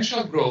an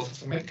exponential growth of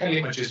the medical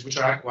images which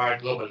are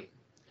acquired globally.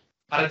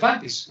 At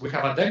Adventis, we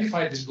have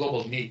identified this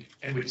global need,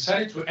 and we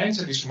decided to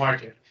enter this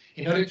market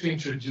in order to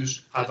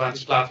introduce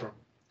Adventis Platform.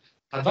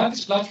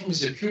 Adventis Platform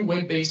is a pure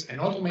web-based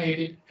and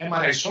automated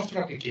MRI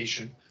software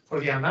application for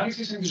the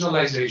analysis and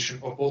visualization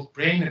of both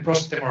brain and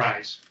prostate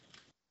MRIs.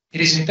 It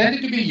is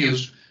intended to be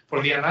used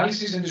for the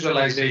analysis and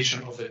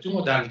visualization of the 2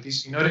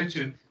 modalities in order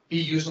to be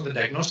used on the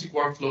diagnostic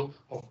workflow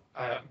of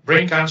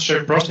brain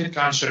cancer, prostate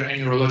cancer,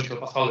 and neurological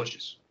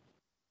pathologies.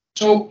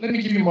 So let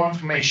me give you more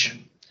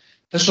information.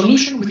 The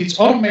solution with its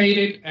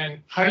automated and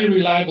highly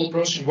reliable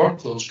processing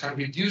workflows can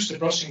reduce the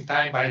processing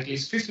time by at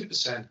least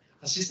 50%,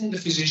 assisting the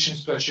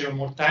physicians to achieve a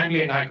more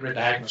timely and accurate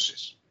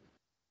diagnosis.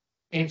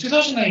 In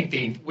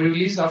 2019, we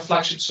released our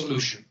flagship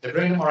solution, the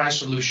Brain MRI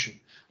solution,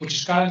 which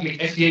is currently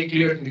FDA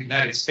cleared in the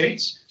United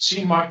States,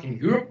 CE marked in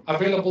Europe,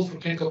 available for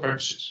clinical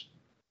purposes.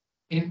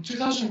 In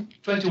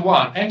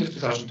 2021, end of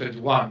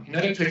 2021, in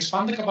order to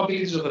expand the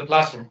capabilities of the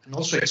platform and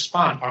also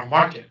expand our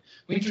market,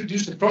 we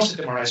introduced the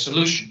prostate MRI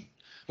solution,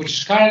 which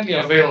is currently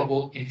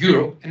available in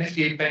Europe and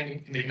FDA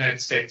pending in the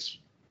United States.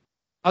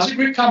 As a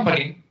Greek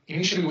company,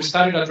 initially we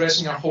started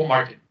addressing our home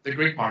market, the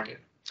Greek market.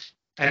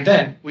 And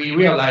then we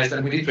realized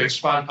that we need to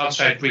expand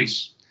outside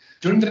Greece.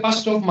 During the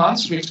past 12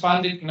 months, we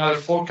expanded in other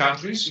 4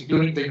 countries,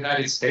 including the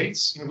United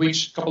States, in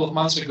which a couple of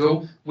months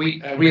ago,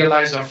 we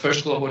realized our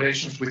first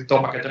collaborations with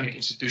top academic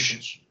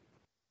institutions.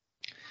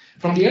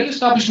 From the early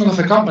establishment of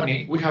the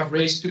company, we have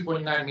raised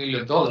 $2.9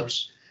 million.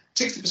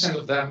 60%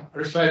 of them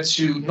refer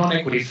to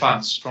non-equity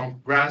funds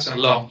from grants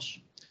and loans.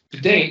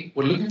 Today,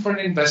 we're looking for an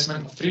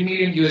investment of $3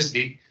 million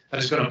USD that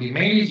is going to be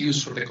mainly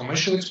used for the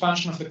commercial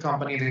expansion of the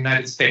company in the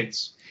United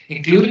States,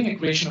 including a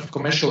creation of a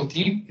commercial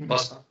team in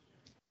Boston.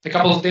 A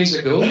couple of days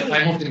ago,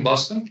 I moved in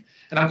Boston,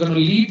 and I'm going to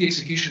lead the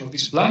execution of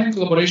this plan in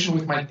collaboration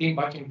with my team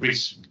back in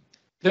Greece.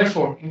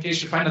 Therefore, in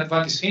case you find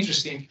Advantis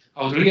interesting,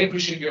 I would really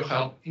appreciate your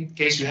help in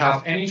case you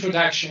have any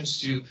introductions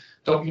to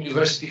top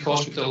university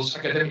hospitals,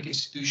 academic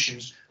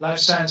institutions, life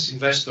science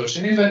investors,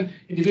 and even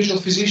individual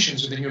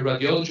physicians in the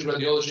neuroradiology,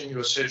 radiology, and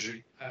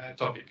neurosurgery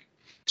topic.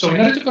 So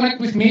in order to connect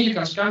with me, you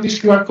can scan this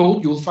QR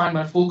code. You will find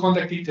my full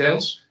contact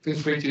details. Feel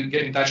free to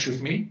get in touch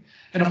with me.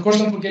 And of course,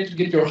 don't forget to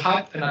get your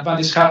hat and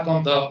Advantis hat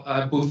on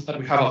the booth that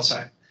we have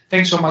outside.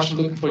 Thanks so much. I'm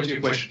looking forward to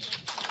your questions.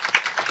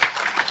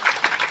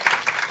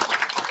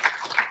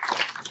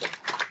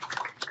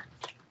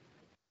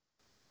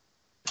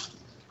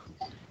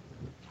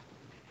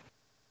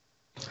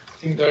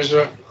 I think there's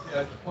a...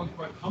 Yeah, one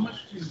question. How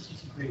much do you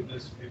anticipate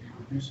this maybe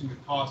reducing the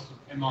cost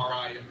of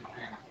MRI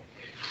imaging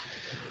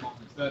at the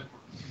moment? Is that...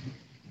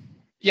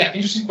 Yeah,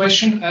 interesting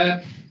question.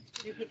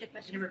 Repeat the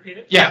question. Repeat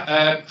it.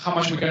 Yeah, how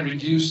much we can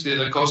reduce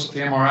the cost of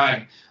the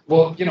MRI?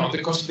 Well, you know,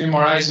 the cost of the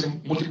MRI is a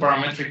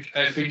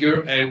multi-parametric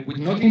figure. We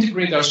do not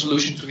integrate our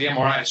solution to the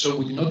MRI, so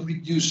we do not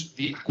reduce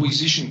the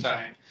acquisition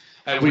time.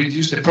 We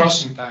reduce the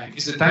processing time.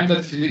 It's the time that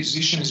the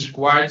physician is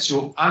required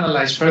to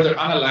further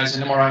analyze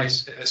an MRI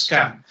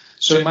scan.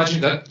 So imagine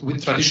that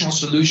with traditional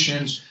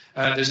solutions,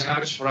 there's an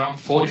average of around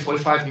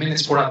 40-45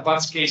 minutes for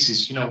advanced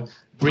cases, you know,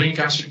 brain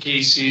cancer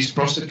cases,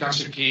 prostate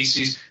cancer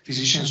cases.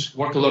 Physicians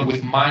work a lot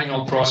with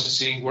manual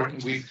processing,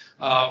 working with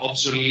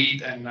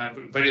obsolete and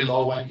very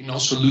low-end, you know,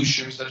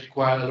 solutions that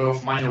require a lot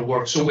of manual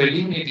work. So we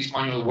eliminate this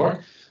manual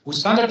work. We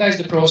standardize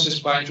the process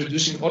by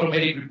introducing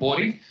automated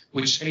reporting,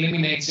 which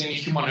eliminates any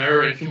human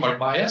error and human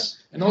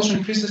bias, and also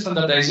increase the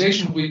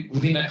standardization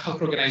within a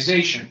health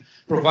organization,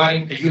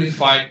 providing a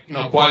unified, you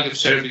know, quality of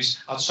service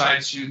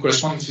outside to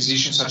corresponding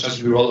physicians such as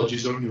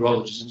urologists or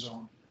neurologists and so on.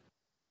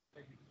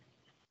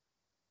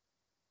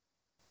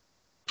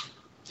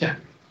 Yeah.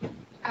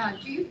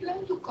 Do you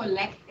plan to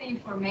collect the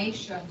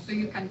information so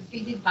you can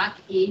feed it back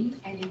in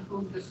and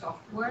improve the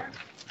software,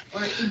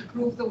 or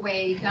improve the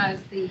way it does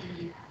the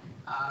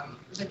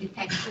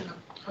detection of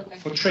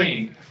potential? For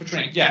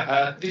training,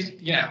 yeah.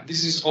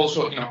 This is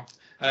also, you know,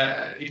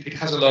 it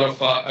has a lot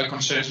of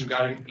concerns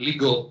regarding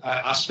legal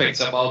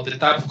aspects about the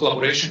type of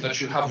collaboration that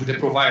you have with the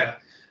provider.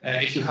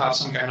 If you have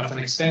some kind of an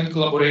extended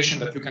collaboration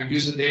that you can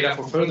use the data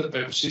for further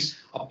purposes,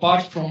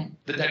 apart from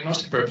the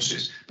diagnostic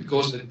purposes,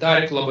 because the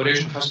direct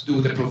collaboration has to do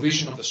with the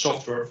provision of the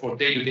software for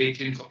day-to-day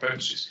clinical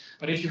purposes.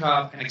 But if you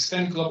have an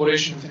extended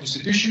collaboration with an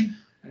institution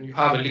and you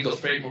have a legal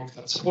framework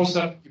that supports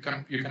that, you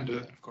can do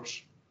that, of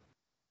course.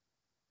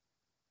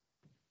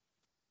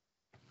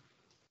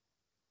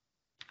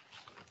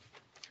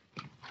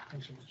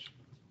 Thanks so much.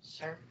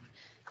 Sure.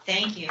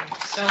 Thank you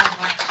so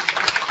much.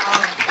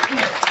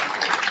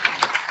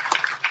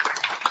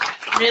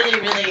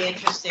 Really, really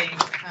interesting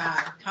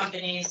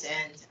companies,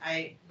 and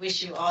I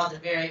wish you all the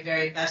very,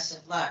 very best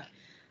of luck.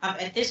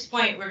 At this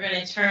point, we're going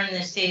to turn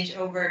the stage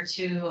over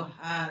to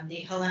the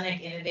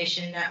Hellenic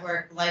Innovation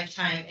Network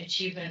Lifetime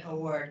Achievement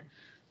Award.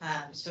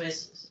 So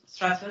is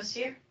Stratos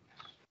here?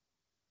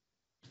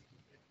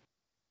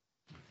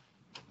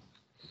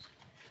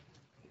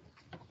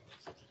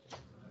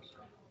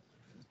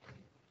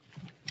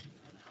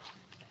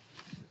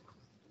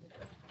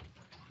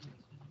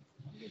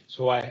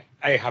 So I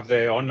have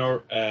the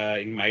honor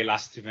in my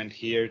last event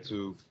here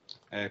to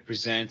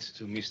present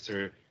to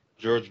Mr.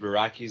 George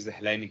Berakis, the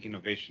Hellenic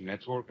Innovation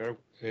Network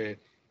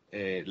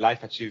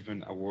Life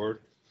Achievement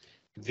Award.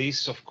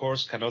 This, of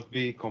course, cannot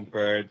be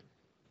compared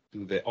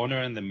to the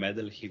honor and the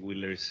medal he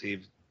will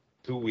receive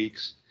 2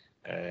 weeks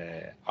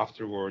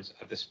afterwards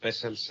at the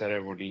special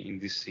ceremony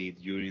in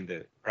DC during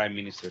the Prime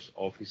Minister's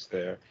office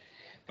there.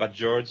 But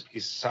George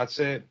is such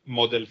a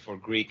model for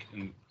Greek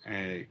and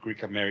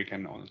Greek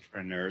American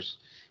entrepreneurs,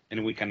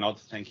 and we cannot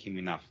thank him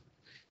enough.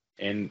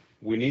 And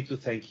we need to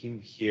thank him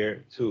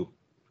here too.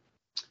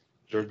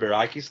 George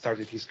Berakis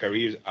started his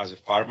career as a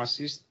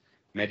pharmacist,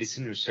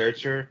 medicine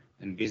researcher,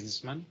 and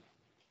businessman.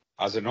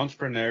 As an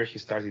entrepreneur, he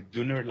started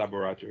Dooner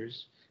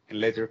Laboratories and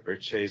later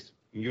purchased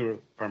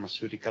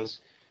Neuropharmaceuticals,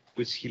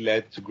 which he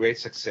led to great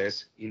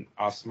success in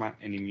asthma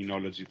and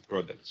immunology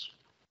products.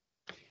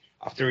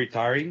 After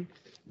retiring,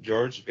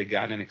 George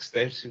began an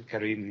extensive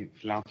career in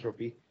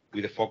philanthropy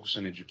with a focus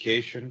on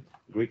education,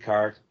 Greek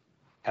art,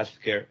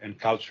 healthcare, and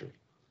culture.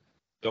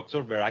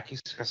 Dr.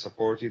 Berakis has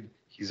supported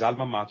his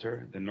alma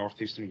mater, the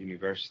Northeastern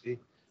University,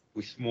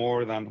 with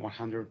more than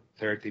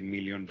 $130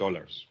 million.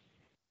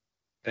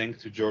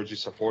 Thanks to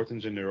George's support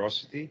and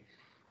generosity,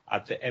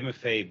 at the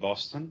MFA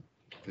Boston,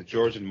 the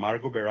George and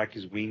Margot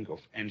Berakis wing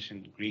of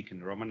ancient Greek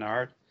and Roman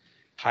art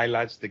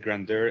highlights the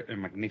grandeur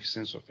and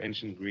magnificence of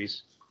ancient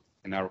Greece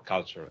and our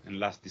culture. And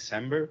last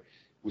December,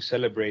 we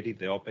celebrated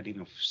the opening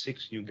of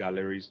 6 new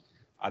galleries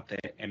at the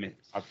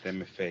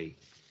MFA.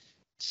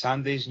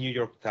 Sunday's New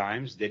York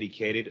Times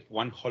dedicated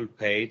one whole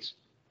page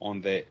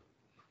on the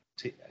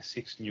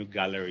 6 new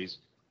galleries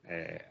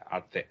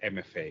at the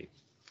MFA.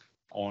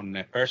 On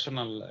a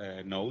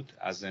personal note,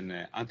 as an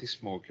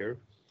anti-smoker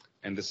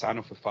and the son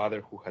of a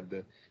father who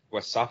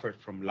has suffered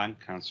from lung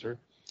cancer,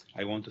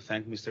 I want to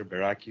thank Mr.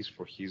 Berakis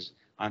for his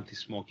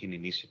anti-smoking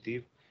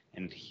initiative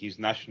and his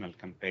national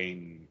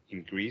campaign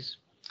in Greece,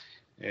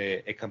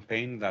 a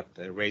campaign that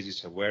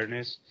raises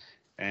awareness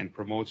and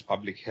promotes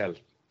public health.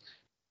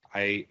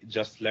 I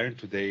just learned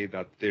today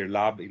that their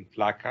lab in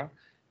Plaka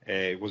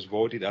was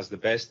voted as the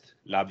best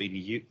lab in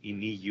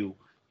EU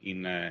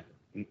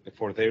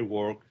for their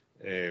work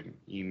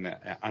in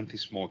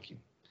anti-smoking.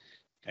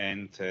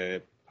 And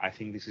I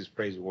think this is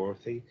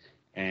praiseworthy.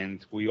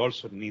 And we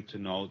also need to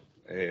note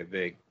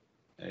the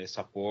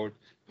support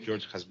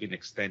George has been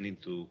extending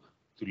to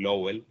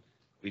Lowell,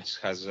 which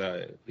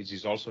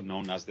is also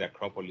known as the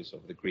Acropolis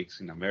of the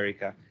Greeks in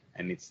America,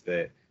 and it's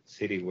the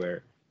city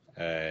where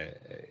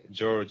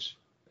George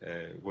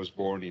was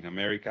born in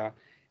America.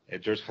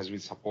 George has been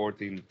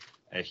supporting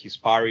his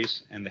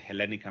parish and the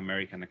Hellenic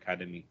American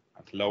Academy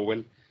at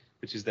Lowell,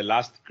 which is the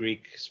last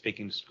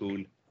Greek-speaking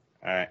school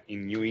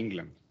in New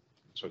England.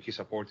 So his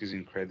support is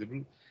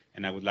incredible,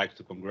 and I would like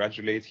to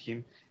congratulate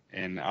him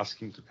and ask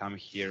him to come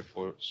here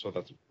so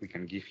that we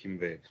can give him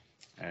the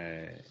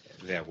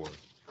award.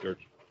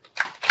 George.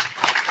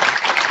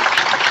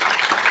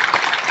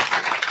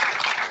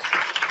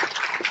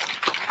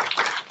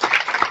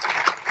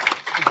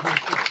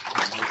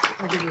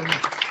 Thank you very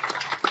much.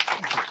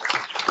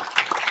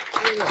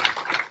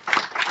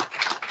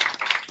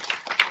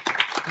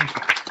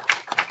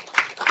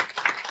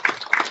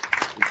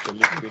 It's the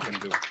least we can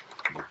do.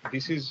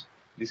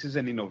 This is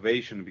an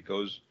innovation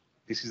because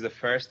this is the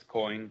first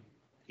coin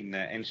in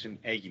ancient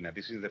Aegina.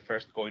 This is the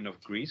first coin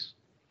of Greece.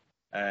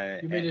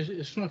 You mean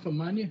it's not for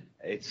money?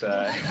 It's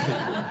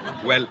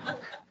well,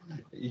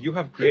 you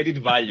have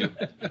created value,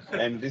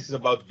 and this is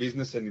about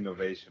business and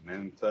innovation.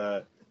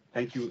 And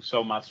thank you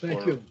so much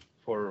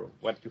for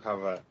what you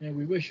have. And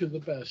we wish you the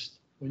best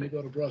when you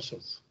go to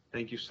Brussels.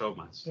 Thank you so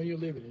much. When you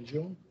leave it in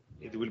June?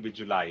 It will be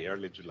July,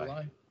 early July.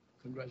 July.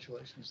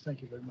 Congratulations.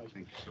 Thank you very much.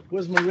 Thank you so much.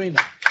 Where's Marina?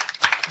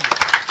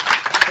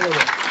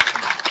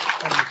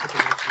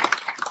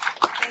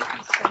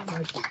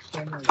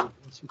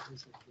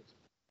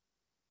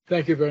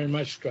 Thank you very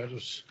much,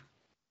 Stratos.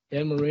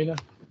 And Marina,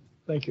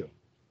 thank you.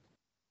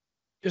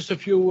 Just a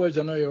few words.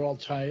 I know you're all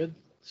tired,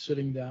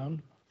 sitting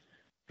down.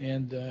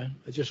 And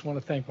I just want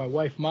to thank my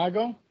wife,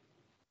 Margot,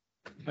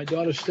 my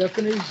daughter,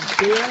 Stephanie, is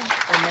here,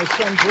 and my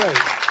son, Greg.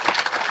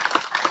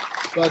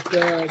 But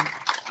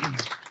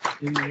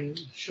in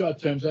short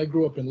terms, I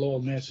grew up in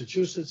Lowell,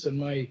 Massachusetts, and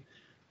my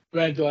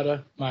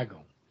granddaughter,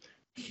 Margot.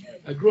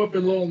 I grew up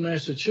in Lowell,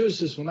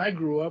 Massachusetts. When I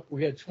grew up,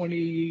 we had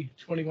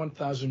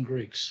 21,000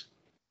 Greeks.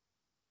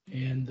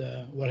 And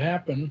what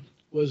happened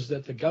was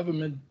that the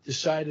government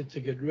decided to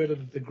get rid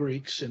of the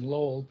Greeks in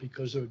Lowell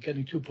because they were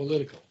getting too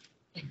political.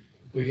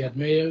 We had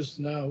mayors.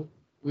 Now,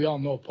 we all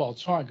know Paul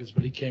Tonkas,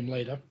 but he came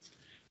later.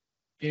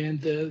 And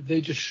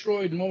they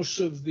destroyed most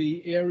of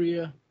the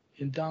area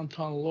in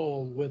downtown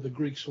Lowell where the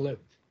Greeks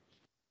lived.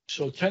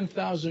 So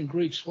 10,000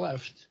 Greeks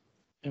left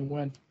and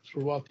went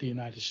throughout the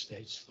United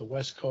States, the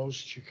West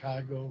Coast,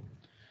 Chicago,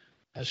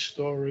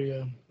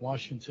 Astoria,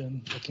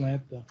 Washington,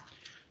 Atlanta.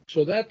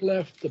 So that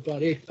left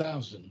about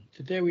 8,000.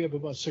 Today we have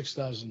about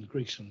 6,000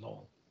 Greeks in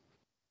Lowell.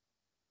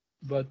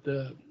 But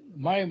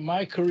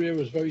my career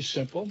was very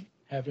simple.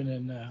 I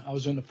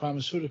was in the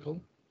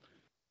pharmaceutical,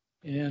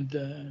 and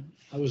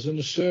I was in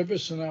the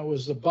service, and I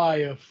was the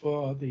buyer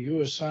for the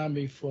U.S.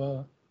 Army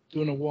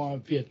during the war,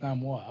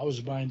 Vietnam War. I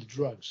was buying the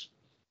drugs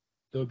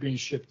that were being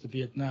shipped to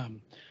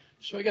Vietnam.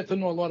 So I got to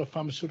know a lot of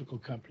pharmaceutical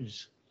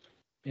companies,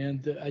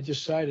 and I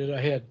decided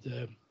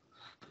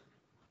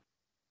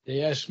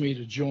they asked me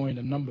to join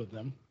a number of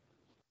them,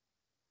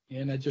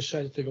 and I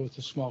decided to go with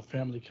a small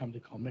family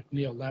company called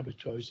McNeil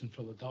Laboratories in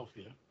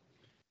Philadelphia,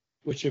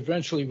 which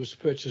eventually was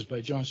purchased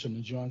by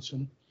Johnson &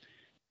 Johnson.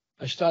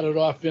 I started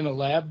off in a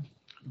lab,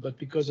 but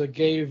because I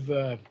gave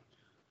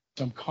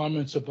some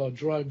comments about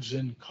drugs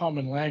in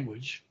common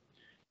language,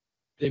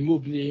 they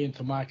moved me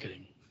into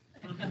marketing.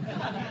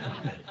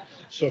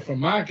 So from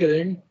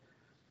marketing,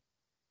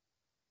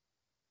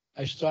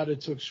 I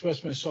started to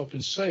express myself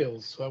in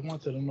sales. So I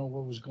wanted to know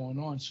what was going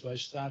on. So I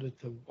started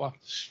to walk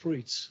the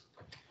streets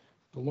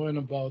to learn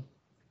about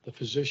the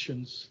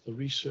physicians, the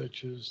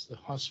researchers, the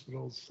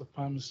hospitals, the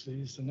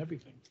pharmacies, and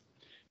everything.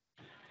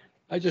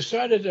 I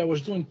decided I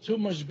was doing too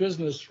much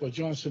business for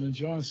Johnson &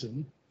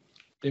 Johnson.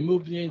 They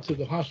moved me into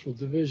the hospital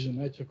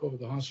division. I took over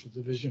the hospital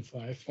division.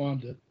 I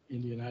formed it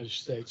in the United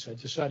States. I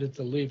decided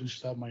to leave and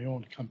start my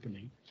own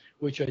company,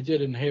 which I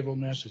did in Haverhill,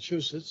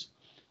 Massachusetts.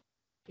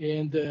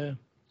 And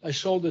I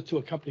sold it to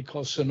a company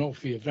called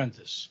Sanofi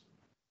Aventis.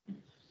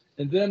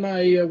 And then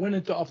I went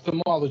into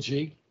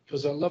ophthalmology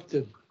because I love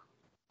to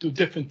do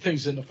different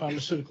things in the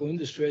pharmaceutical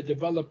industry. I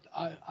developed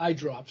eye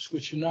drops,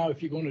 which now,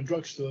 if you go into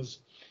drugstores,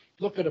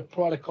 look at a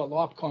product called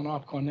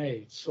Opcon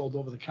A. It's sold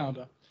over the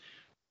counter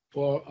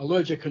for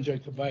allergic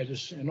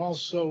conjunctivitis, and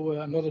also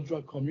another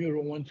drug called Muro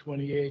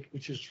 128,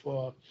 which is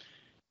for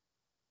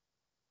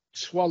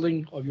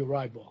swelling of your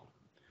eyeball.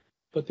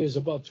 But there's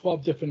about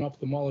 12 different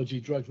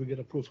ophthalmology drugs we get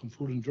approved from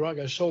Food and Drug.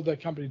 I sold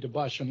that company to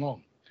Bausch &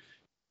 Lomb.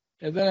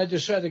 And then I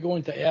decided to go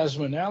into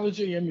asthma and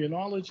allergy,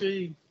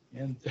 immunology,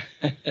 and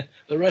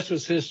the rest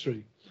was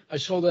history. I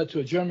sold that to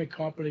a German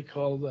company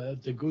called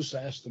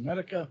Degussa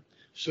Asthmatica,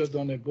 served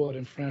on their board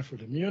in Frankfurt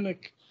and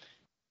Munich,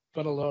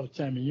 spent a lot of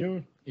time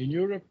in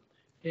Europe,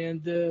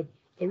 and the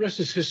rest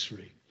is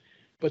history.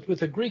 But with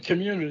the Greek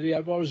community,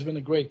 I've always been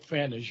a great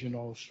fan, as you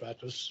know,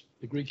 Stratos.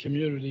 The Greek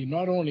community,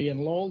 not only in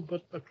Lowell,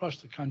 but across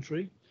the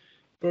country.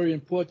 Very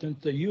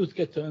important, the youth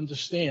get to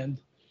understand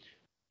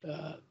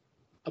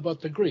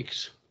about the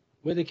Greeks,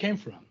 where they came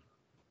from,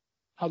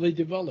 how they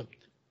developed.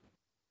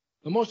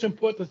 The most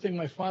important thing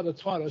my father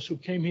taught us, who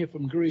came here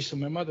from Greece, and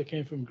my mother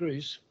came from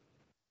Greece,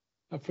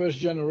 our first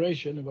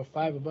generation, there were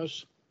 5 of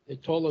us, they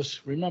told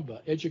us, remember,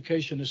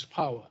 education is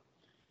power.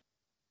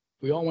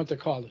 We all went to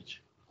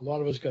college. A lot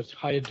of us got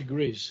higher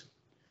degrees.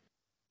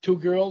 2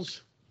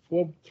 girls,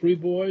 3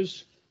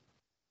 boys.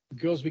 The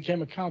girls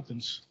became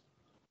accountants.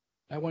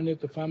 I went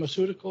into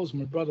pharmaceuticals.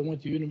 My brother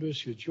went to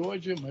University of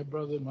Georgia. My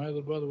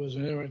other brother was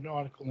an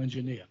aeronautical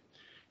engineer.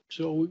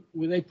 So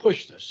they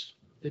pushed us.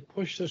 They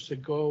pushed us to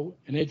go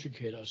and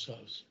educate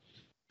ourselves,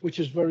 which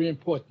is very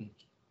important.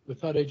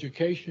 Without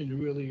education, you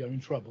really are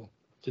in trouble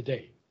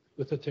today.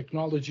 With the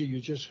technology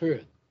you just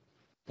heard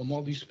from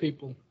all these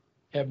people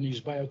having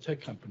these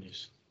biotech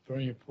companies,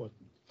 very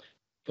important.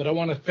 But I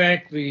want to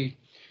thank the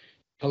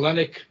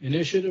Hellenic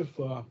Initiative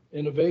for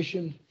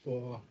innovation,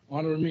 for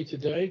honoring me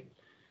today.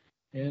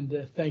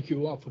 And thank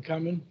you all for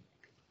coming.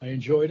 I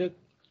enjoyed it.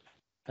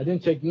 I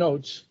didn't take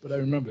notes, but I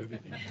remember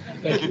everything.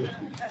 Thank you.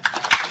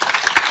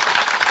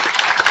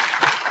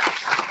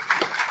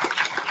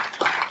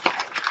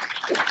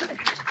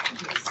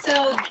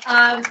 So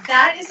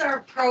that is our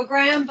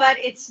program, but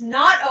it's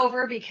not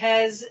over,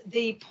 because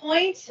the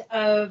point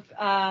of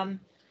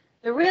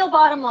the real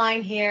bottom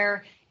line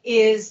here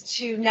is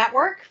to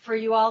network, for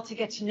you all to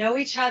get to know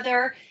each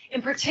other.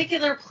 In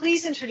particular,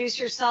 please introduce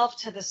yourself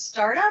to the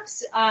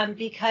startups,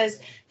 because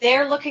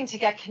they're looking to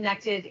get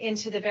connected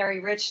into the very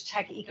rich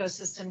tech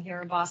ecosystem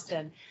here in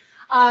Boston.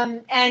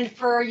 And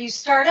for you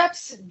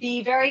startups,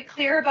 be very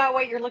clear about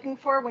what you're looking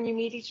for when you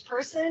meet each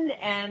person.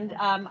 And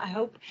I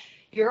hope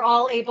you're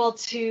all able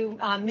to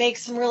make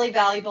some really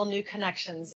valuable new connections.